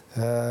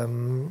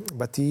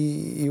 But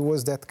he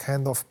was that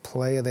kind of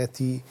player that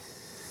he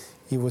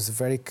was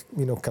very,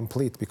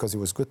 complete, because he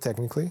was good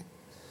technically.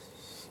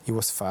 He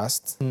was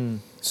fast,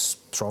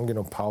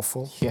 strong,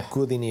 powerful,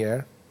 good in the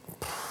air.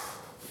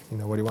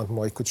 What do you want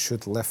more? He could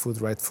shoot left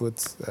foot, right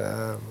foot.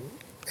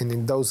 And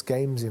in those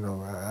games, I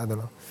don't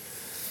know.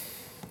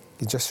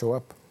 He just show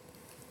up.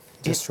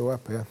 Show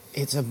up, yeah.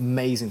 It's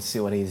amazing to see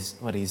what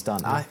he's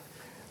done. Yeah.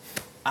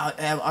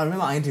 I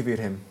remember I interviewed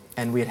him,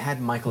 and we had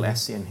Michael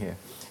Essien here,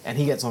 and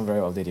he gets on very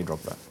well with Didier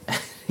Drogba.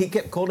 He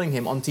kept calling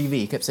him on TV.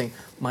 He kept saying,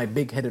 "My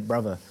big-headed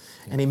brother,"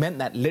 and he meant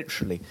that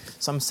literally.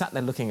 So I'm sat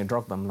there looking at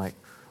Drogba. I'm like,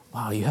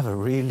 wow, you have a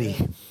really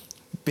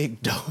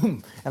big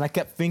dome. And I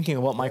kept thinking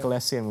of what Michael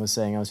Essien was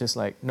saying. I was just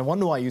like, no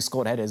wonder why you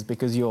scored headers,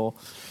 because your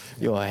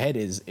head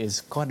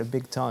is quite a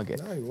big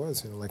target. No, it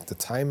was, like the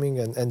timing,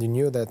 and you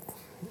knew that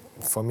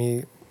for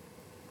me,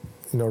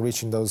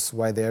 reaching those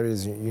wide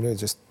areas,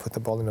 just put the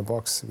ball in the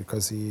box,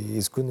 because he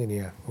is good in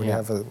here. When you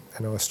have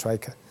a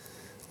striker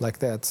like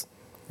that,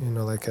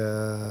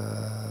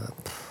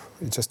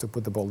 it's just to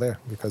put the ball there,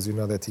 because you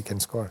know that he can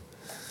score.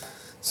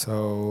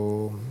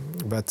 So,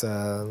 but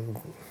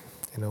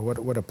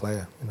what a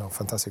player,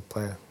 fantastic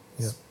player.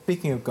 Yeah.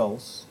 Speaking of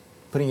goals,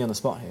 putting you on the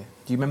spot here,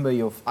 do you remember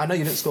I know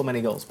you didn't score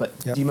many goals, but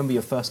do you remember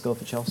your first goal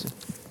for Chelsea?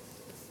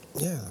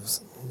 Yeah,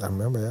 I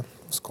remember, yeah.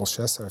 It was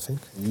Colchester, I think.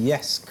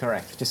 Yes,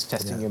 correct. Just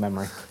testing your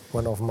memory.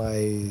 One of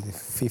my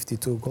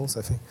 52 goals,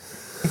 I think.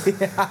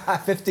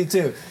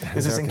 52.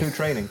 Does this include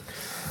training?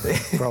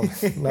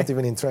 Probably, not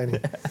even in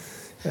training.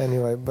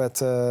 Anyway,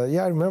 but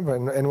I remember,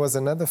 and it was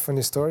another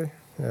funny story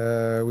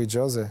with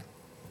Jose,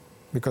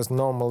 because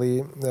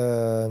normally,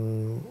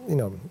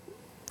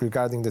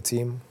 regarding the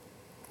team,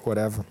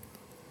 whatever,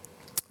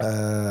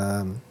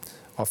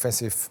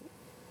 offensive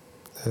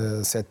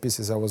set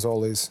pieces, I was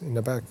always in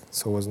the back,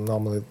 so it was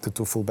normally the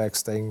two full-backs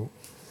staying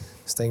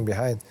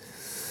behind.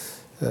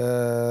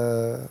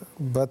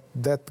 But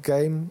that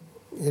game,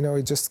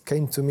 it just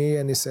came to me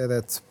and he said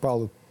that,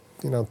 Paulo,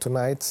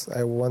 tonight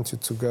I want you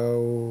to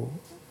go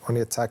on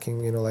the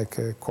attacking,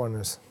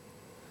 corners.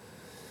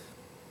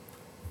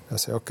 I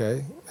said,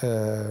 okay.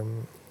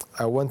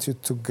 I want you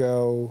to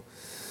go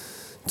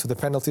to the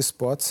penalty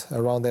spot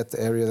around that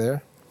area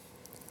there.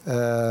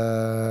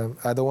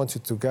 I don't want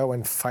you to go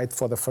and fight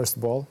for the first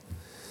ball.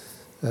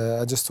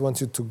 I just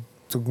want you to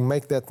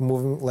make that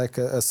movement like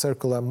a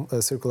circular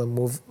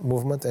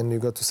movement, and you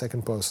go to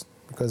second post,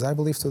 because I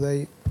believe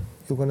today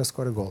you're going to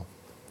score a goal,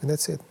 and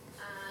that's it.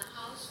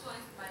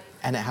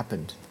 And it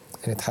happened.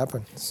 And it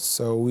happened.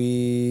 So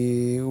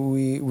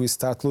we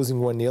start losing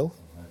 1-0.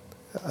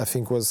 I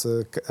think was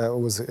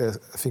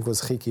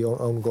Ricky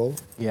own goal.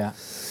 Yeah.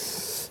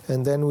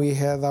 And then we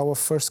had our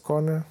first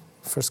corner.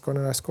 First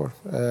corner I score.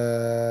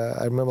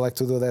 I remember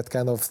to do that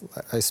kind of,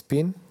 I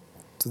spin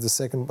to the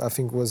second, I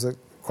think was a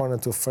corner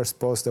to first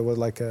post. There was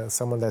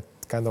someone that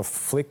kind of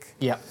flick.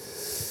 Yeah.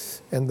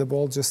 And the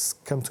ball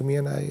just come to me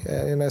and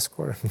I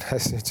score.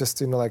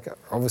 Just,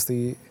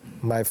 obviously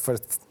my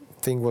first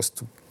thing was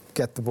to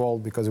get the ball,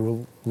 because we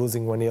were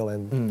losing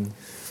 1-0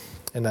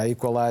 and I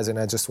equalize, and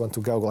I just want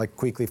to go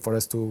quickly for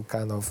us to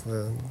kind of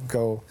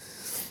go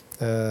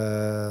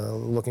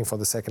looking for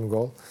the second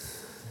goal.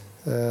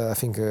 I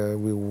think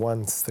we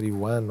won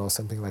 3-1 or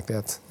something like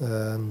that.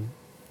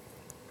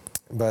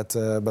 But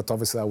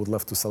obviously I would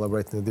love to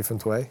celebrate in a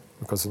different way,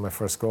 because it's my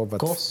first goal.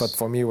 But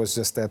for me it was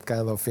just that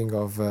kind of thing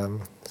of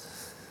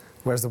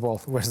where's the ball?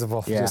 Where's the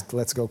ball? Yeah. Just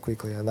let's go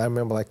quickly. And I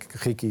remember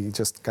Ricky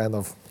just kind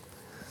of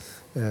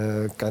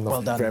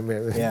well done. grabbed me.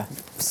 Yeah.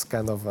 It's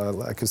kind of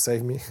you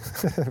saved me,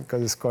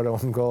 because he scored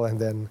one goal and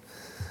then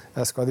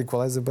I scored the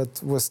equalizer. But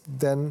was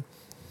then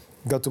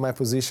go to my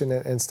position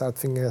and start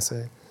thinking, I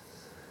say,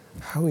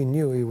 how he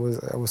knew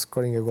I was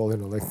scoring a goal,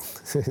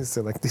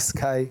 so this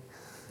guy.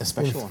 A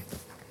special one.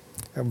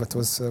 Yeah, but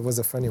was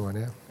a funny one,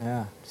 yeah.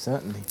 Yeah,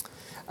 certainly.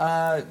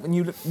 When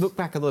you look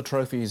back at the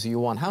trophies you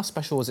won, how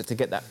special was it to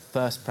get that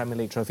first Premier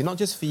League trophy? Not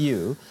just for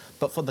you,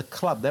 but for the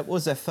club. That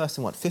was their first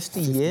in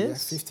 50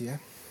 years? Yeah, 50, yeah.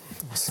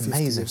 That's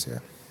amazing. Years, yeah.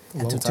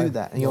 And to do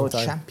that, and you're a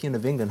champion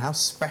of England. How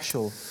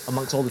special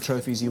amongst all the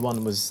trophies you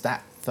won was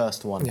that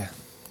first one? Yeah,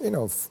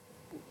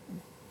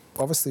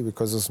 obviously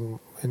because it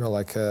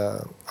was,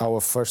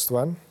 our first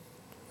one,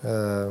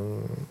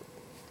 and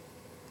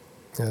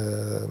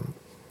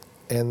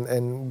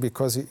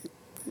because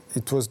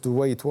it was the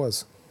way it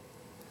was.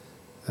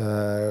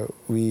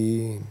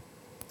 We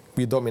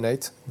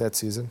dominate that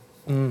season.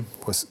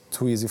 It was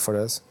too easy for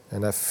us,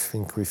 and I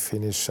think we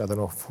finished, I don't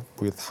know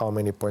with how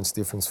many points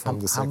difference from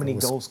the second. How many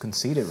goals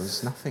conceded? It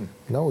was nothing.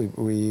 No,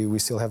 we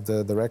still have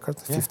the record,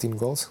 15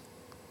 goals,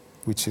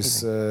 which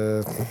is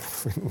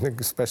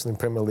especially in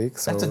Premier League.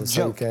 So, that's a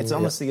joke. It's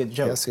honestly a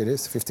joke. Yes, it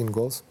is 15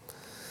 goals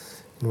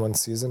in one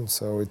season.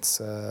 So it's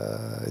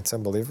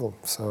unbelievable.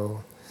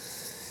 So,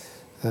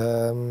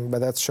 but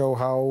that show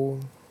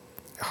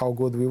how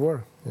good we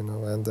were,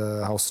 and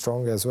how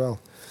strong as well.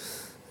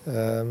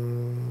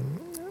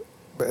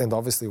 And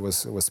obviously it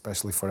was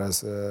especially for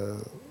us,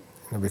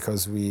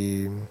 because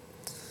we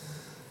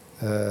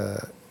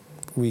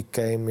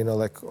came,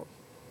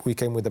 we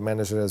came with the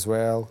manager as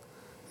well.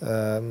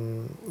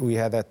 We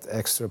had that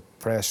extra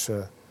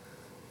pressure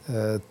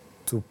to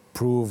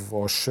prove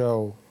or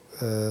show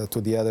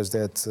to the others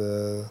that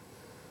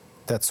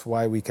that's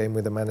why we came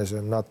with the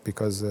manager, not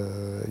because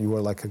you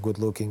were a good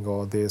looking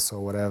or this or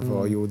whatever,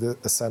 or you were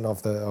the son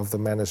of the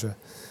manager.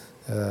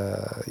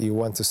 You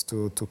want us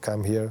to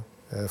come here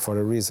for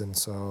a reason.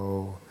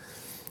 So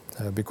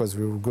because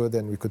we were good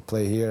and we could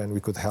play here and we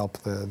could help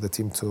the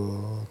team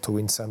to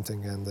win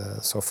something,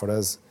 and so for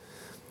us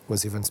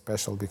was even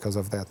special because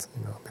of that.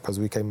 Because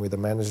we came with the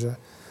manager,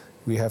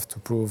 we have to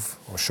prove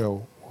or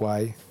show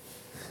why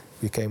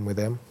we came with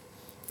them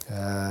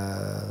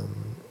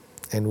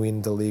and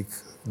win the league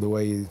the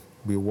way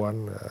we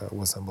won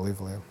was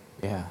unbelievable.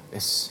 Yeah,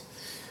 it's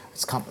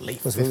can't believe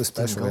it was really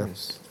special.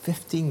 Goals.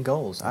 15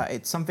 goals.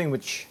 It's something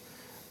which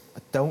I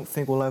don't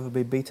think will ever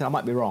be beaten. I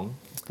might be wrong,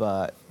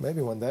 but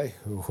maybe one day.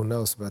 Who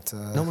knows? But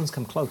no one's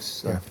come close.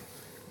 So. Yeah,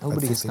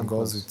 Nobody has come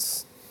goals.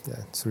 Close.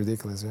 It's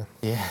ridiculous. Yeah.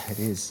 Yeah, it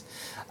is.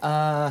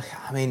 I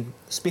mean,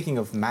 speaking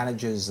of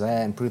managers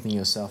there and proving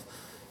yourself,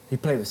 you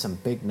play with some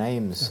big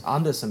names,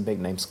 under some big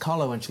names.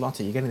 Carlo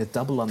Ancelotti, you're getting the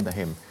double under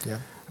him. Yeah.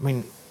 I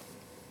mean,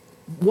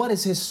 what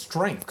is his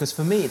strength? Because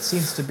for me, it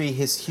seems to be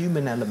his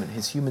human element,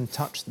 his human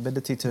touch, the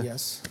ability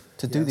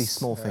to do these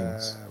small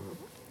things.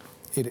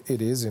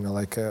 It is,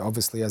 like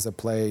obviously as a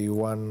player, you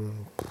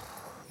won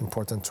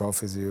important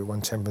trophies. You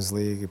won Champions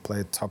League. You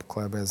played top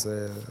club as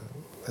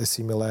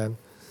AC Milan.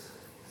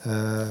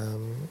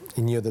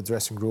 You knew the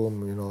dressing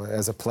room.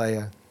 As a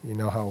player, you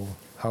know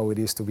how it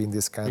is to be in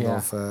this kind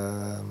of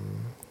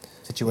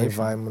situation,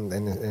 environment,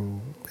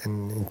 and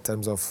in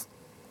terms of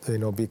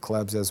big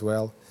clubs as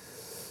well.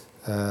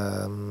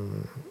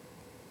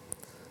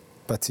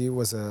 But he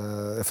was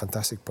a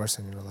fantastic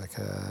person, like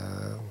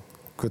a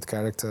good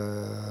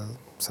character,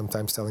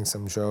 sometimes telling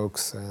some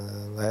jokes.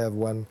 I have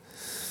one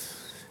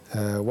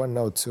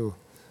note too,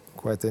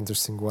 quite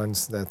interesting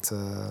ones, that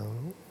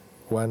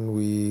one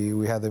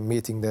we had a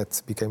meeting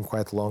that became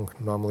quite long.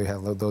 Normally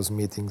have those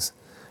meetings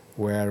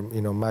where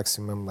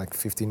maximum like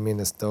 15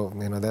 minutes, though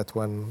that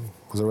one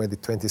was already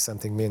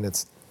 20-something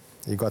minutes.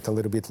 He got a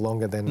little bit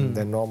longer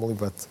than normally,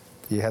 but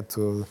he had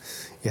to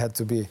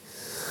be.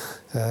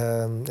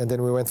 And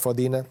then we went for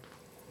dinner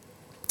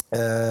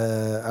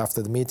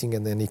after the meeting,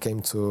 and then he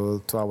came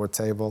to our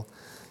table,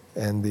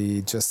 and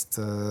he just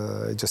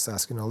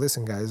asked,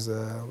 listen guys,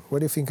 what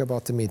do you think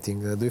about the meeting?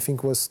 Do you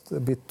think it was a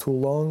bit too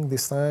long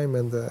this time?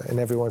 And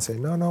everyone said,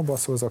 no,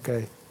 boss, was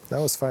okay. That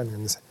was fine.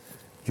 And he said,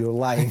 you're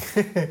lying.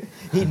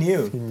 He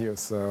knew. He knew.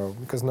 So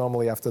because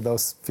normally after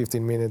those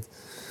 15 minutes,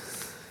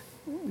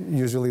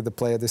 usually the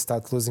player, they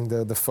start losing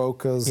the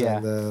focus. Yeah.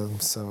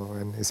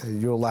 And he said,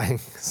 you're lying.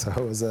 So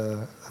it was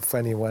a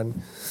funny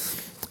one.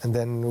 And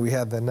then we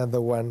had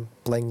another one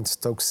playing in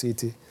Stoke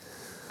City.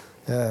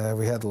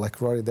 We had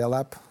like Rory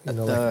Delap,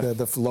 like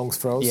the long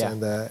throws,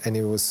 and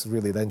he was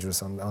really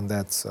dangerous on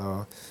that.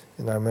 So,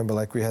 I remember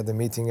like we had the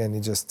meeting, and he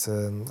just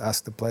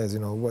asked the players,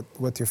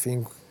 what do you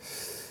think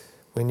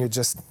when you're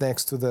just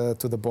next to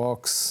the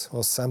box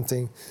or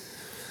something?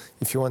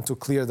 If you want to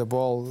clear the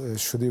ball,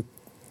 should you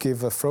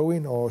give a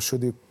throw-in or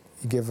should you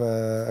give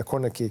a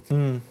corner kick?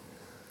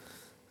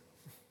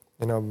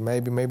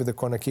 Maybe the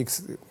corner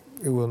kicks,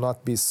 it will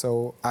not be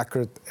so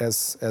accurate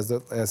as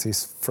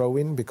his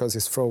throw-in, because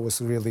his throw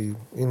was really,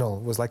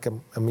 was like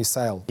a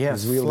missile. Yeah, it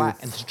was really flat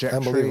and trajectory.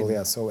 Unbelievable,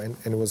 yeah. So and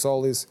it was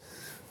always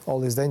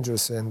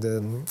dangerous,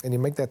 and he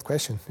made that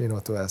question,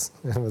 to us.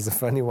 It was a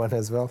funny one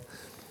as well,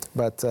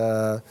 but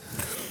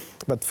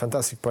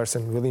fantastic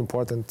person, really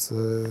important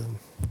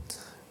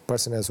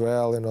person as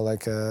well.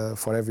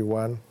 For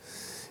everyone.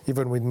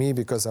 Even with me,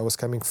 because I was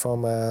coming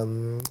from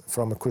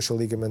a crucial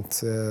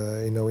ligament,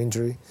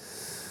 injury.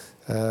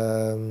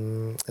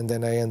 And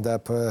then I ended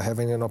up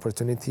having an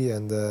opportunity,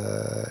 and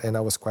I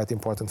was quite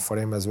important for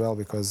him as well,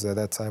 because at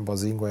that time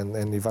Bozingo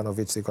and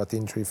Ivanovic, they got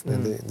injured,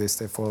 and they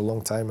stayed for a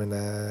long time, and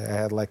I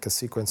had like a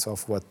sequence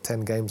of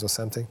 10 games or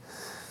something,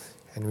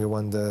 and we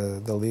won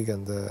the league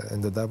and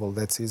the double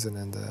that season,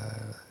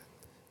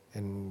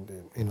 and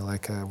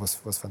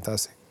was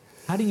fantastic.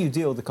 How do you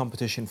deal with the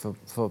competition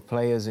for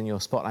players in your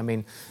spot? I mean,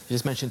 you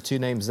just mentioned two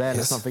names there.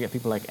 Let's not forget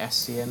people like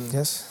Essien.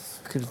 Yes.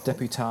 Could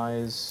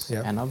deputize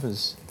and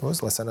others. Of course,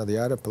 Lassana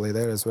Diarra played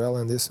there as well,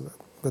 and this.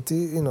 But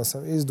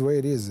it's the way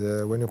it is.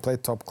 When you play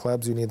top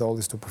clubs, you need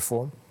always to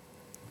perform.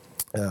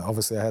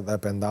 Obviously, I had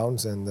up and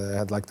downs, and I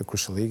had like the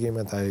crucial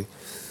ligament. I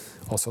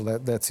also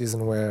that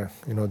season where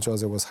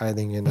Jose was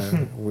hiding in.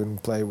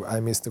 Wouldn't play.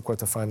 I missed the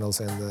quarterfinals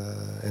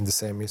and the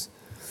semis.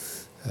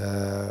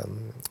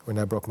 When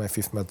I broke my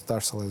 5th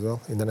metatarsal as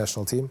well in the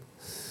national team.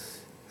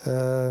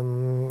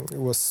 It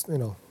was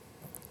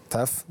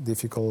tough,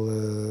 difficult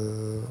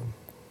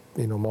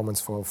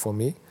moments for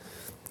me,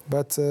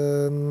 but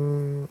I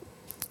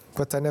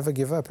never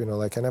give up.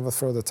 I never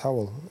throw the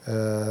towel.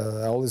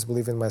 I always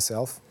believe in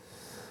myself.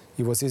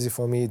 It was easy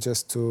for me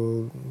just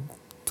to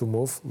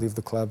move, leave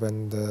the club,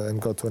 and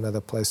go to another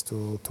place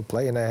to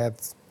play. And I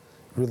had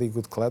really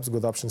good clubs,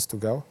 good options to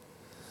go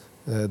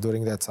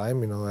during that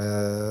time.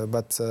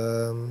 But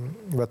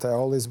I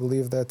always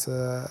believed that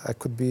I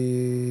could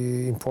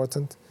be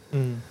important.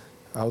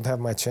 I would have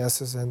my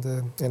chances, and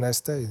I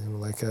stayed.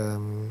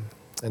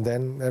 And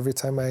then every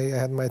time I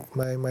had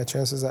my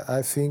chances,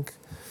 I think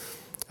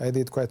I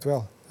did quite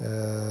well.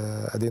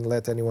 I didn't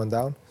let anyone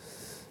down.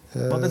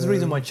 Well, there's a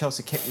reason why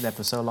Chelsea kept you there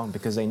for so long,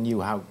 because they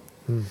knew how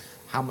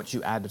much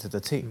you added to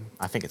the team.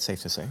 I think it's safe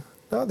to say.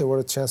 No, there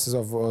were chances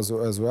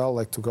as well,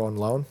 like to go on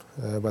loan,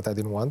 but I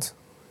didn't want,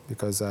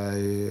 because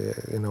I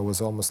was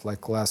almost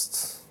like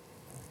last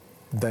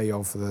day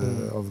of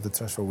the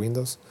transfer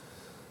windows,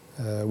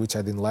 which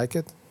I didn't like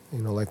it.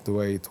 Like the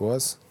way it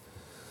was.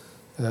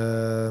 But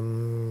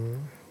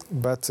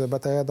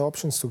I had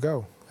options to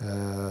go.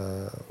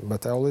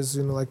 But I always,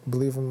 like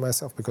believe in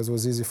myself because it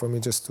was easy for me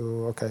just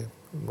to, okay,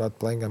 I'm not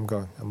playing, I'm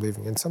going, I'm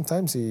leaving. And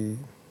sometimes he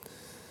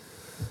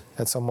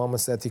had some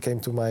moments that he came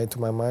to my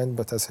mind,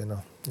 but I say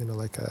no.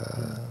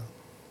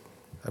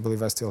 I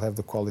believe I still have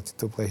the quality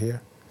to play here,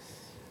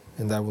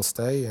 and I will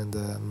stay, and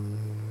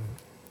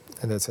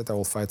that's it. I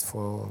will fight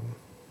for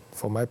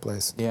my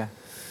place. Yeah.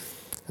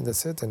 And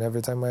that's it. And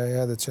every time I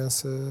had a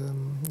chance,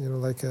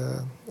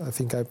 I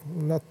think I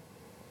not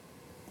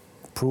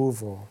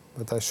prove,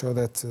 but I show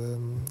that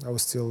I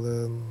was still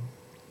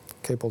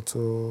capable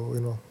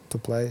to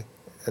play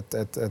at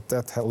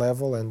that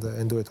level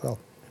and do it well.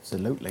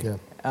 Absolutely.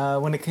 Yeah.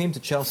 When it came to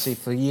Chelsea,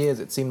 for years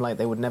it seemed like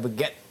they would never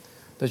get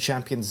the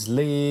Champions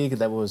League.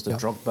 There was the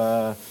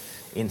Drogba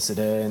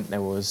incident.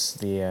 There was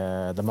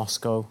the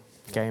Moscow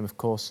game, of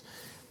course.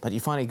 But you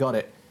finally got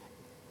it.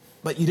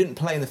 But you didn't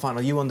play in the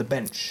final. You were on the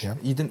bench. Yeah.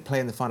 You didn't play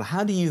in the final.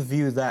 How do you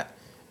view that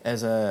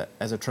as a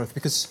trophy?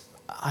 Because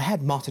I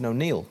had Martin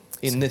O'Neill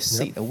in this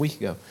seat a week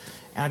ago.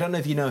 And I don't know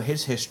if you know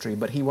his history,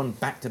 but he won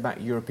back-to-back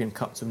European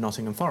Cups with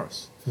Nottingham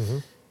Forest. Mm-hmm.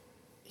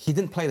 He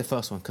didn't play the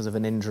first one because of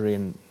an injury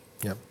and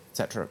Yep.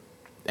 etc.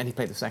 And he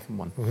played the second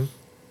one. Mm-hmm.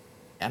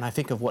 And I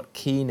think of what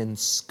Keane and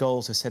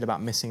Scholes has said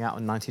about missing out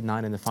in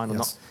 '99 in the final,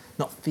 Yes.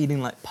 not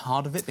feeling like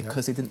part of it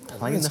because he didn't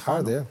play in the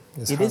hard, final.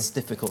 It's It hard. is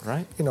difficult,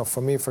 right?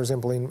 For me, for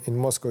example, in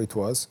Moscow it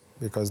was,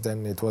 because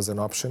then it was an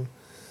option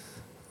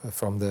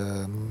from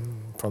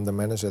the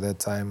manager at that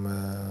time,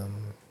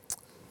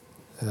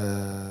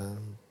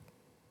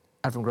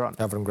 Avram Grant.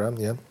 Avram Grant,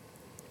 yeah.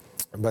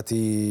 But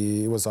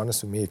he was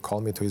honest with me. He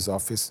called me to his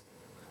office,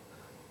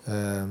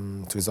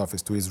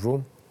 to his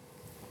room,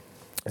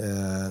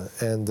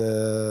 and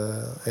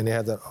he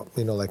had a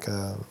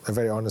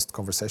very honest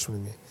conversation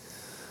with me.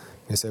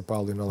 He said,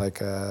 Paulo,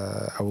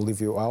 I will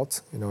leave you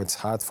out. It's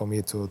hard for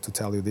me to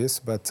tell you this,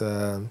 but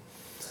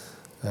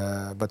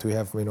we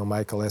have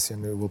Michael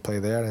Essien who will play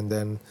there, and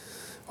then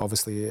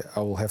obviously I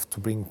will have to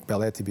bring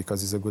Belletti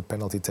because he's a good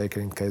penalty taker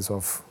in case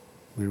of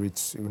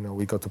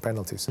we go to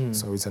penalties.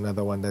 So it's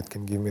another one that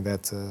can give me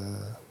that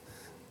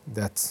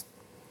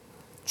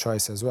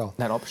choice as well.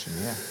 That option,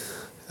 yeah.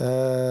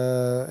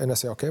 And I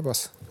say, okay,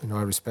 boss,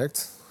 I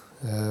respect.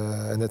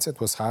 And that's it.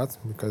 It was hard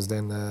because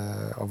then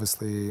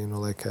obviously,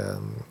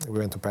 we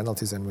went to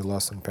penalties and we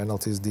lost on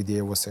penalties.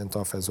 Didier was sent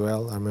off as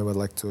well. I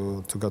remember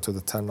to go to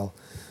the tunnel.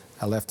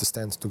 I left the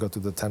stand to go to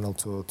the tunnel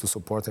to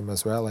support him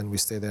as well, and we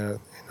stayed there,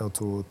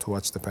 to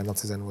watch the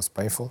penalties, and it was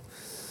painful.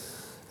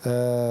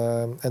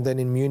 And then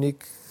in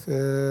Munich,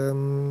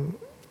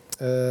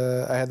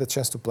 I had the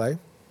chance to play.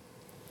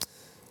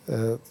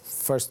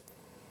 First,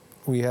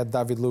 we had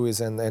David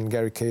Luiz and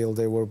Gary Cahill.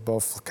 They were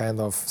both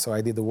so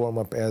I did the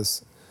warm-up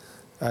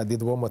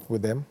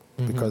with them,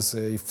 because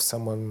if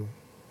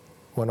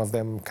one of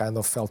them kind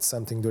of felt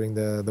something during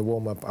the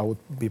warm-up, I would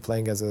be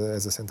playing as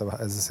a centre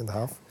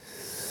half.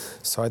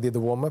 So I did the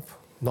warm-up,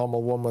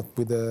 normal warm-up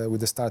with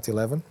the start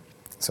 11.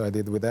 So I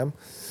did with them.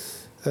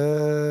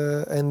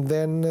 And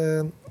then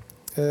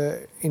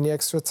in the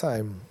extra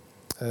time,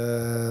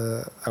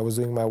 I was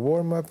doing my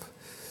warm-up.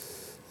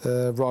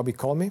 Robbie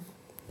called me.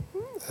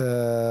 Di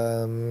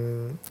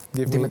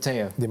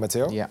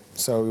Matteo. Yeah.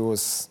 So he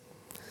was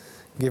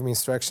giving me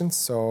instructions.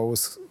 So I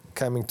was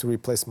coming to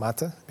replace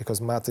Mata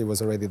because Mata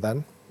was already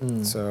done.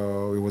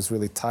 So he was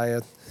really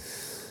tired.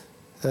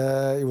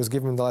 He was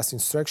giving me the last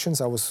instructions.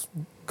 I was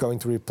going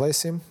to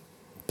replace him,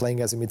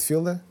 playing as a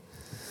midfielder.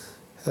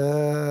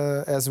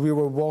 As we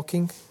were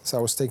walking, so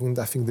I was taking,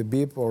 I think, the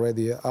bib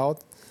already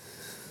out.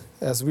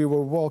 As we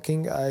were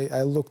walking,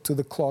 I looked to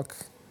the clock,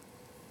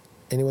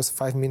 and it was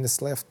 5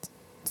 minutes left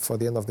for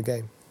the end of the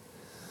game.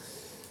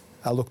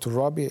 I looked to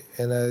Robbie,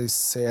 and I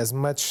say, as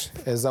much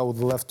as I would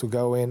love to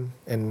go in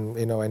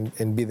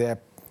and be there,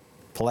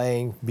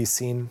 playing, be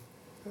seen,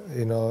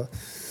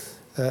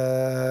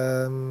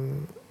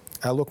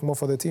 I look more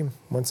for the team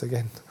once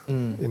again.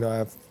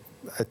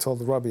 I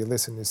told Robbie,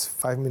 listen, it's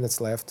 5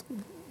 minutes left,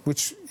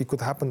 which it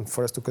could happen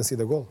for us to concede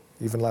a goal,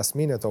 even last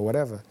minute or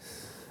whatever.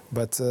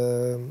 But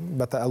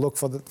I look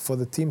for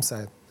the team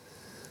side,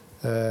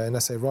 and I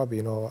say,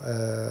 Robbie,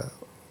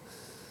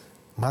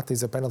 Matt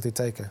is a penalty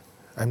taker.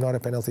 I'm not a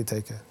penalty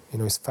taker.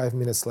 It's 5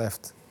 minutes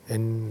left,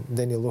 and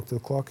then you look at the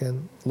clock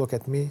and look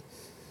at me.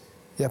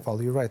 Yeah,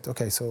 Paul, you're right.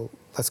 Okay, so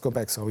let's go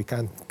back. So we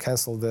can't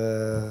cancel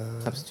the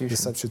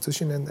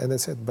substitution, and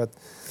that's it. But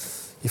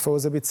if I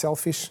was a bit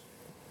selfish,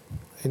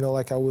 I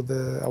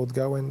would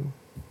go and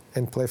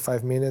play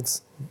 5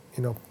 minutes,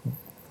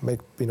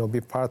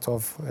 be part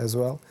of as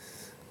well.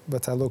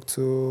 But I looked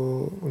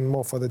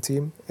more for the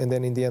team, and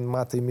then in the end,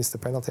 Mate missed the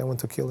penalty. I want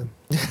to kill him.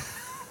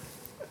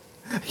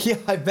 Yeah,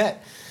 I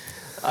bet.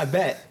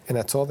 And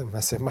I told him, I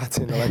said,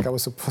 Mate, I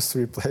was supposed to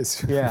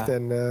replace you. Yeah.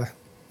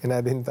 And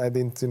I didn't,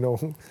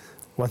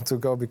 want to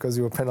go because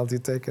you were penalty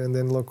taker, and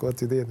then look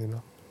what you did,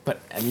 But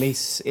at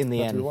least in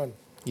the end, we won.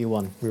 You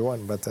won. We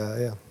won, but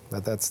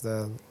but that's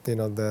the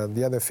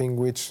other thing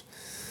which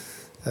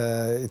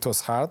it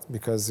was hard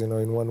because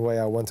in one way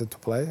I wanted to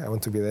play, I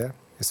want to be there.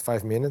 It's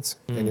 5 minutes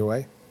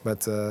anyway,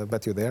 but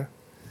you're there,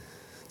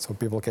 so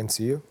people can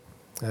see you.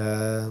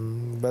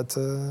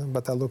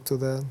 But I look to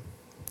the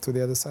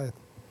other side.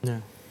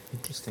 Yeah,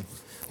 interesting.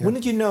 Yeah. When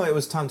did you know it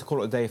was time to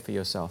call it a day for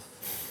yourself?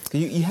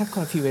 You had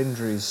quite a few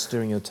injuries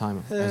during your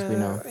time, as we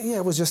know. Yeah,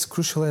 it was just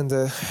crucial and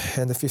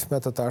the fifth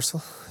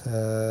metatarsal,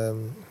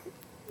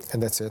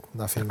 and that's it.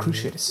 Nothing.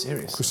 Cruciate is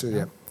serious. Cruciate,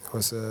 yeah. It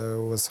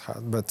was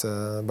hard, but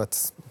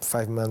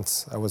 5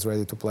 months I was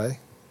ready to play,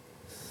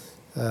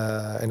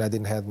 and I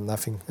didn't have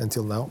nothing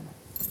until now.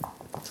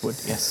 Good,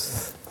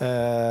 yes.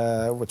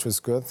 Which was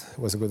good. It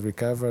was a good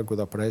recovery, good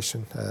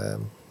operation.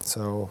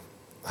 So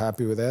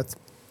happy with that.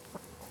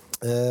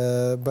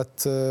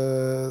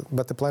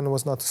 But the plan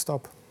was not to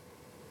stop.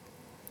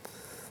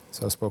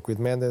 So I spoke with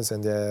Mendes,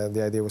 and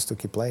the idea was to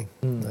keep playing.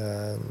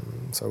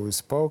 So we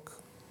spoke,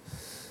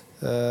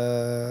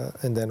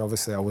 and then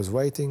obviously I was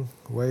waiting.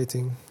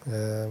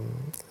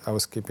 I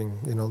was keeping,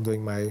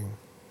 doing my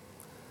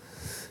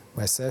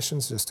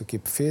sessions just to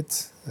keep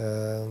fit.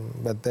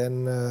 But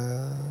then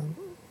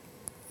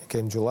it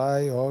came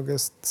July,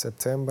 August,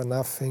 September,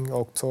 nothing,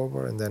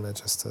 October, and then I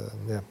just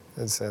I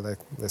said, like,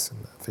 listen,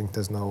 I think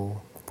there's no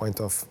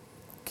point of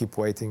keep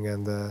waiting,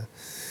 and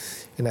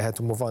I had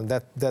to move on.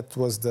 That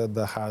was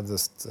the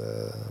hardest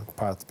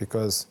part,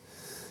 because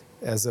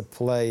as a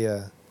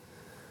player,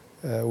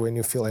 when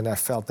you feel, and I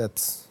felt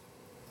that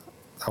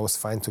I was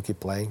fine to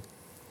keep playing,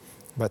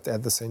 but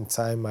at the same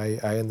time I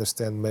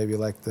understand maybe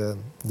like the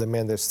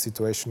Mendes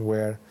situation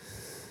where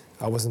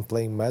I wasn't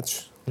playing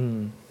much.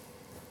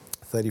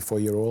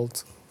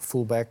 34-year-old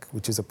fullback,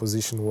 which is a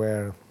position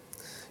where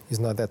is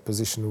not that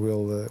position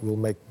will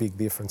make big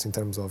difference in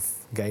terms of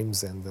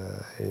games, and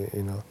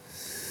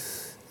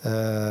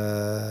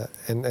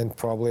and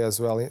probably as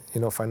well,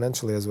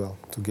 financially as well,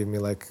 to give me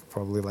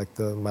probably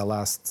my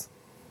last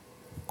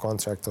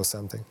contract or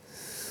something.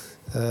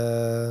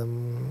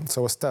 So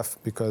it was tough,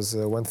 because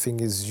one thing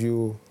is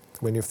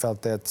when you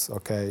felt that,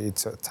 okay,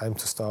 it's time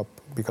to stop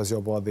because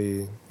your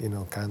body,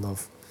 kind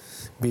of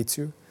beats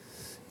you,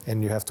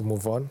 and you have to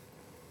move on,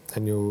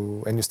 and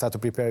you start to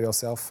prepare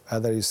yourself.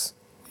 Other is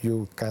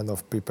you kind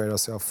of prepare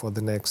yourself for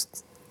the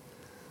next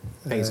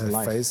phase of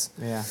life. Phase.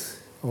 Yeah.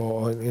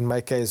 Or in my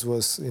case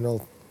was, I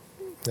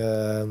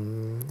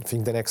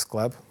think the next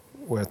club,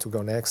 where to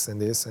go next,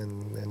 and this,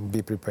 and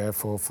be prepared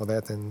for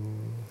that,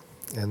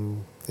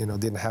 and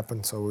didn't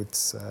happen. So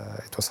it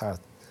was hard.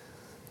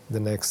 The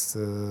next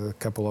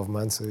couple of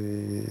months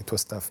it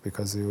was tough,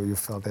 because you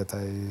felt that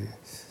I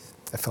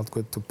felt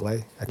good to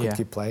play. I could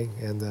keep playing,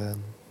 and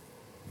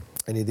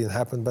it didn't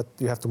happen. But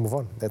you have to move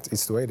on.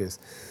 It's the way it is.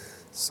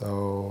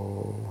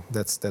 So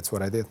that's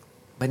what I did.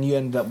 Then you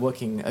ended up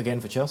working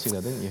again for Chelsea,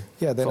 though, didn't you?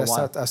 Yeah. Then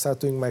I started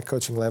doing my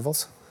coaching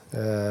levels,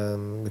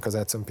 because I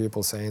had some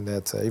people saying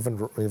that even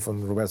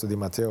Roberto Di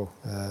Matteo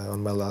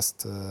on my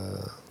last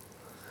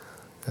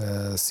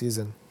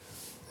season,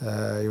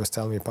 he was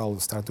telling me, Paulo,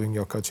 start doing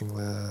your coaching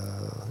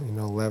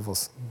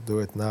levels, do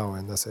it now.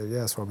 And I said,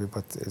 yes, Robbie,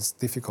 but it's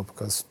difficult,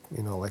 because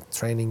like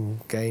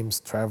training, games,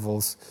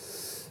 travels,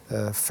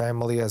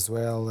 family as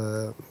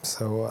well.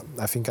 So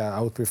I think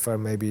I would prefer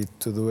maybe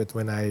to do it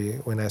when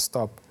I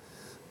stop,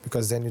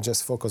 because then you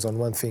just focus on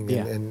one thing,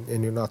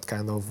 and you're not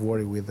kind of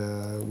worried with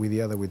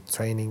the other, with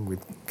training,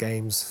 with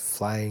games,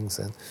 flyings,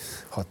 and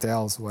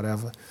hotels,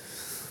 whatever.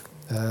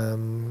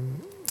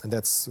 And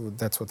that's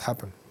what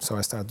happened. So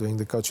I started doing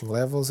the coaching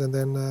levels, and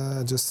then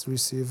I just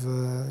received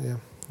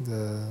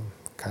the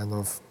kind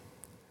of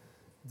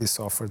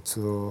this offer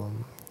to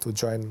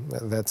join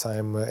at that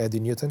time Eddie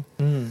Newton.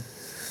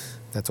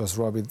 That was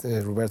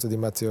Roberto Di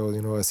Matteo,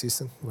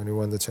 assistant when he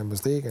won the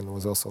Champions League, and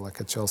was also like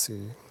a Chelsea,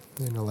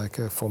 like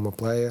a former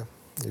player.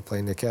 He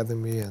played in the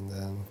academy, and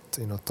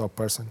top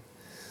person.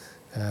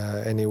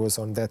 And he was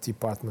on that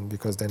department,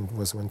 because then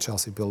was when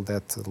Chelsea built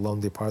that loan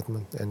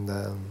department,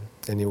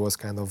 and he was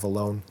kind of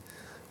alone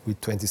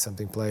with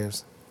 20-something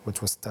players, which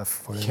was tough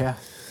for him. Yeah,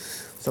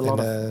 it's a lot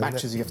of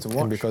matches you have to watch.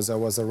 And because I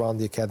was around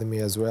the academy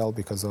as well,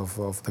 because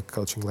of the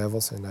coaching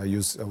levels, and I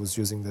was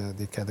using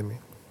the academy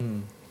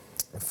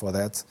for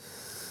that,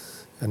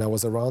 and I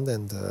was around,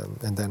 and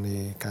then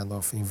he kind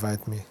of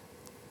invited me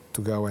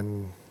to go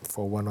and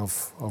for one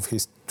of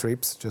his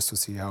trips, just to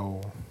see how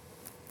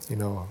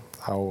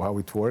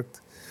it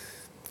worked,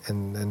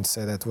 and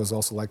say that was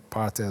also like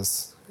part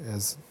as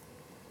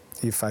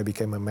if I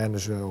became a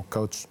manager or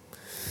coach,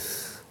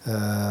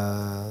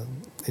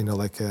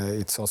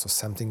 it's also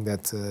something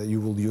that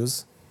you will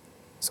use.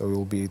 So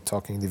you'll be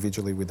talking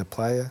individually with the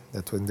player,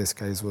 that in this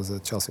case was a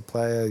Chelsea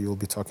player. You'll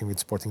be talking with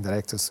sporting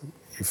directors.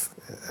 If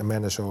a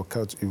manager or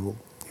coach, you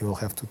will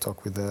have to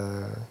talk with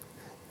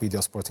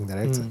your sporting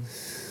director.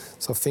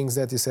 So things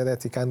that you said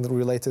that you kind of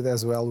related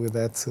as well with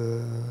that,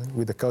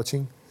 with the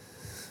coaching,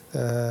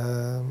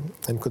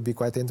 and could be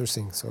quite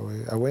interesting. So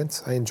I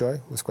went, I enjoyed,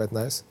 it was quite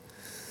nice.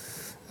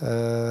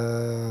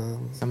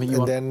 Something you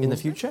want in the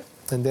future?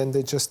 And then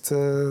they just,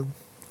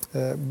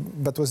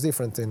 but was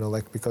different,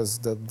 because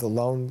the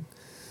loan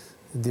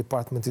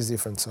department is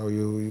different. So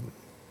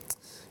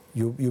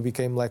you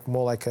became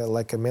more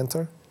like a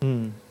mentor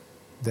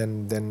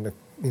than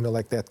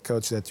like that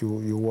coach that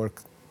you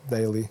work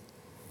daily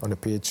on the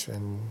pitch,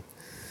 and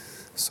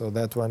So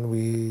that one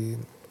we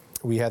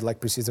had like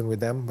pre-season with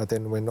them, but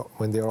then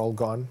when they're all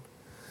gone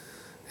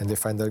and they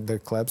find their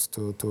clubs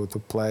to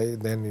play,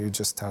 then you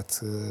just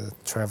start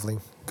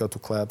traveling, go to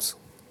clubs,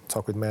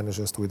 talk with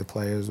managers, with the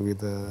players,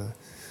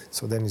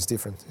 so then it's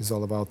different. It's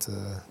all about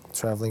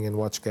traveling and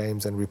watch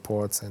games and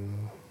reports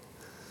and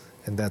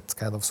that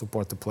kind of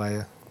support the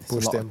player,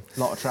 push them. A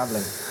lot of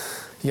traveling.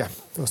 Yeah,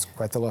 it was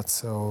quite a lot.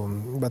 So,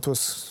 but it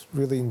was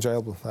really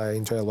enjoyable. I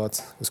enjoy a lot.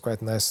 It was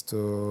quite nice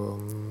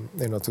to,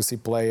 to see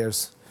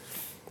players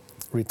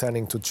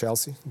returning to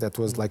Chelsea. That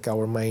was like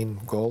our main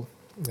goal.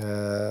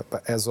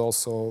 But as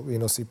also,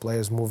 see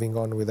players moving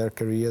on with their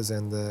careers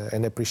and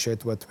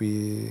appreciate what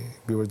we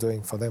were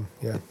doing for them.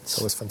 Yeah,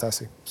 so it was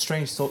fantastic.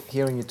 Strange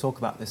hearing you talk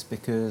about this,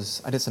 because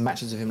I did some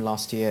matches of him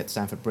last year at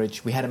Stamford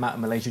Bridge. We had him out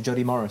in Malaysia,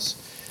 Jody Morris.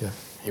 Yeah.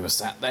 He was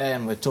sat there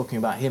and we're talking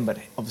about him, but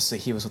obviously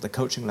he was at the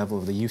coaching level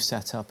of the youth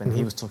setup, and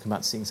he was talking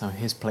about seeing some of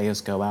his players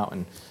go out,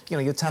 and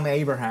your Tammy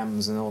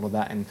Abrahams and all of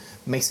that, and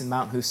Mason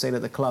Mount, who stayed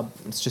at the club.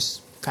 It's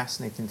just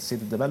fascinating to see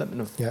the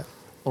development of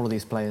all of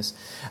these players.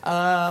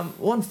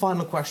 One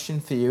final question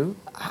for you.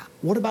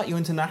 What about your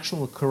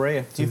international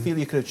career? Do you feel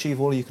you could achieve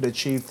all you could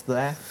achieve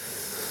there?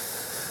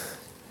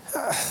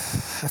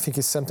 I think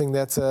it's something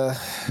that,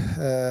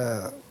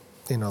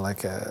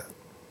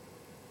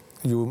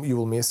 you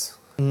will miss.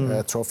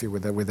 A trophy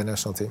with the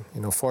national team.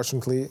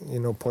 Fortunately,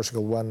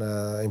 Portugal won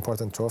an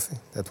important trophy.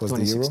 That was the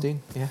Euro. 2016,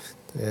 yeah.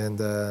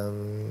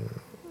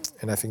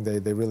 And I think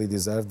they really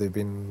deserve. They've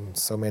been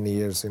so many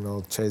years,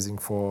 chasing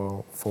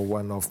for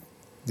one of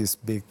these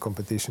big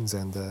competitions,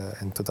 and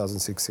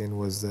 2016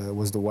 was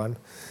the one,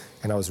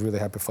 and I was really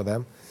happy for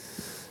them.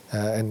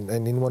 And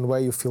in one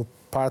way, you feel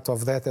part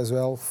of that as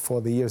well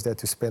for the years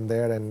that you spent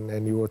there,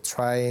 and you were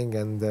trying,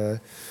 and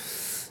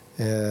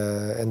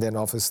then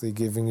obviously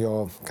giving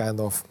your kind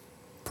of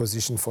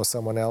position for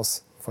someone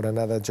else, for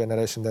another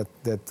generation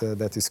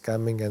that is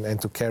coming,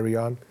 and to carry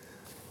on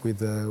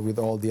with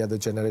all the other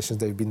generations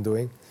they've been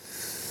doing.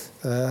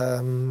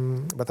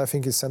 But I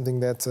think it's something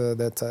that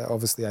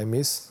obviously I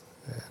miss,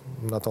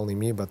 not only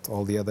me but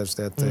all the others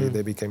that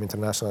they became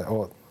international,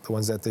 or the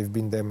ones that they've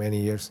been there many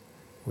years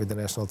with the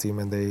national team,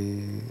 and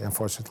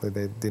unfortunately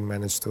they didn't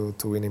manage to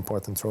win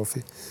important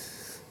trophy.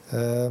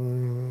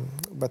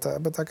 But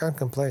I can't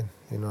complain,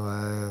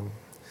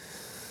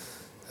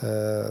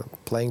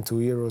 playing 2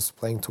 Euros,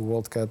 playing 2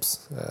 World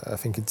Cups, I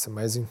think it's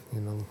amazing.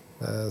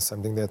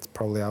 Something that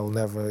probably I will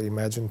never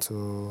imagine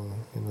to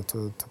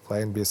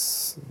play and be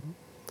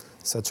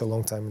such a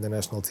long time in the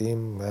national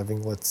team,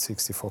 having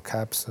 64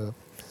 caps.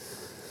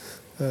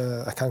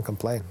 I can't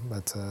complain,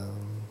 but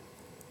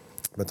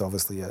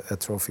obviously a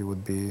trophy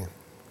would be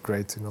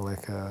great, to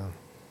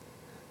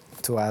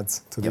add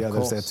to the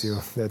others that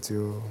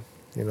you.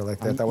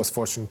 That I was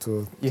fortunate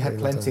to... You had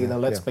plenty, though,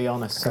 let's be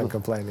honest. Can't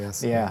complain,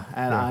 yes. Yeah,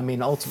 and I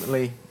mean,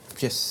 ultimately,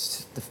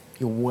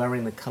 you're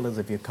wearing the colours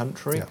of your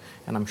country,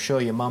 and I'm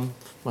sure your mum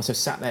must have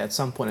sat there at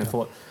some point and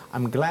thought,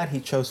 I'm glad he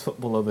chose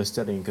football over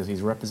studying because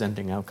he's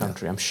representing our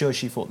country. I'm sure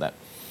she thought that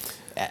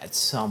at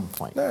some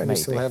point. No, and you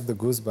still have the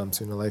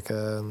goosebumps,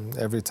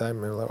 every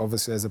time.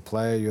 Obviously, as a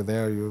player, you're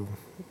there, you're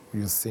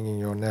singing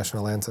your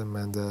national anthem,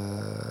 and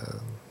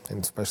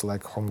especially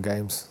like home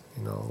games,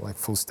 like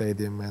full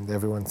stadium and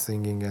everyone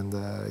singing, and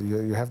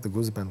you have the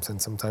goosebumps.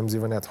 And sometimes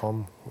even at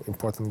home,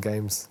 important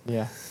games,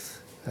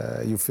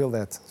 you feel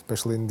that,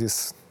 especially in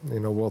this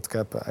World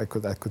Cup. I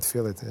could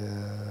feel it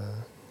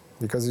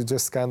because you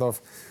just kind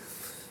of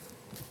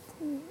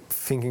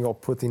thinking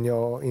of putting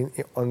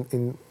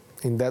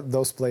in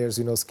those players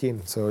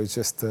skin. So it's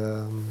just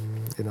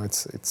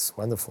it's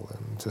wonderful,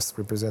 and just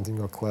representing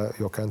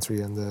your country,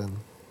 and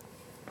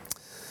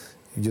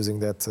using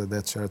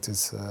that shirt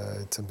is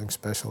it's something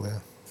special. Yeah.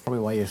 Probably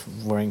why you're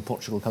wearing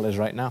Portugal colours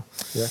right now.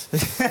 Yeah.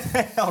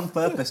 On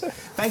purpose.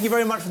 Thank you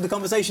very much for the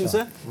conversation,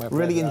 sir.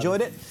 Really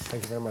enjoyed it.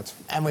 Thank you very much.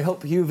 And we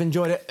hope you've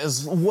enjoyed it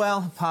as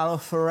well. Paulo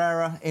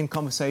Ferreira in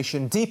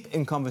conversation, deep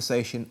in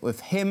conversation with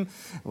him.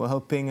 We're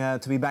hoping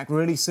to be back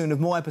really soon with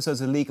more episodes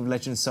of League of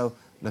Legends, so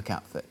look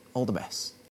out for it. All the best.